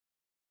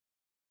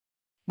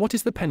 What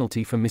is the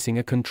penalty for missing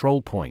a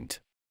control point?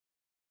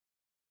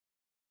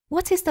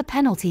 What is the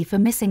penalty for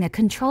missing a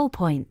control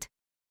point?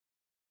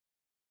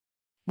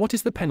 What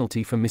is the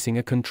penalty for missing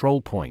a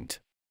control point?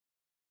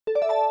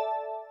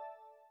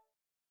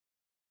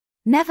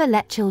 Never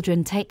let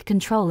children take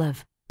control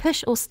of,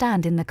 push or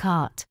stand in the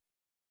cart.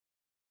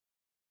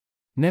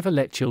 Never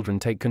let children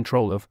take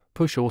control of,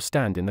 push or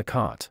stand in the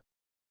cart.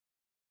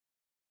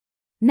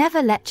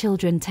 Never let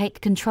children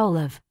take control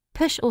of,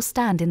 push or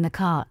stand in the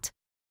cart.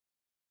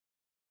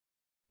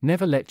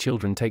 Never let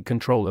children take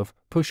control of,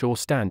 push or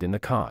stand in the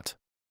cart.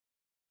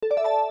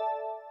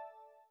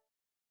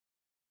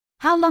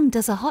 How long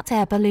does a hot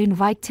air balloon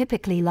ride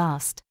typically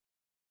last?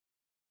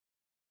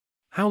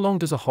 How long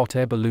does a hot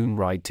air balloon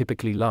ride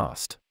typically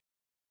last?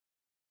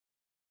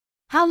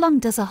 How long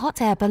does a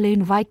hot air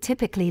balloon ride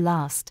typically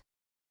last?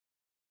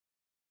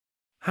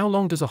 How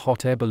long does a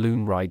hot air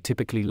balloon ride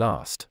typically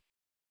last?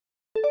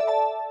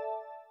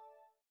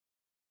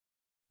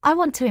 I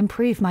want to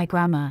improve my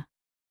grammar.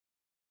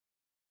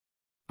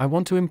 I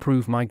want to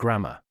improve my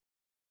grammar.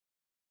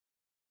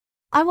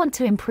 I want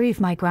to improve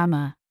my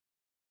grammar.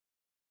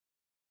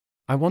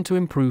 I want to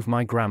improve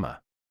my grammar.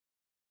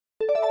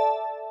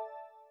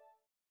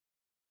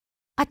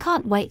 I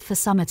can't wait for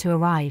summer to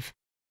arrive.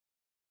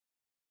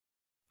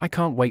 I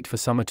can't wait for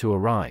summer to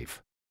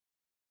arrive.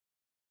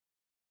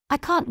 I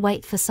can't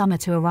wait for summer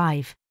to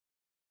arrive.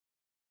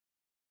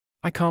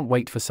 I can't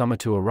wait for summer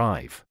to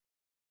arrive.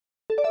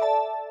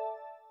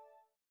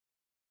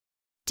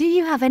 Do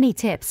you have any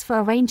tips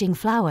for arranging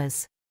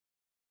flowers?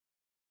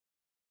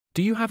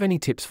 Do you have any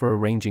tips for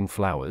arranging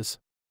flowers?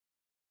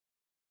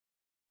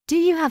 Do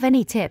you have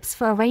any tips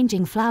for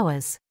arranging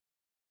flowers?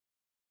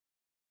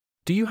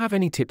 Do you have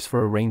any tips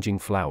for arranging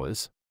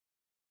flowers?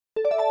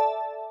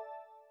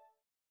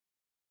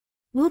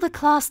 Will the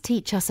class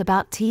teach us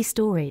about tea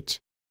storage?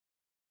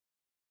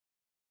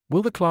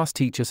 Will the class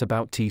teach us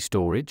about tea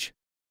storage?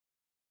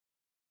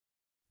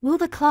 Will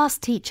the class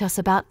teach us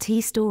about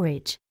tea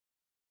storage?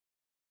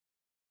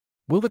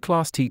 Will the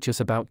class teach us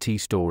about tea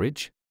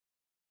storage?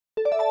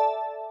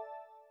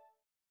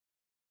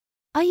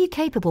 Are you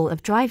capable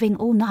of driving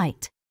all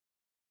night?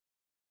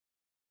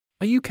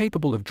 Are you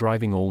capable of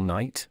driving all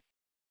night?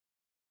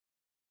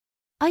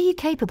 Are you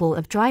capable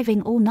of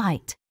driving all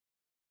night?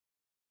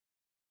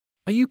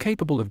 Are you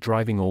capable of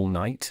driving all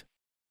night?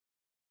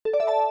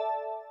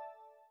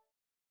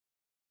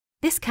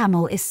 This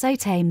camel is so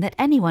tame that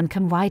anyone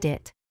can ride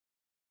it.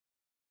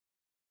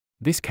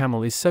 This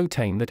camel is so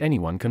tame that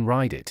anyone can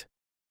ride it.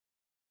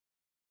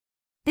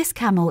 This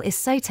camel is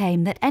so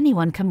tame that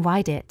anyone can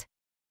ride it.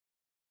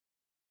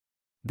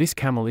 This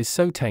camel is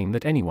so tame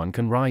that anyone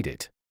can ride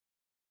it.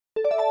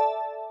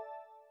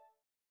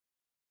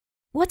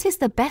 What is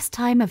the best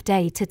time of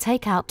day to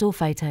take outdoor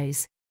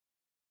photos?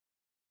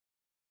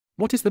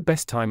 What is the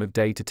best time of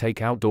day to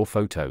take outdoor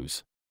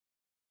photos?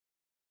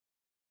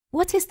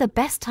 What is the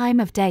best time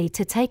of day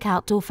to take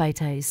outdoor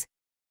photos?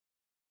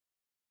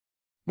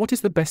 What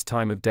is the best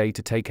time of day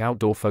to take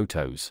outdoor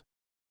photos?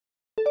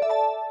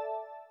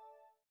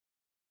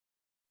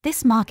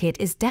 This market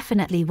is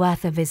definitely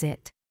worth a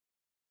visit.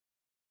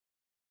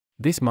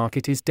 This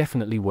market is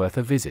definitely worth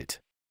a visit.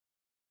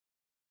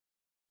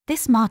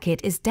 This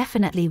market is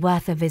definitely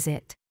worth a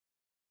visit.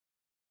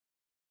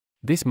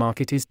 This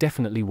market is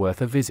definitely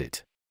worth a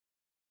visit.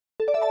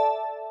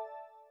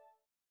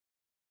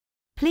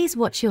 Please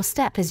watch your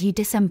step as you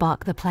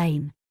disembark the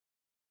plane.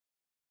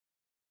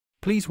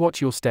 Please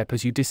watch your step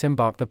as you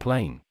disembark the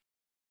plane.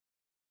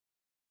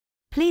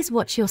 Please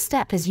watch your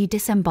step as you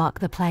disembark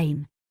the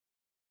plane.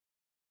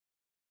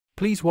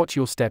 Please watch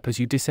your step as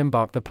you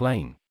disembark the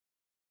plane.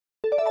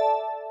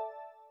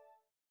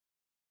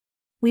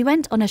 We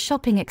went on a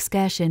shopping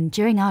excursion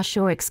during our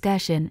shore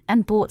excursion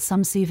and bought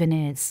some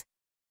souvenirs.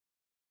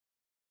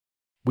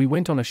 We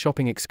went on a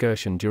shopping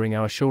excursion during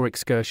our shore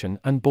excursion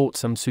and bought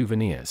some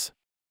souvenirs.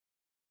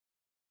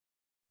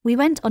 We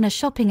went on a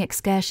shopping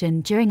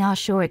excursion during our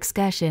shore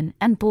excursion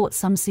and bought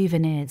some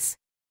souvenirs.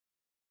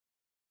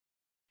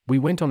 We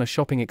went on a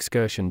shopping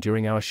excursion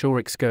during our shore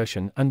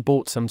excursion and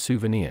bought some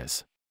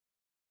souvenirs.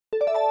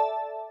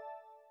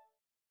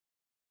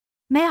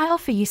 May I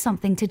offer you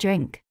something to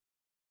drink?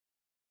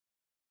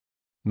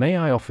 May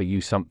I offer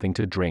you something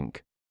to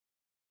drink?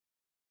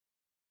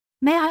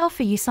 May I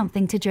offer you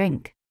something to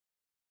drink?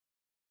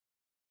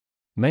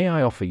 May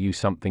I offer you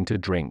something to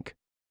drink?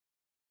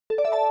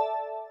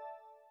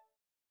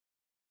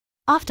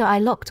 After I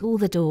locked all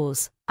the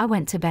doors, I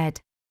went to bed.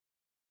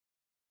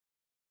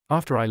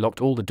 After I locked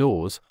all the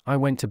doors, I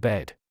went to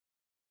bed.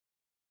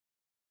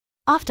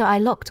 After I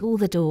locked all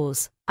the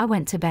doors, I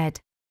went to bed.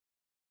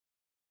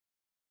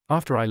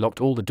 After I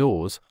locked all the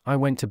doors, I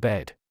went to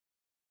bed.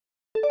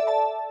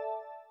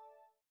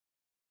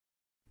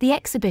 The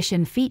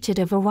exhibition featured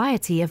a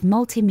variety of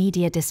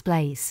multimedia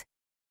displays.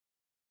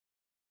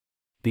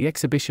 The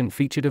exhibition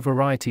featured a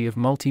variety of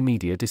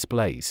multimedia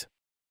displays.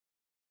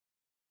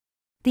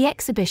 The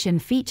exhibition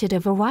featured a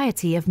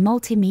variety of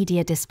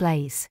multimedia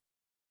displays.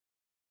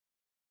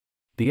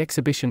 The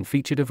exhibition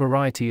featured a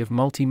variety of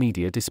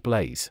multimedia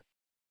displays.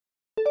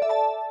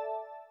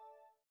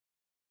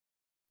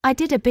 I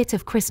did a bit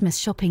of Christmas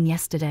shopping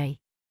yesterday.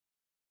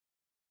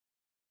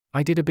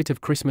 I did a bit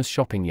of Christmas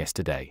shopping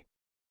yesterday.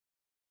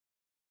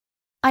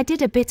 I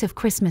did a bit of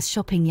Christmas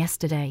shopping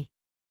yesterday.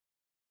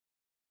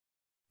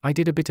 I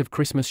did a bit of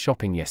Christmas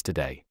shopping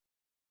yesterday.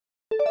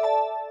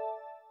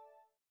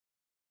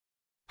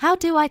 How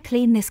do I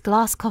clean this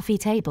glass coffee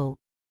table?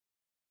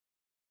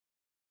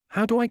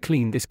 How do I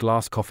clean this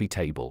glass coffee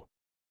table?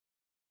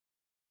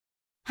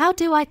 How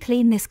do I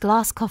clean this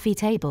glass coffee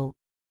table?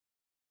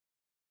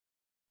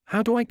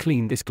 How do I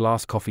clean this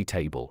glass coffee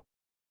table?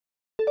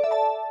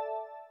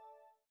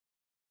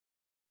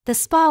 The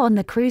spa on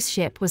the cruise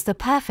ship was the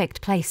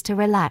perfect place to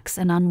relax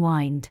and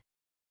unwind.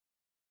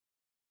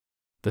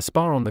 The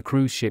spa on the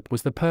cruise ship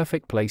was the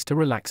perfect place to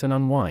relax and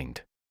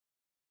unwind.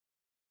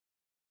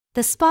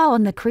 The spa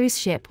on the cruise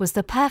ship was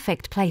the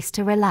perfect place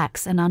to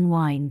relax and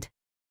unwind.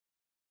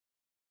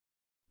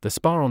 The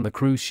spa on the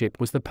cruise ship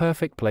was the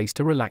perfect place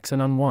to relax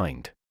and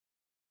unwind.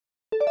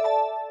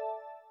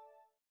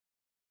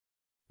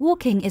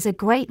 Walking is a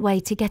great way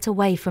to get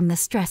away from the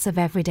stress of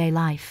everyday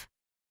life.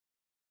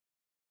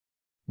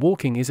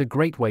 Walking is a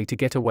great way to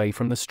get away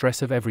from the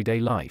stress of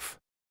everyday life.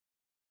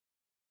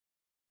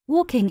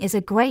 Walking is a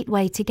great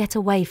way to get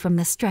away from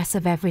the stress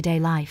of everyday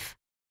life.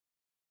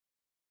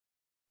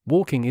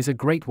 Walking is a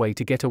great way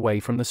to get away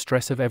from the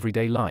stress of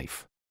everyday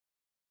life.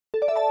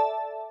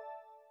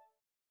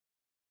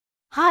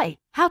 Hi,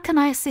 how can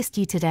I assist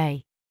you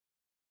today?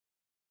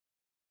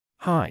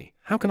 Hi,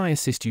 how can I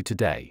assist you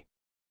today?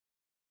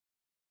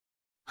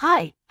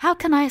 Hi, how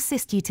can I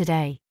assist you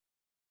today?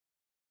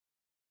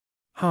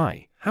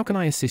 Hi, how can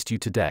I assist you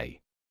today?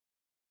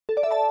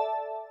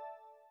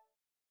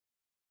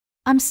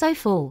 I'm so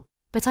full,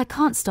 but I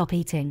can't stop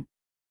eating.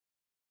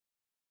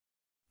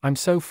 I'm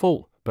so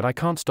full, but I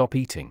can't stop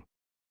eating.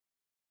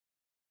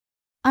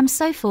 I'm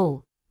so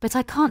full, but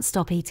I can't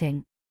stop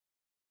eating.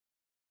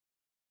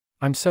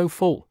 I'm so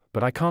full,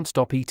 but I can't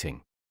stop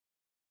eating.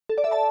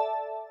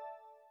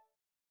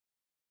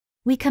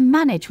 We can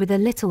manage with a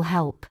little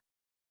help.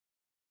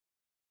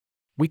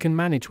 We can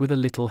manage with a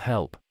little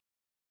help.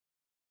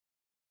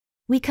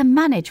 We can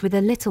manage with a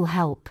little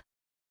help.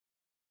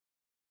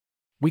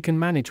 We can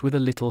manage with a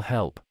little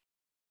help.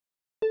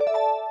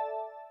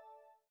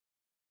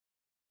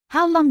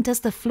 How long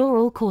does the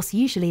floral course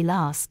usually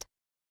last?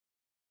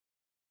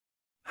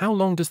 How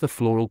long does the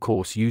floral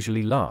course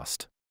usually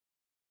last?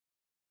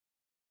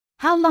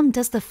 How long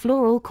does the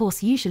floral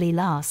course usually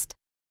last?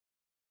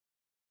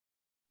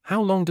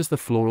 How long does the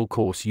floral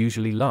course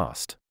usually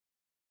last?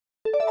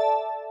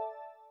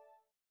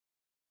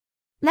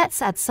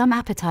 Let's add some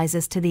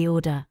appetizers to the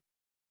order.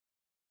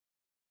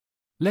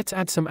 Let's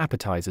add some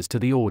appetizers to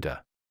the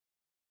order.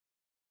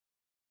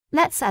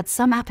 Let's add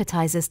some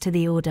appetizers to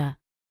the order.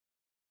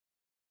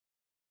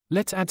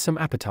 Let's add some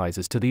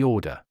appetizers to the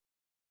order.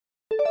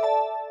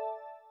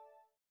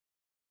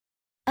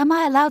 Am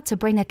I allowed to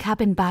bring a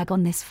cabin bag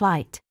on this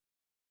flight?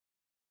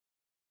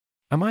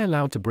 Am I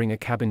allowed to bring a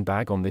cabin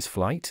bag on this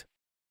flight?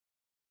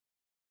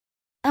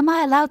 Am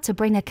I allowed to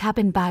bring a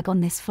cabin bag on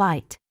this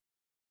flight?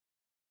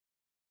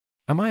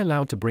 Am I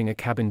allowed to bring a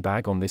cabin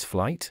bag on this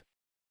flight?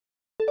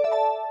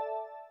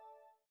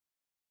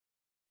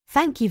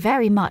 Thank you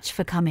very much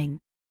for coming.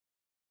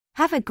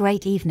 Have a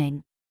great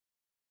evening.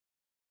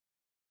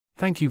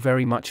 Thank you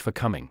very much for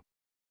coming.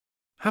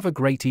 Have a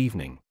great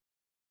evening.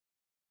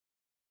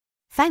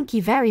 Thank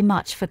you very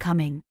much for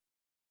coming.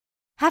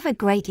 Have a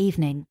great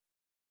evening.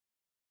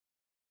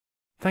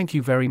 Thank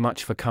you very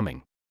much for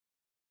coming.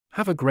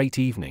 Have a great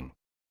evening.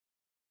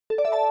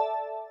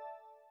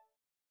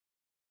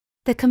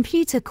 The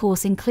computer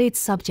course includes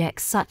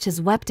subjects such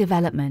as web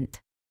development.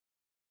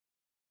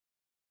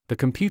 The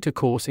computer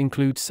course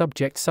includes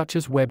subjects such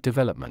as web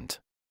development.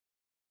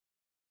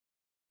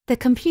 The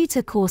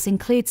computer course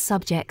includes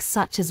subjects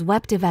such as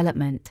web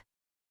development.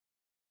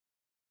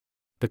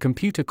 The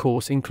computer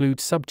course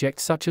includes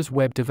subjects such as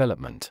web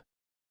development.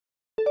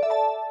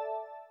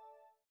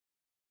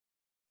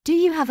 Do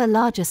you have a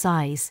larger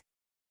size?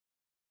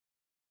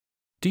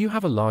 Do you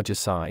have a larger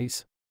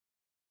size?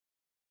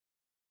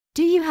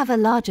 Do you have a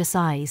larger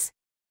size?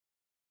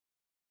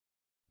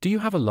 Do you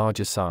have a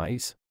larger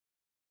size?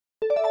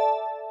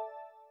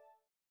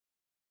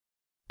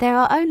 There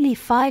are only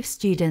 5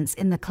 students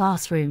in the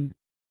classroom.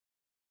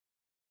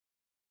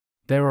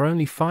 There are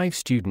only 5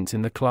 students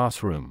in the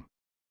classroom.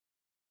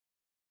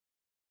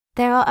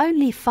 There are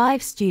only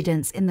 5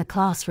 students in the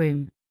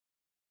classroom.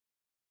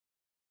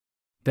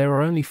 There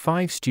are only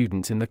 5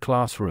 students in the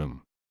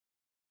classroom.